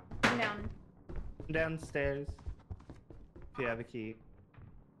do. No. Come down. Downstairs. If you have a key.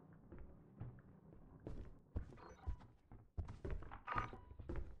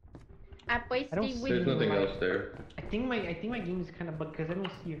 At boy, I don't stay see with There's me. nothing else there. I think my game is kind of bugged because I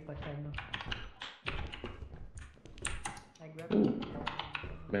don't see your flashlight now. I grabbed it.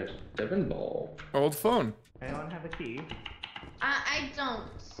 Match 7 ball. Old phone. Anyone have a key? I don't.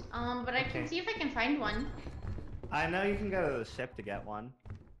 But I can Okay. see if I can find one. I know you can go to the ship to get one.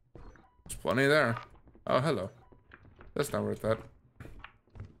 There's plenty there. Oh, hello. That's not worth that.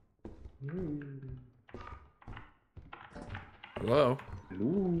 Hello. Oh,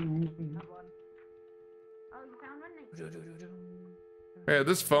 you found one? Hey,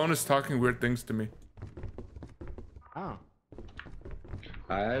 this phone is talking weird things to me. Oh.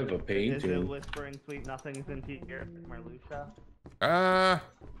 I have a Is it painting. whispering sweet nothings into your ear, Marluxia?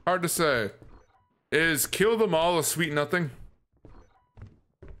 Hard to say. Is kill them all a sweet nothing?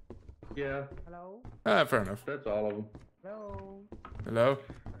 Yeah, Hello? Fair enough. that's all of them. Hello? Hello?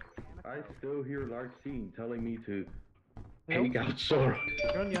 I still hear Larcine telling me to Hello? hang out Sora.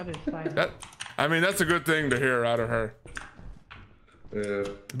 You're on the other side. I mean, that's a good thing to hear out of her. Yeah.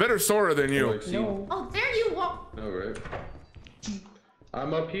 Better Sora than you. Larcine. No. Oh, there you walk. Alright.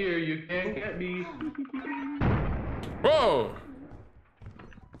 I'm up here, you can't get me. Whoa!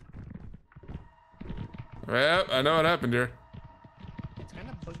 Well, I know what happened here. It's kind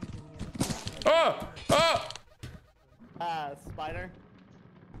of buggy in here. Oh! Oh! Spider?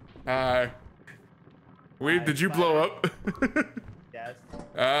 Hi. Weeb, did you blow up? Yes.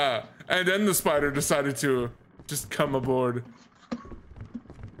 And then the spider decided to just come aboard.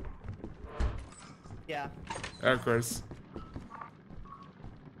 Yeah. Of course.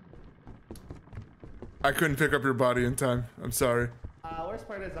 I couldn't pick up your body in time. I'm sorry. Worst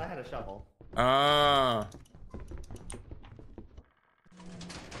part is I had a shovel. Ah.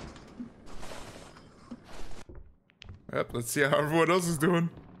 Yep, let's see how everyone else is doing.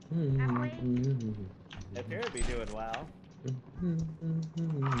 They appear to be doing well.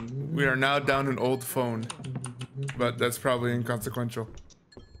 We are now down an old phone. But that's probably inconsequential.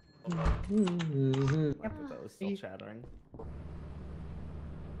 That was still chattering.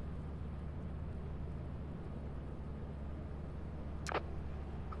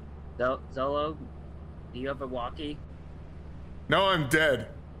 Zolo, do you have a walkie? No, I'm dead.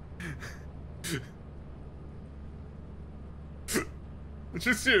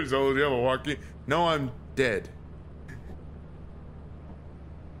 Just years old, you have a walkie? No, I'm dead.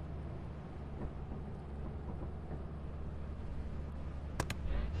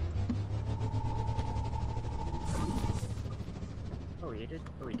 Oh, he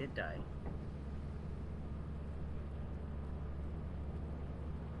did die.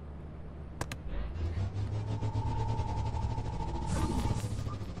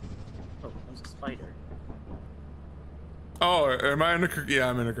 Oh, there's a spider. Oh, am I in a cocoon? Yeah,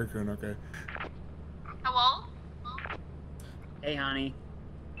 I'm in a cocoon, okay. Hello? Hey, honey.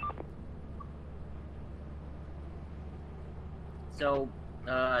 So,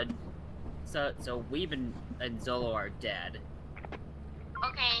 so Weeb and Zolo are dead.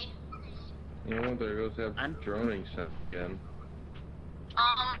 Okay. You know what? There goes that droning sound again.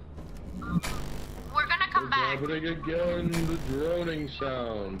 We're gonna come It's back. happening again. The droning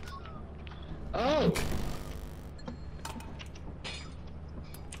sound. Oh.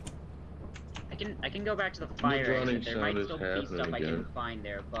 I can go back to the fire droning exit. There might sound is still be happening stuff I again. can find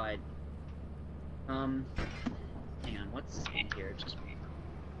there, but hang on, what's in here? Just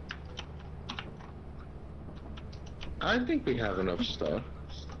I think we have enough stuff.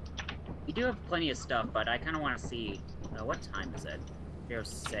 we do have plenty of stuff, but I kind of want to see what time is it?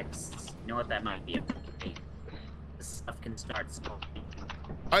 06. You know what? That might be okay. The stuff can start spawning.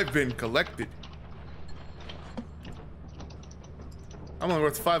 I've been collected. I'm only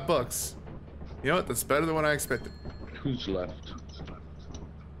worth $5. You know what? That's better than what I expected. Who's left?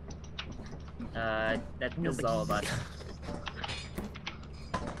 That is all about.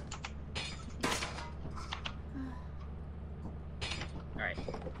 Alright,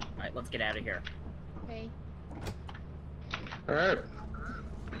 let's get out of here. Okay. Alright.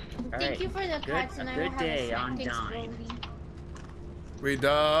 Thank you for the pets, and I will good have a day snack. on Thanks, Dine. Brody. We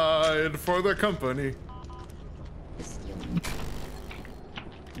died for the company.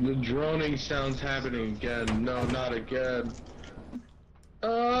 The droning sound's happening again. No, not again.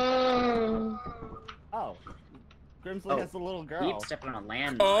 Oh, Grimsley has a little girl. Keep stepping on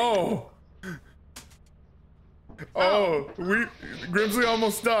land. Oh. Oh, Grimsley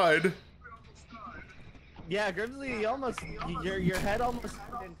almost died. Yeah, Grimsley, you almost, your head almost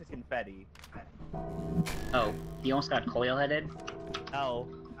turned into confetti. Oh, you almost got coil-headed? No.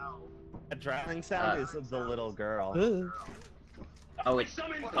 A drowning sound is the little girl. Oh, it's...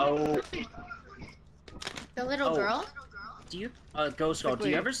 Oh... The little girl? Do you... Ghost Girl, do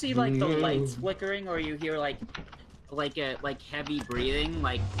you ever see, like, the lights flickering, or you hear, like heavy breathing,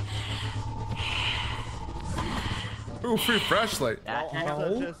 like... Ooh, free flashlight. That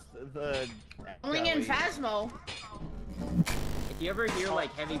Also just the... Going in Phasmo. If you ever hear,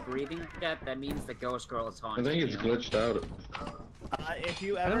 like, heavy breathing like that, that means the Ghost Girl is I haunting think it's you. glitched out. If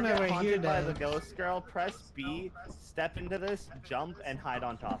you ever get haunted by the ghost girl, press B, step into this, jump, and hide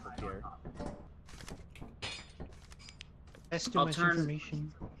on top of here. That's too much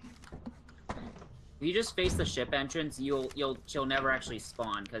information. If you just face the ship entrance, she'll never actually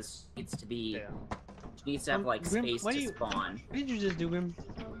spawn, because she needs to be... She needs to have, like, Grim, space to spawn. What did you just do, Grim?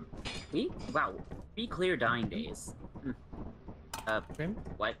 Wow, be clear dying days. Grim?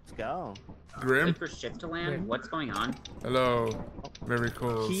 What? Let's go. Grim? Wait for ship to land? Grim? What's going on? Hello. Very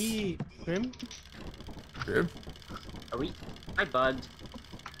cool. Grim? Grim? Are we... I bugged.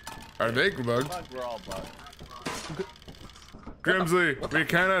 Are they bugged? We're all bugged. Grimsley, we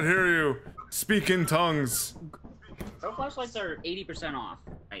cannot hear you. Speak in tongues. Our flashlights are 80% off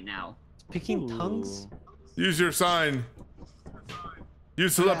right now. Speaking tongues? Use your sign.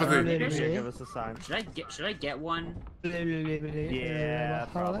 Use telepathy. Give us a sign. Should I get one? Yeah,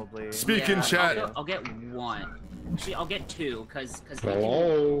 probably. Speak in chat. I'll get one. Actually, I'll get two, cause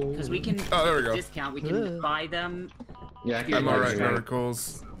we can Oh, there we go. discount. We can buy them. Yeah, I I'm alright,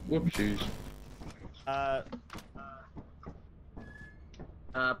 miracles. Whoopsies.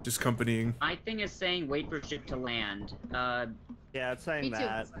 Just companying. My thing is saying wait for ship to land. Yeah, it's saying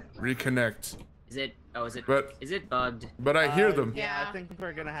that. Reconnect. Is it? Oh, is it? But- is it bugged? But I hear them. Yeah, I think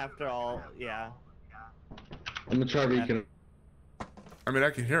we're gonna have to all. Yeah. I'm gonna try reconnect. I mean, I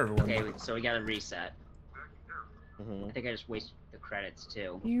can hear everyone. Okay, so we gotta reset. I think I just wasted the credits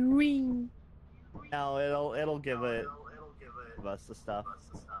too. No, it'll give us the stuff.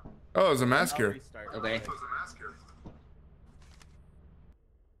 Oh, there's a mask here. Okay.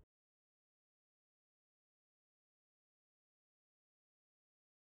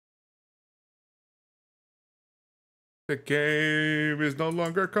 The game is no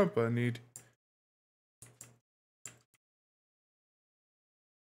longer accompanied.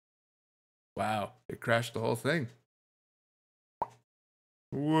 Wow, it crashed the whole thing.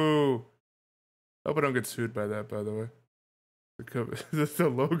 Whoa. Hope I don't get sued by that, by the way. Is this the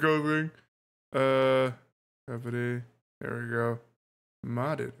logo thing? Company. There we go.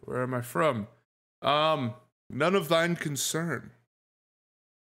 Modded. Where am I from? None of thine concern.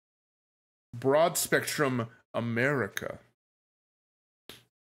 Broad spectrum America.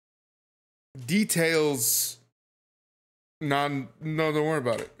 Details. No, don't worry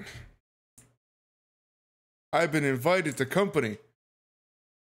about it. I've been invited to company.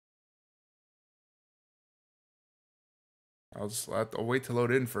 I'll wait to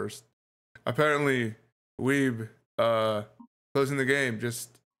load in first. Apparently, Weeb Closing the game.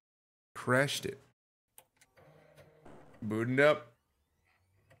 Just crashed it. Booting up.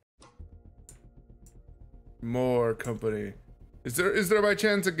 More company. Is there by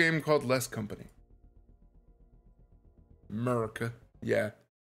chance a game called Less Company? America. Yeah.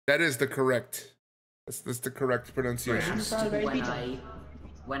 That is the correct. That's the correct pronunciation.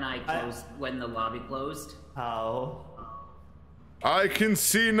 When the lobby closed. How? I can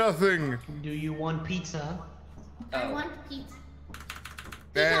see nothing. Do you want pizza? I want pizza.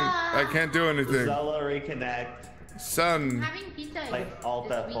 And I can't do anything. Zolo reconnect. Son. Having pizza. Like Alt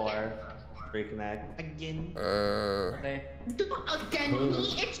F4. Reconnect. Again. Again,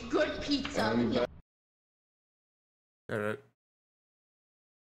 me, it's good pizza. Alright.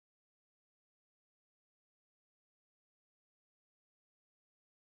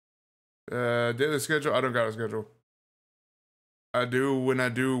 Daily schedule? I don't got a schedule. I do when I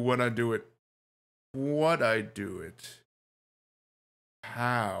do it. What I do it.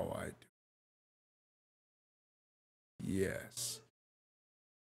 How I do it. Yes.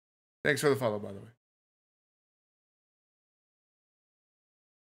 Thanks for the follow, by the way.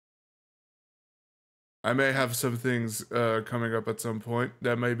 I may have some things coming up at some point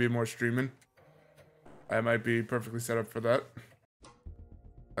that may be more streaming. I might be perfectly set up for that.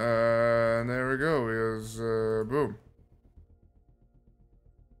 And there we go. Because boom.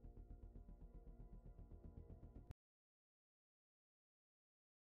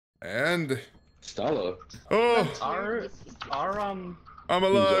 And Stella. Oh, I'm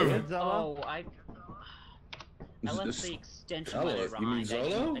alive. Oh, I left the extension letter You mean behind.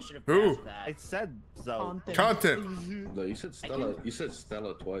 Zolo? I should have Who? passed that. I said Zolo. Content. No, you said Stella. You said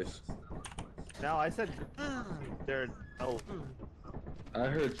Stella twice. No, I said they're. Oh. I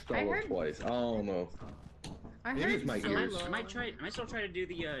heard Stella twice. I don't know. Maybe it's my ears. I might still try to do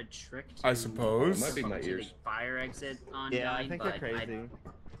the trick. I suppose. It might be my to ears. the fire exit on Yeah, nine, I think but they're crazy.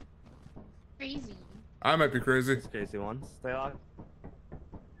 Crazy. I might be crazy. Those crazy ones. They are.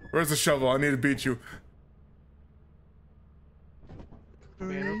 Where's the shovel? I need to beat you.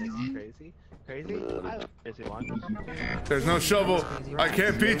 Crazy. Crazy? I like crazy ones. There's no shovel. I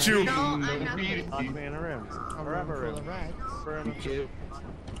can't beat you. No, I'm not. Lock me in a room. Forever room.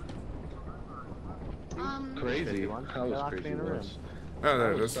 Crazy. How was crazy was? Oh, there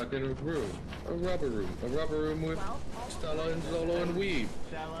I it was is. stuck in a room. A rubber room with Stella and Zolo and Weeb.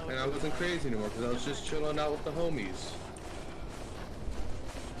 And I wasn't crazy anymore because I was just chilling out with the homies.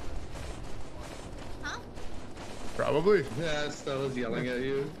 Probably. Yeah, Stella's yelling at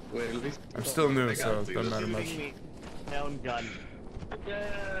you. Wait, at least I'm still new, so it doesn't matter much. My own gun.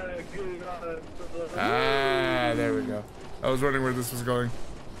 Ah, there we go. I was wondering where this was going.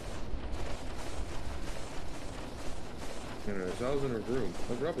 Anyways, I was in a room.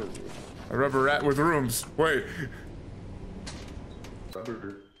 A rubber room. A rubber rat with rooms. Wait.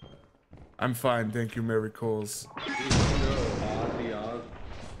 Rubber. I'm fine, thank you, Mary Coles.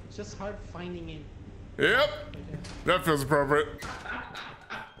 It's just hard finding it. Yep. That feels appropriate.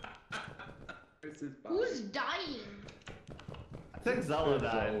 Who's dying? I think Zolo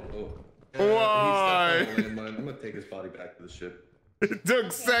died. Why? I'm gonna take his body back to the ship. It took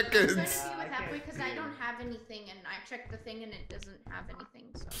I'm seconds. gonna see what's happening because I don't have anything, and I checked the thing and it doesn't have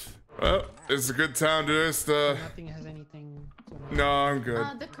anything. So. Well, it's a good time to just Nothing has anything. No, I'm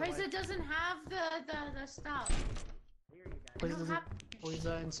good. The Koiza doesn't have the stuff.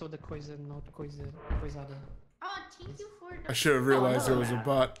 Koiza and so the Koiza, not Koiza. Oh, thank you for the. I should have realized it was a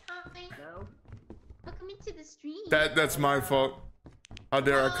bot. Welcome into the stream. That's my fault. How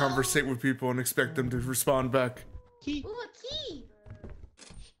dare I conversate with people and expect them to respond back? Key. Ooh, a key.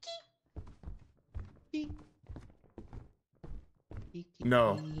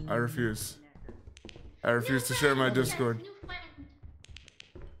 No, I refuse. I refuse to share my Discord.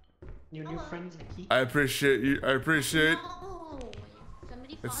 Your new friend's a key. I appreciate you. I appreciate. No.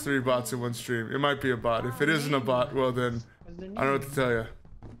 Somebody It's follow 3 me. bots in one stream. It might be a bot. If it isn't a bot, well then, I don't know what to tell you.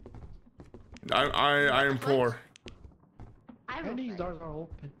 I am poor. And these doors are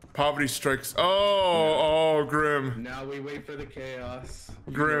open. Poverty strikes. Oh, Grim. Now we wait for the chaos.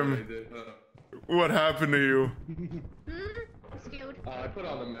 Grim. What happened to you? I put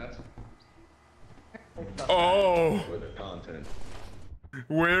on the mask. Oh. For the content.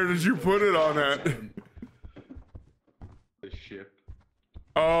 Where did you put it on at? The ship.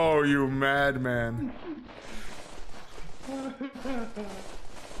 Oh, you madman.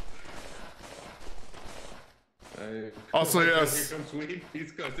 Also, yes. Here comes Weed.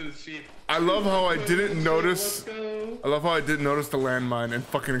 He's going to the sheep. I love how I didn't notice. I love how I didn't notice the landmine and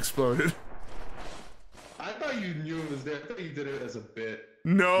fucking exploded. I thought you knew it was there. I thought you did it as a bit.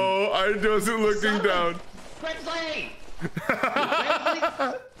 No, I wasn't looking down. Brinsley!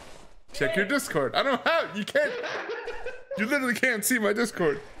 Check your Discord. I don't have. You can't. You literally can't see my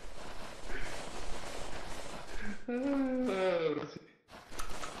Discord. Oh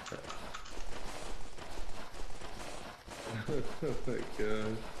my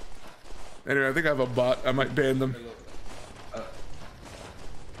god. Anyway, I think I have a bot. I might ban them. Oh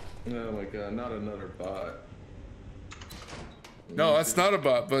my god, not another bot. No, that's not a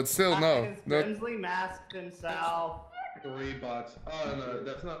bot, but still, no. No. Grimsley masked himself. 3 bots. Oh no,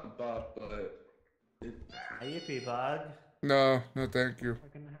 that's not a bot, but Yippee bug. No, no, thank you.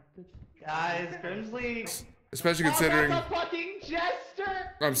 Guys, Grimsley. Especially considering. Oh, that's a fucking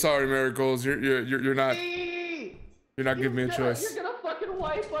jester. I'm sorry, Miracles. You're not. You're not giving me a choice. You're gonna fucking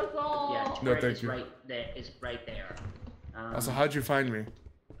wipe us all. Yeah, No, turret thank is you. right there. Is right there. Also, how'd you find me?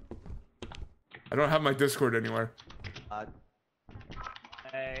 I don't have my Discord anywhere.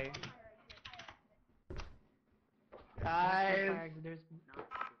 Hey. Guys. There's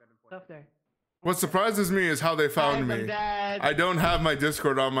stuff there. What surprises me is how they found Guys, I'm me. dead. I don't have my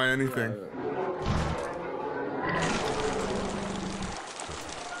Discord on my anything.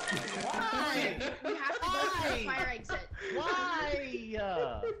 Why? You have to go to the fire exit. Why?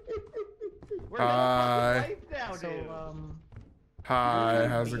 We're Hi. gonna fucking now, So, dude. Hi,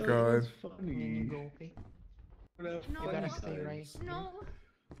 how's it going? you go, okay? No, You gotta stay right. no.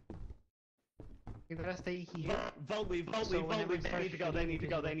 You gotta stay here. Vote leave, vote So leave, vote whenever leave. it They need to go, starts they need to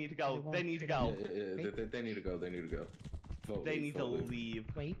go, they shooting, need to go, it they won't need to shoot go. they need to go. They need to go. Vote They leave, need to vote leave. leave.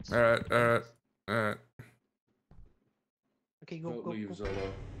 Wait. Alright, alright, alright. Okay, go, Vote go, leave, go.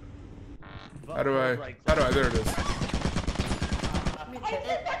 Zolo. How do I, there it is.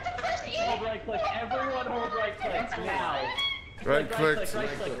 Hold right click, everyone hold right click now. Right click. Right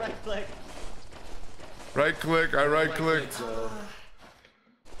click, right click. Right click, I right clicked.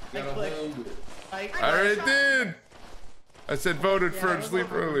 Gotta click. hold it. I already did! I said voted for him, sleep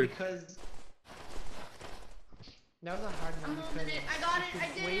early. Because that was a hard one. I'm holding it. I got it. I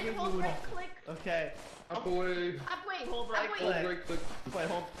did it. Hold right click. Okay. Up away. Up, wait. Hold right Up, Hold wait. right click. Wait,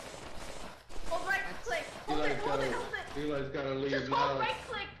 hold. Hold right click. Hold it. Hold it. Hold it. Eli's gotta leave Just now. hold right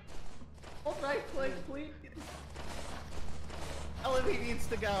click. Hold right click, please. Olivia needs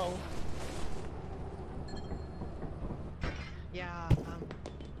to go. Yeah,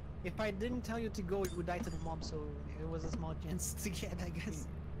 if I didn't tell you to go, you would die to the mob, so it was a small chance to get, I guess.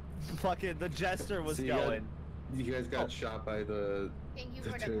 Fucking the jester was So going. You guys got shot by the. Thank you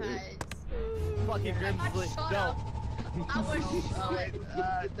for the turret. pads. Fucking Grimsley. Shut No. up. I was shot.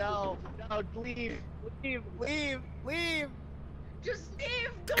 No. No, leave. Leave. Just leave.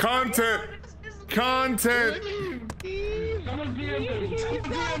 Don't Content. worry about it. Just leave. Content!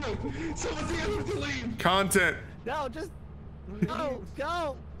 Someone's the to leave. Content! No, just. No,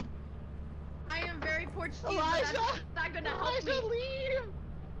 go. I am very Portuguese. Elijah! But that's not gonna help me.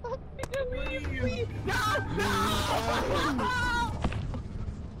 Leave. No.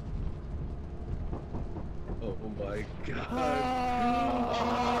 Oh my god.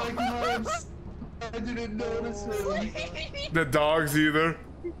 Oh my god. I didn't notice him. The dogs either.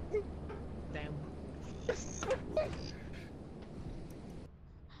 Damn.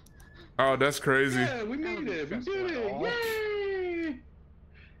 Oh, that's crazy. Yeah, we made it. We did it. Yay!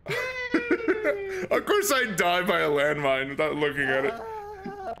 Of course I die by a landmine without looking at it.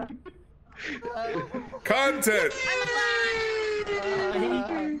 Content!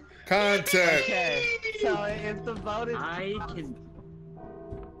 Content! Okay, so if the vote is...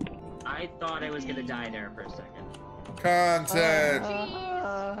 I thought I was gonna die there for a second. Content!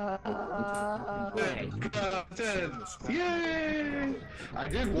 Content! Yay! I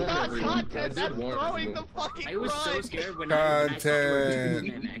did warn everyone. Content, that's throwing the fucking I was so run. scared when I saw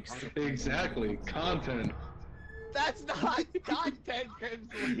Content! next. Exactly. Content. That's not content,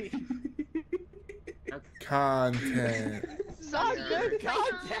 Grimsley. Content. It's not good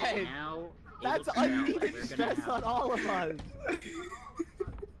content. Now, That's it'll come out. unneeded We're gonna stress have- on all of us.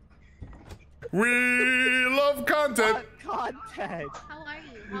 We love content! Content. How are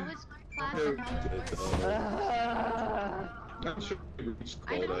you? How is class and how is work? Not sure we reached I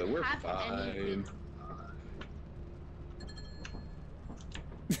quota. don't We're have fine.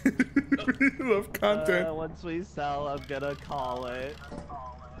 We love content. Once we sell, I'm gonna call it.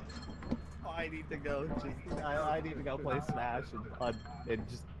 I need to go. I need to go play Smash and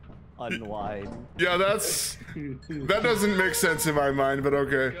just unwind. Yeah, that doesn't make sense in my mind, but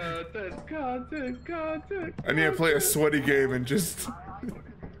okay. Content. I need to play a sweaty game and just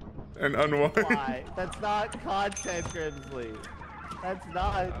and unwind. Why? That's not content, Grimsley. That's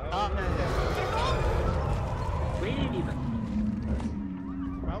not content. Wait even.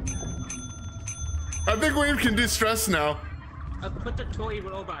 I think we can de-stress now. Put the toy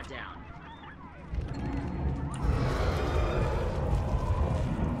robot down.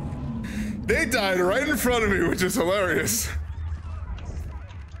 They died right in front of me, which is hilarious.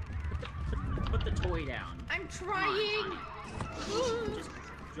 Put the toy down. I'm trying. Just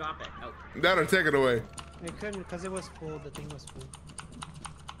drop it. Oh. That or take it away. I couldn't because it was full. The thing was full.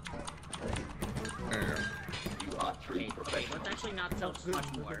 There you go. Okay, let's actually not sell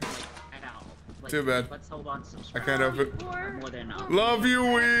much more. At all. Like, Too bad. Let's hold on to some. I can't help it. More than enough. Love you,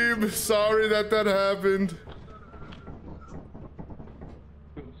 Weeb. Sorry that happened.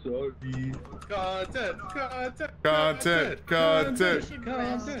 Sorry. Content.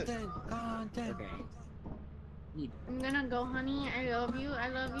 Okay. I'm gonna go, honey. I love you. I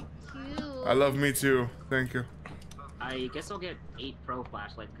love you too. I love me too. Thank you. I guess I'll get 8 pro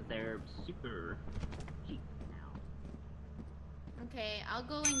flashlights because they're super cheap now. Okay, I'll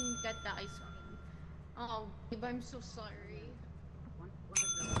go and get the ice cream. Oh, babe, I'm so sorry.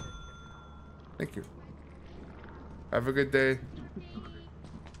 Thank you. Have a good day.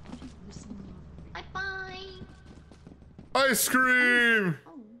 Bye-bye. Ice cream!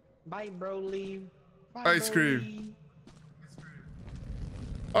 Bye, Broly. Bye, Ice cream.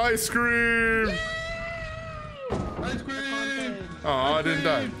 Ice cream! Ice cream! Oh, I didn't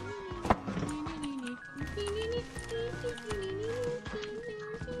die.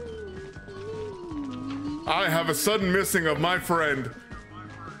 I have a sudden missing of my friend.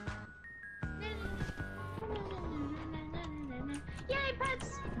 Yay,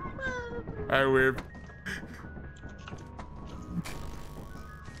 pets! Hi, Weeb.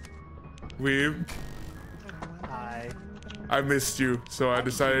 Weeb. Hi. I missed you, so I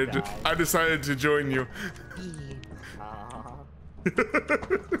decided to join you.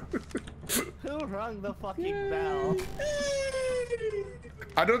 Who rung the fucking bell?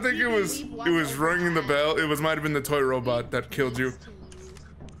 I don't think it was ringing the bell. It might have been the toy robot that killed you.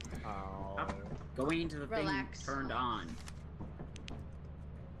 Going into the Relax. thing turned on.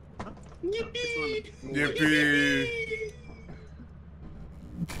 Yippee!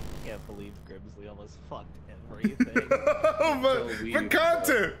 Can't believe Grimsley almost fucked everything. but for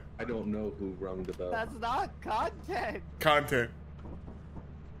content! I don't know who rung the bell. That's not content. Content.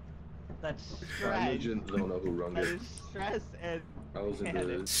 That's I stress. legit don't know who rung That it. is stress and I was in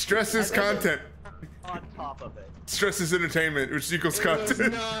the... Stress is content. on top of it. Stress is entertainment, which equals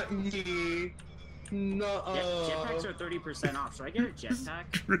content. Not me. No. Jetpacks are 30% off. Should I get a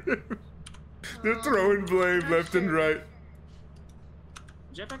jetpack? They're throwing blame left and right.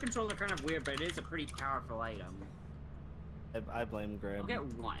 Jetpack controls are kind of weird, but it is a pretty powerful item. I blame Grim. I'll get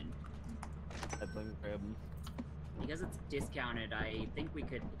one. I blame Grim. Because it's discounted, I think we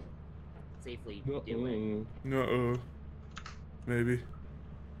could safely do it. No. Maybe.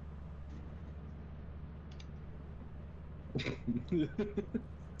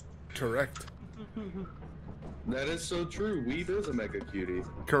 Correct. That is so true. Weeb is a mega cutie.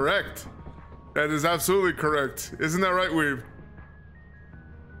 Correct. That is absolutely correct. Isn't that right, Weeb?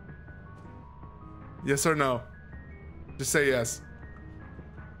 Yes or no? Just say yes.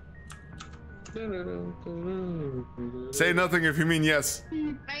 Say nothing if you mean yes.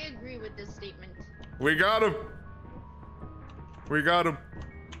 I agree with this statement. We got him. We got him.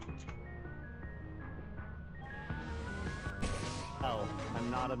 Oh, I'm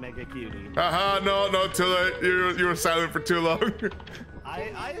not a mega cutie. Haha, no, too late. You were silent for too long.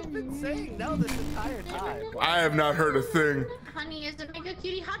 I have been saying no this entire time. I have not heard a thing. Honey is a mega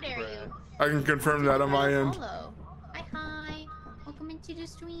cutie. How dare you? I can confirm that on my end. Hello. Hi. Welcome into the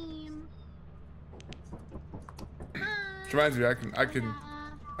stream. Which reminds me,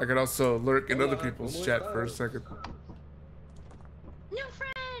 I can also lurk in other people's chat for a second. New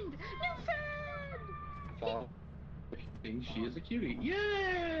friend! Oh, she is a cutie.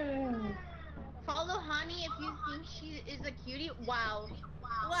 Yeah! Follow Honey if you think she is a cutie. Wow.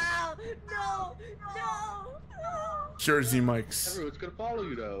 Wow! No! Jersey Mikes. Everyone's gonna follow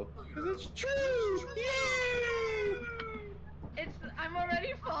you though. Cause it's true! Yay! I'm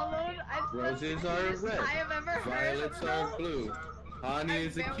already followed. Roses are red. I have ever heard. Violets are blue. Honey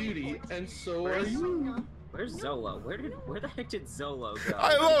is a cutie, and so are you. Where's Zolo? Where the heck did Zolo go?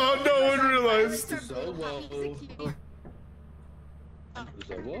 I love how no one realized. Zolo.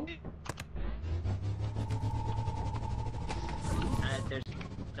 Zolo? There's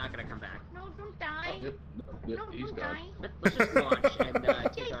not gonna come back. No, don't die. Yep, he's Don't gone. die. Let's just launch and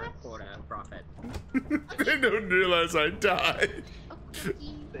take our quota profit. They don't realize I died. The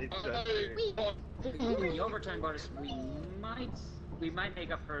overtime bonus, we might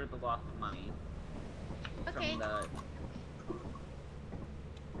make up for the loss of money. Okay. From the...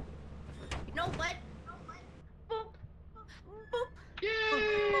 You know what?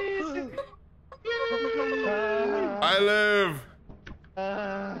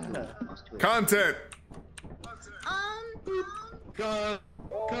 Content.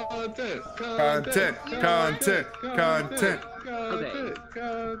 Content. Content. Content. Content.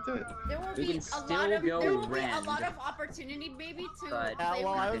 There will We be can a still lot of go there will be a rend, lot of opportunity, maybe, to but- play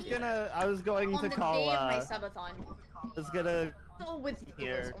well, I was going on to the call. day of my subathon. I was gonna So with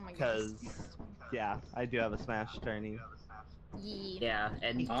here oh my because, goodness. yeah, I do have a Smash tourney. Yeah,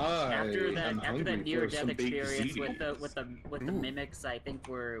 and I after am that hungry near-death for some baked experience ziti. with the mimics, I think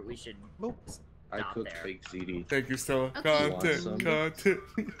we should. I stop cooked there. fake ziti. Thank you, Stella. Okay. Content. Want some? Content.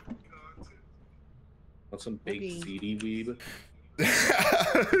 Want some baked ziti, weeb?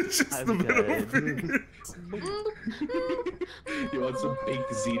 Just I'm the middle good. finger. You want some baked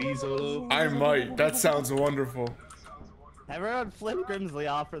ziti, Zolo? I might. That sounds wonderful. Everyone flip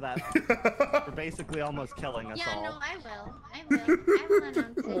Grimsley off for that. For basically almost killing us Yeah, all. no, I will. I will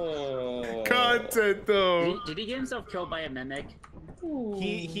announce it. Oh. Content, though. Did he get himself killed by a mimic?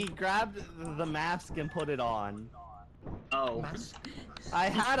 He grabbed the mask and put it on. Oh. I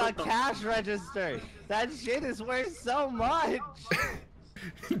had a cash register. That shit is worth so much.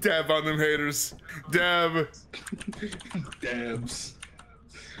 Dab on them haters. Dab. Dabs.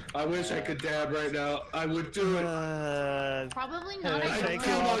 I wish I could dab right now. I would do it. Probably not. Thank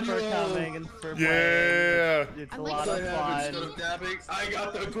you all for coming and for Yeah. playing. It's I a like lot of Instead fun. of dabbing, I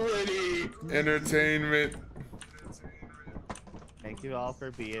got the gritty. Entertainment. Thank you all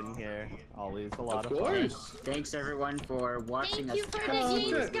for being here. Always a lot Of of fun. course. Thanks everyone for watching Thank you us for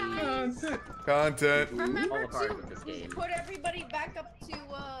the games, guys. Content. fall Remember apart with this to game. put everybody back up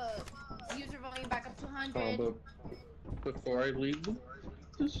to user volume back up to 100. But before I leave,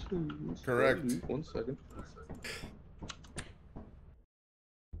 Correct. 1 second.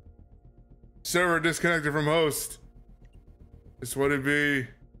 Server disconnected from host. This would it be.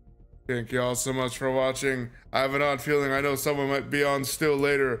 Thank you all so much for watching. I have an odd feeling I know someone might be on still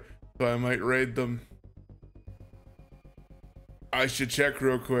later, so I might raid them. I should check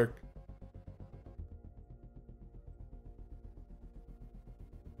real quick.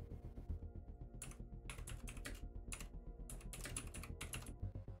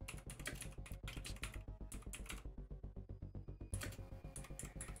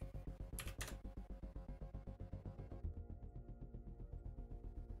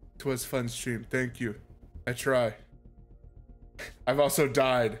 It was fun stream. Thank you. I try. I've also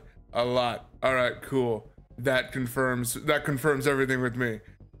died a lot. All right, cool. That confirms everything with me.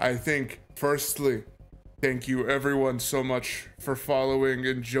 I think firstly, thank you everyone so much for following,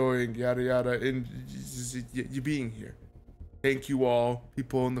 enjoying, yada yada, and you being here. Thank you all.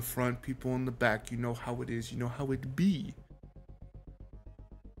 People in the front, people in the back. You know how it is. You know how it be.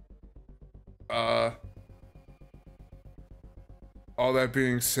 All that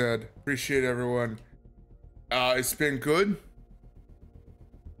being said, appreciate everyone. It's been good.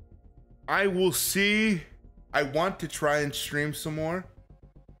 I will see. I want to try and stream some more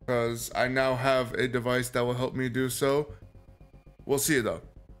because I now have a device that will help me do so. We'll see though.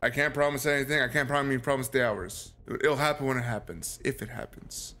 I can't promise anything. I can't promise the hours. It'll happen when it happens. If it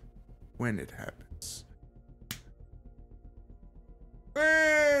happens. When it happens.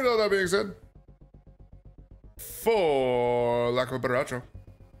 And all that being said, for lack of a better outro,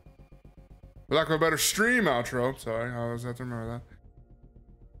 for lack of a better stream outro, sorry, I always have to remember that.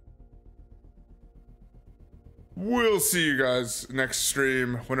 We'll see you guys next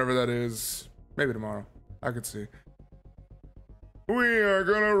stream, whenever that is. Maybe tomorrow. I could see. We are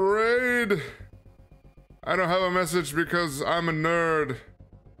gonna raid. I don't have a message because I'm a nerd.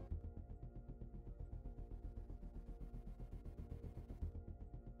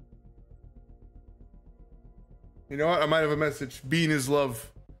 You know what? I might have a message. Being is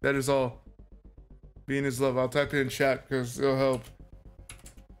love. That is all. Being is love. I'll type it in chat because it'll help.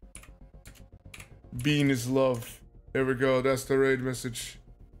 Being is love. There we go. That's the raid message.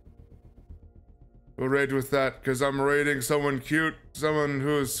 We'll raid with that because I'm raiding someone cute. Someone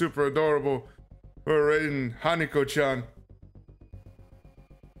who is super adorable. We're raiding Haniko-chan.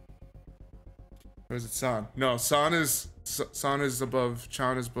 Or is it San? No, San is above.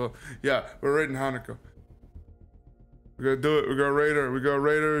 Chan is below. Yeah, we're raiding Hanako. We're gonna do it. We're gonna raid her. We're gonna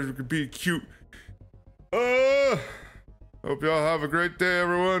raid her. We could be cute. Hope y'all have a great day,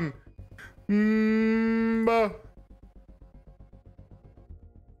 everyone. Bye.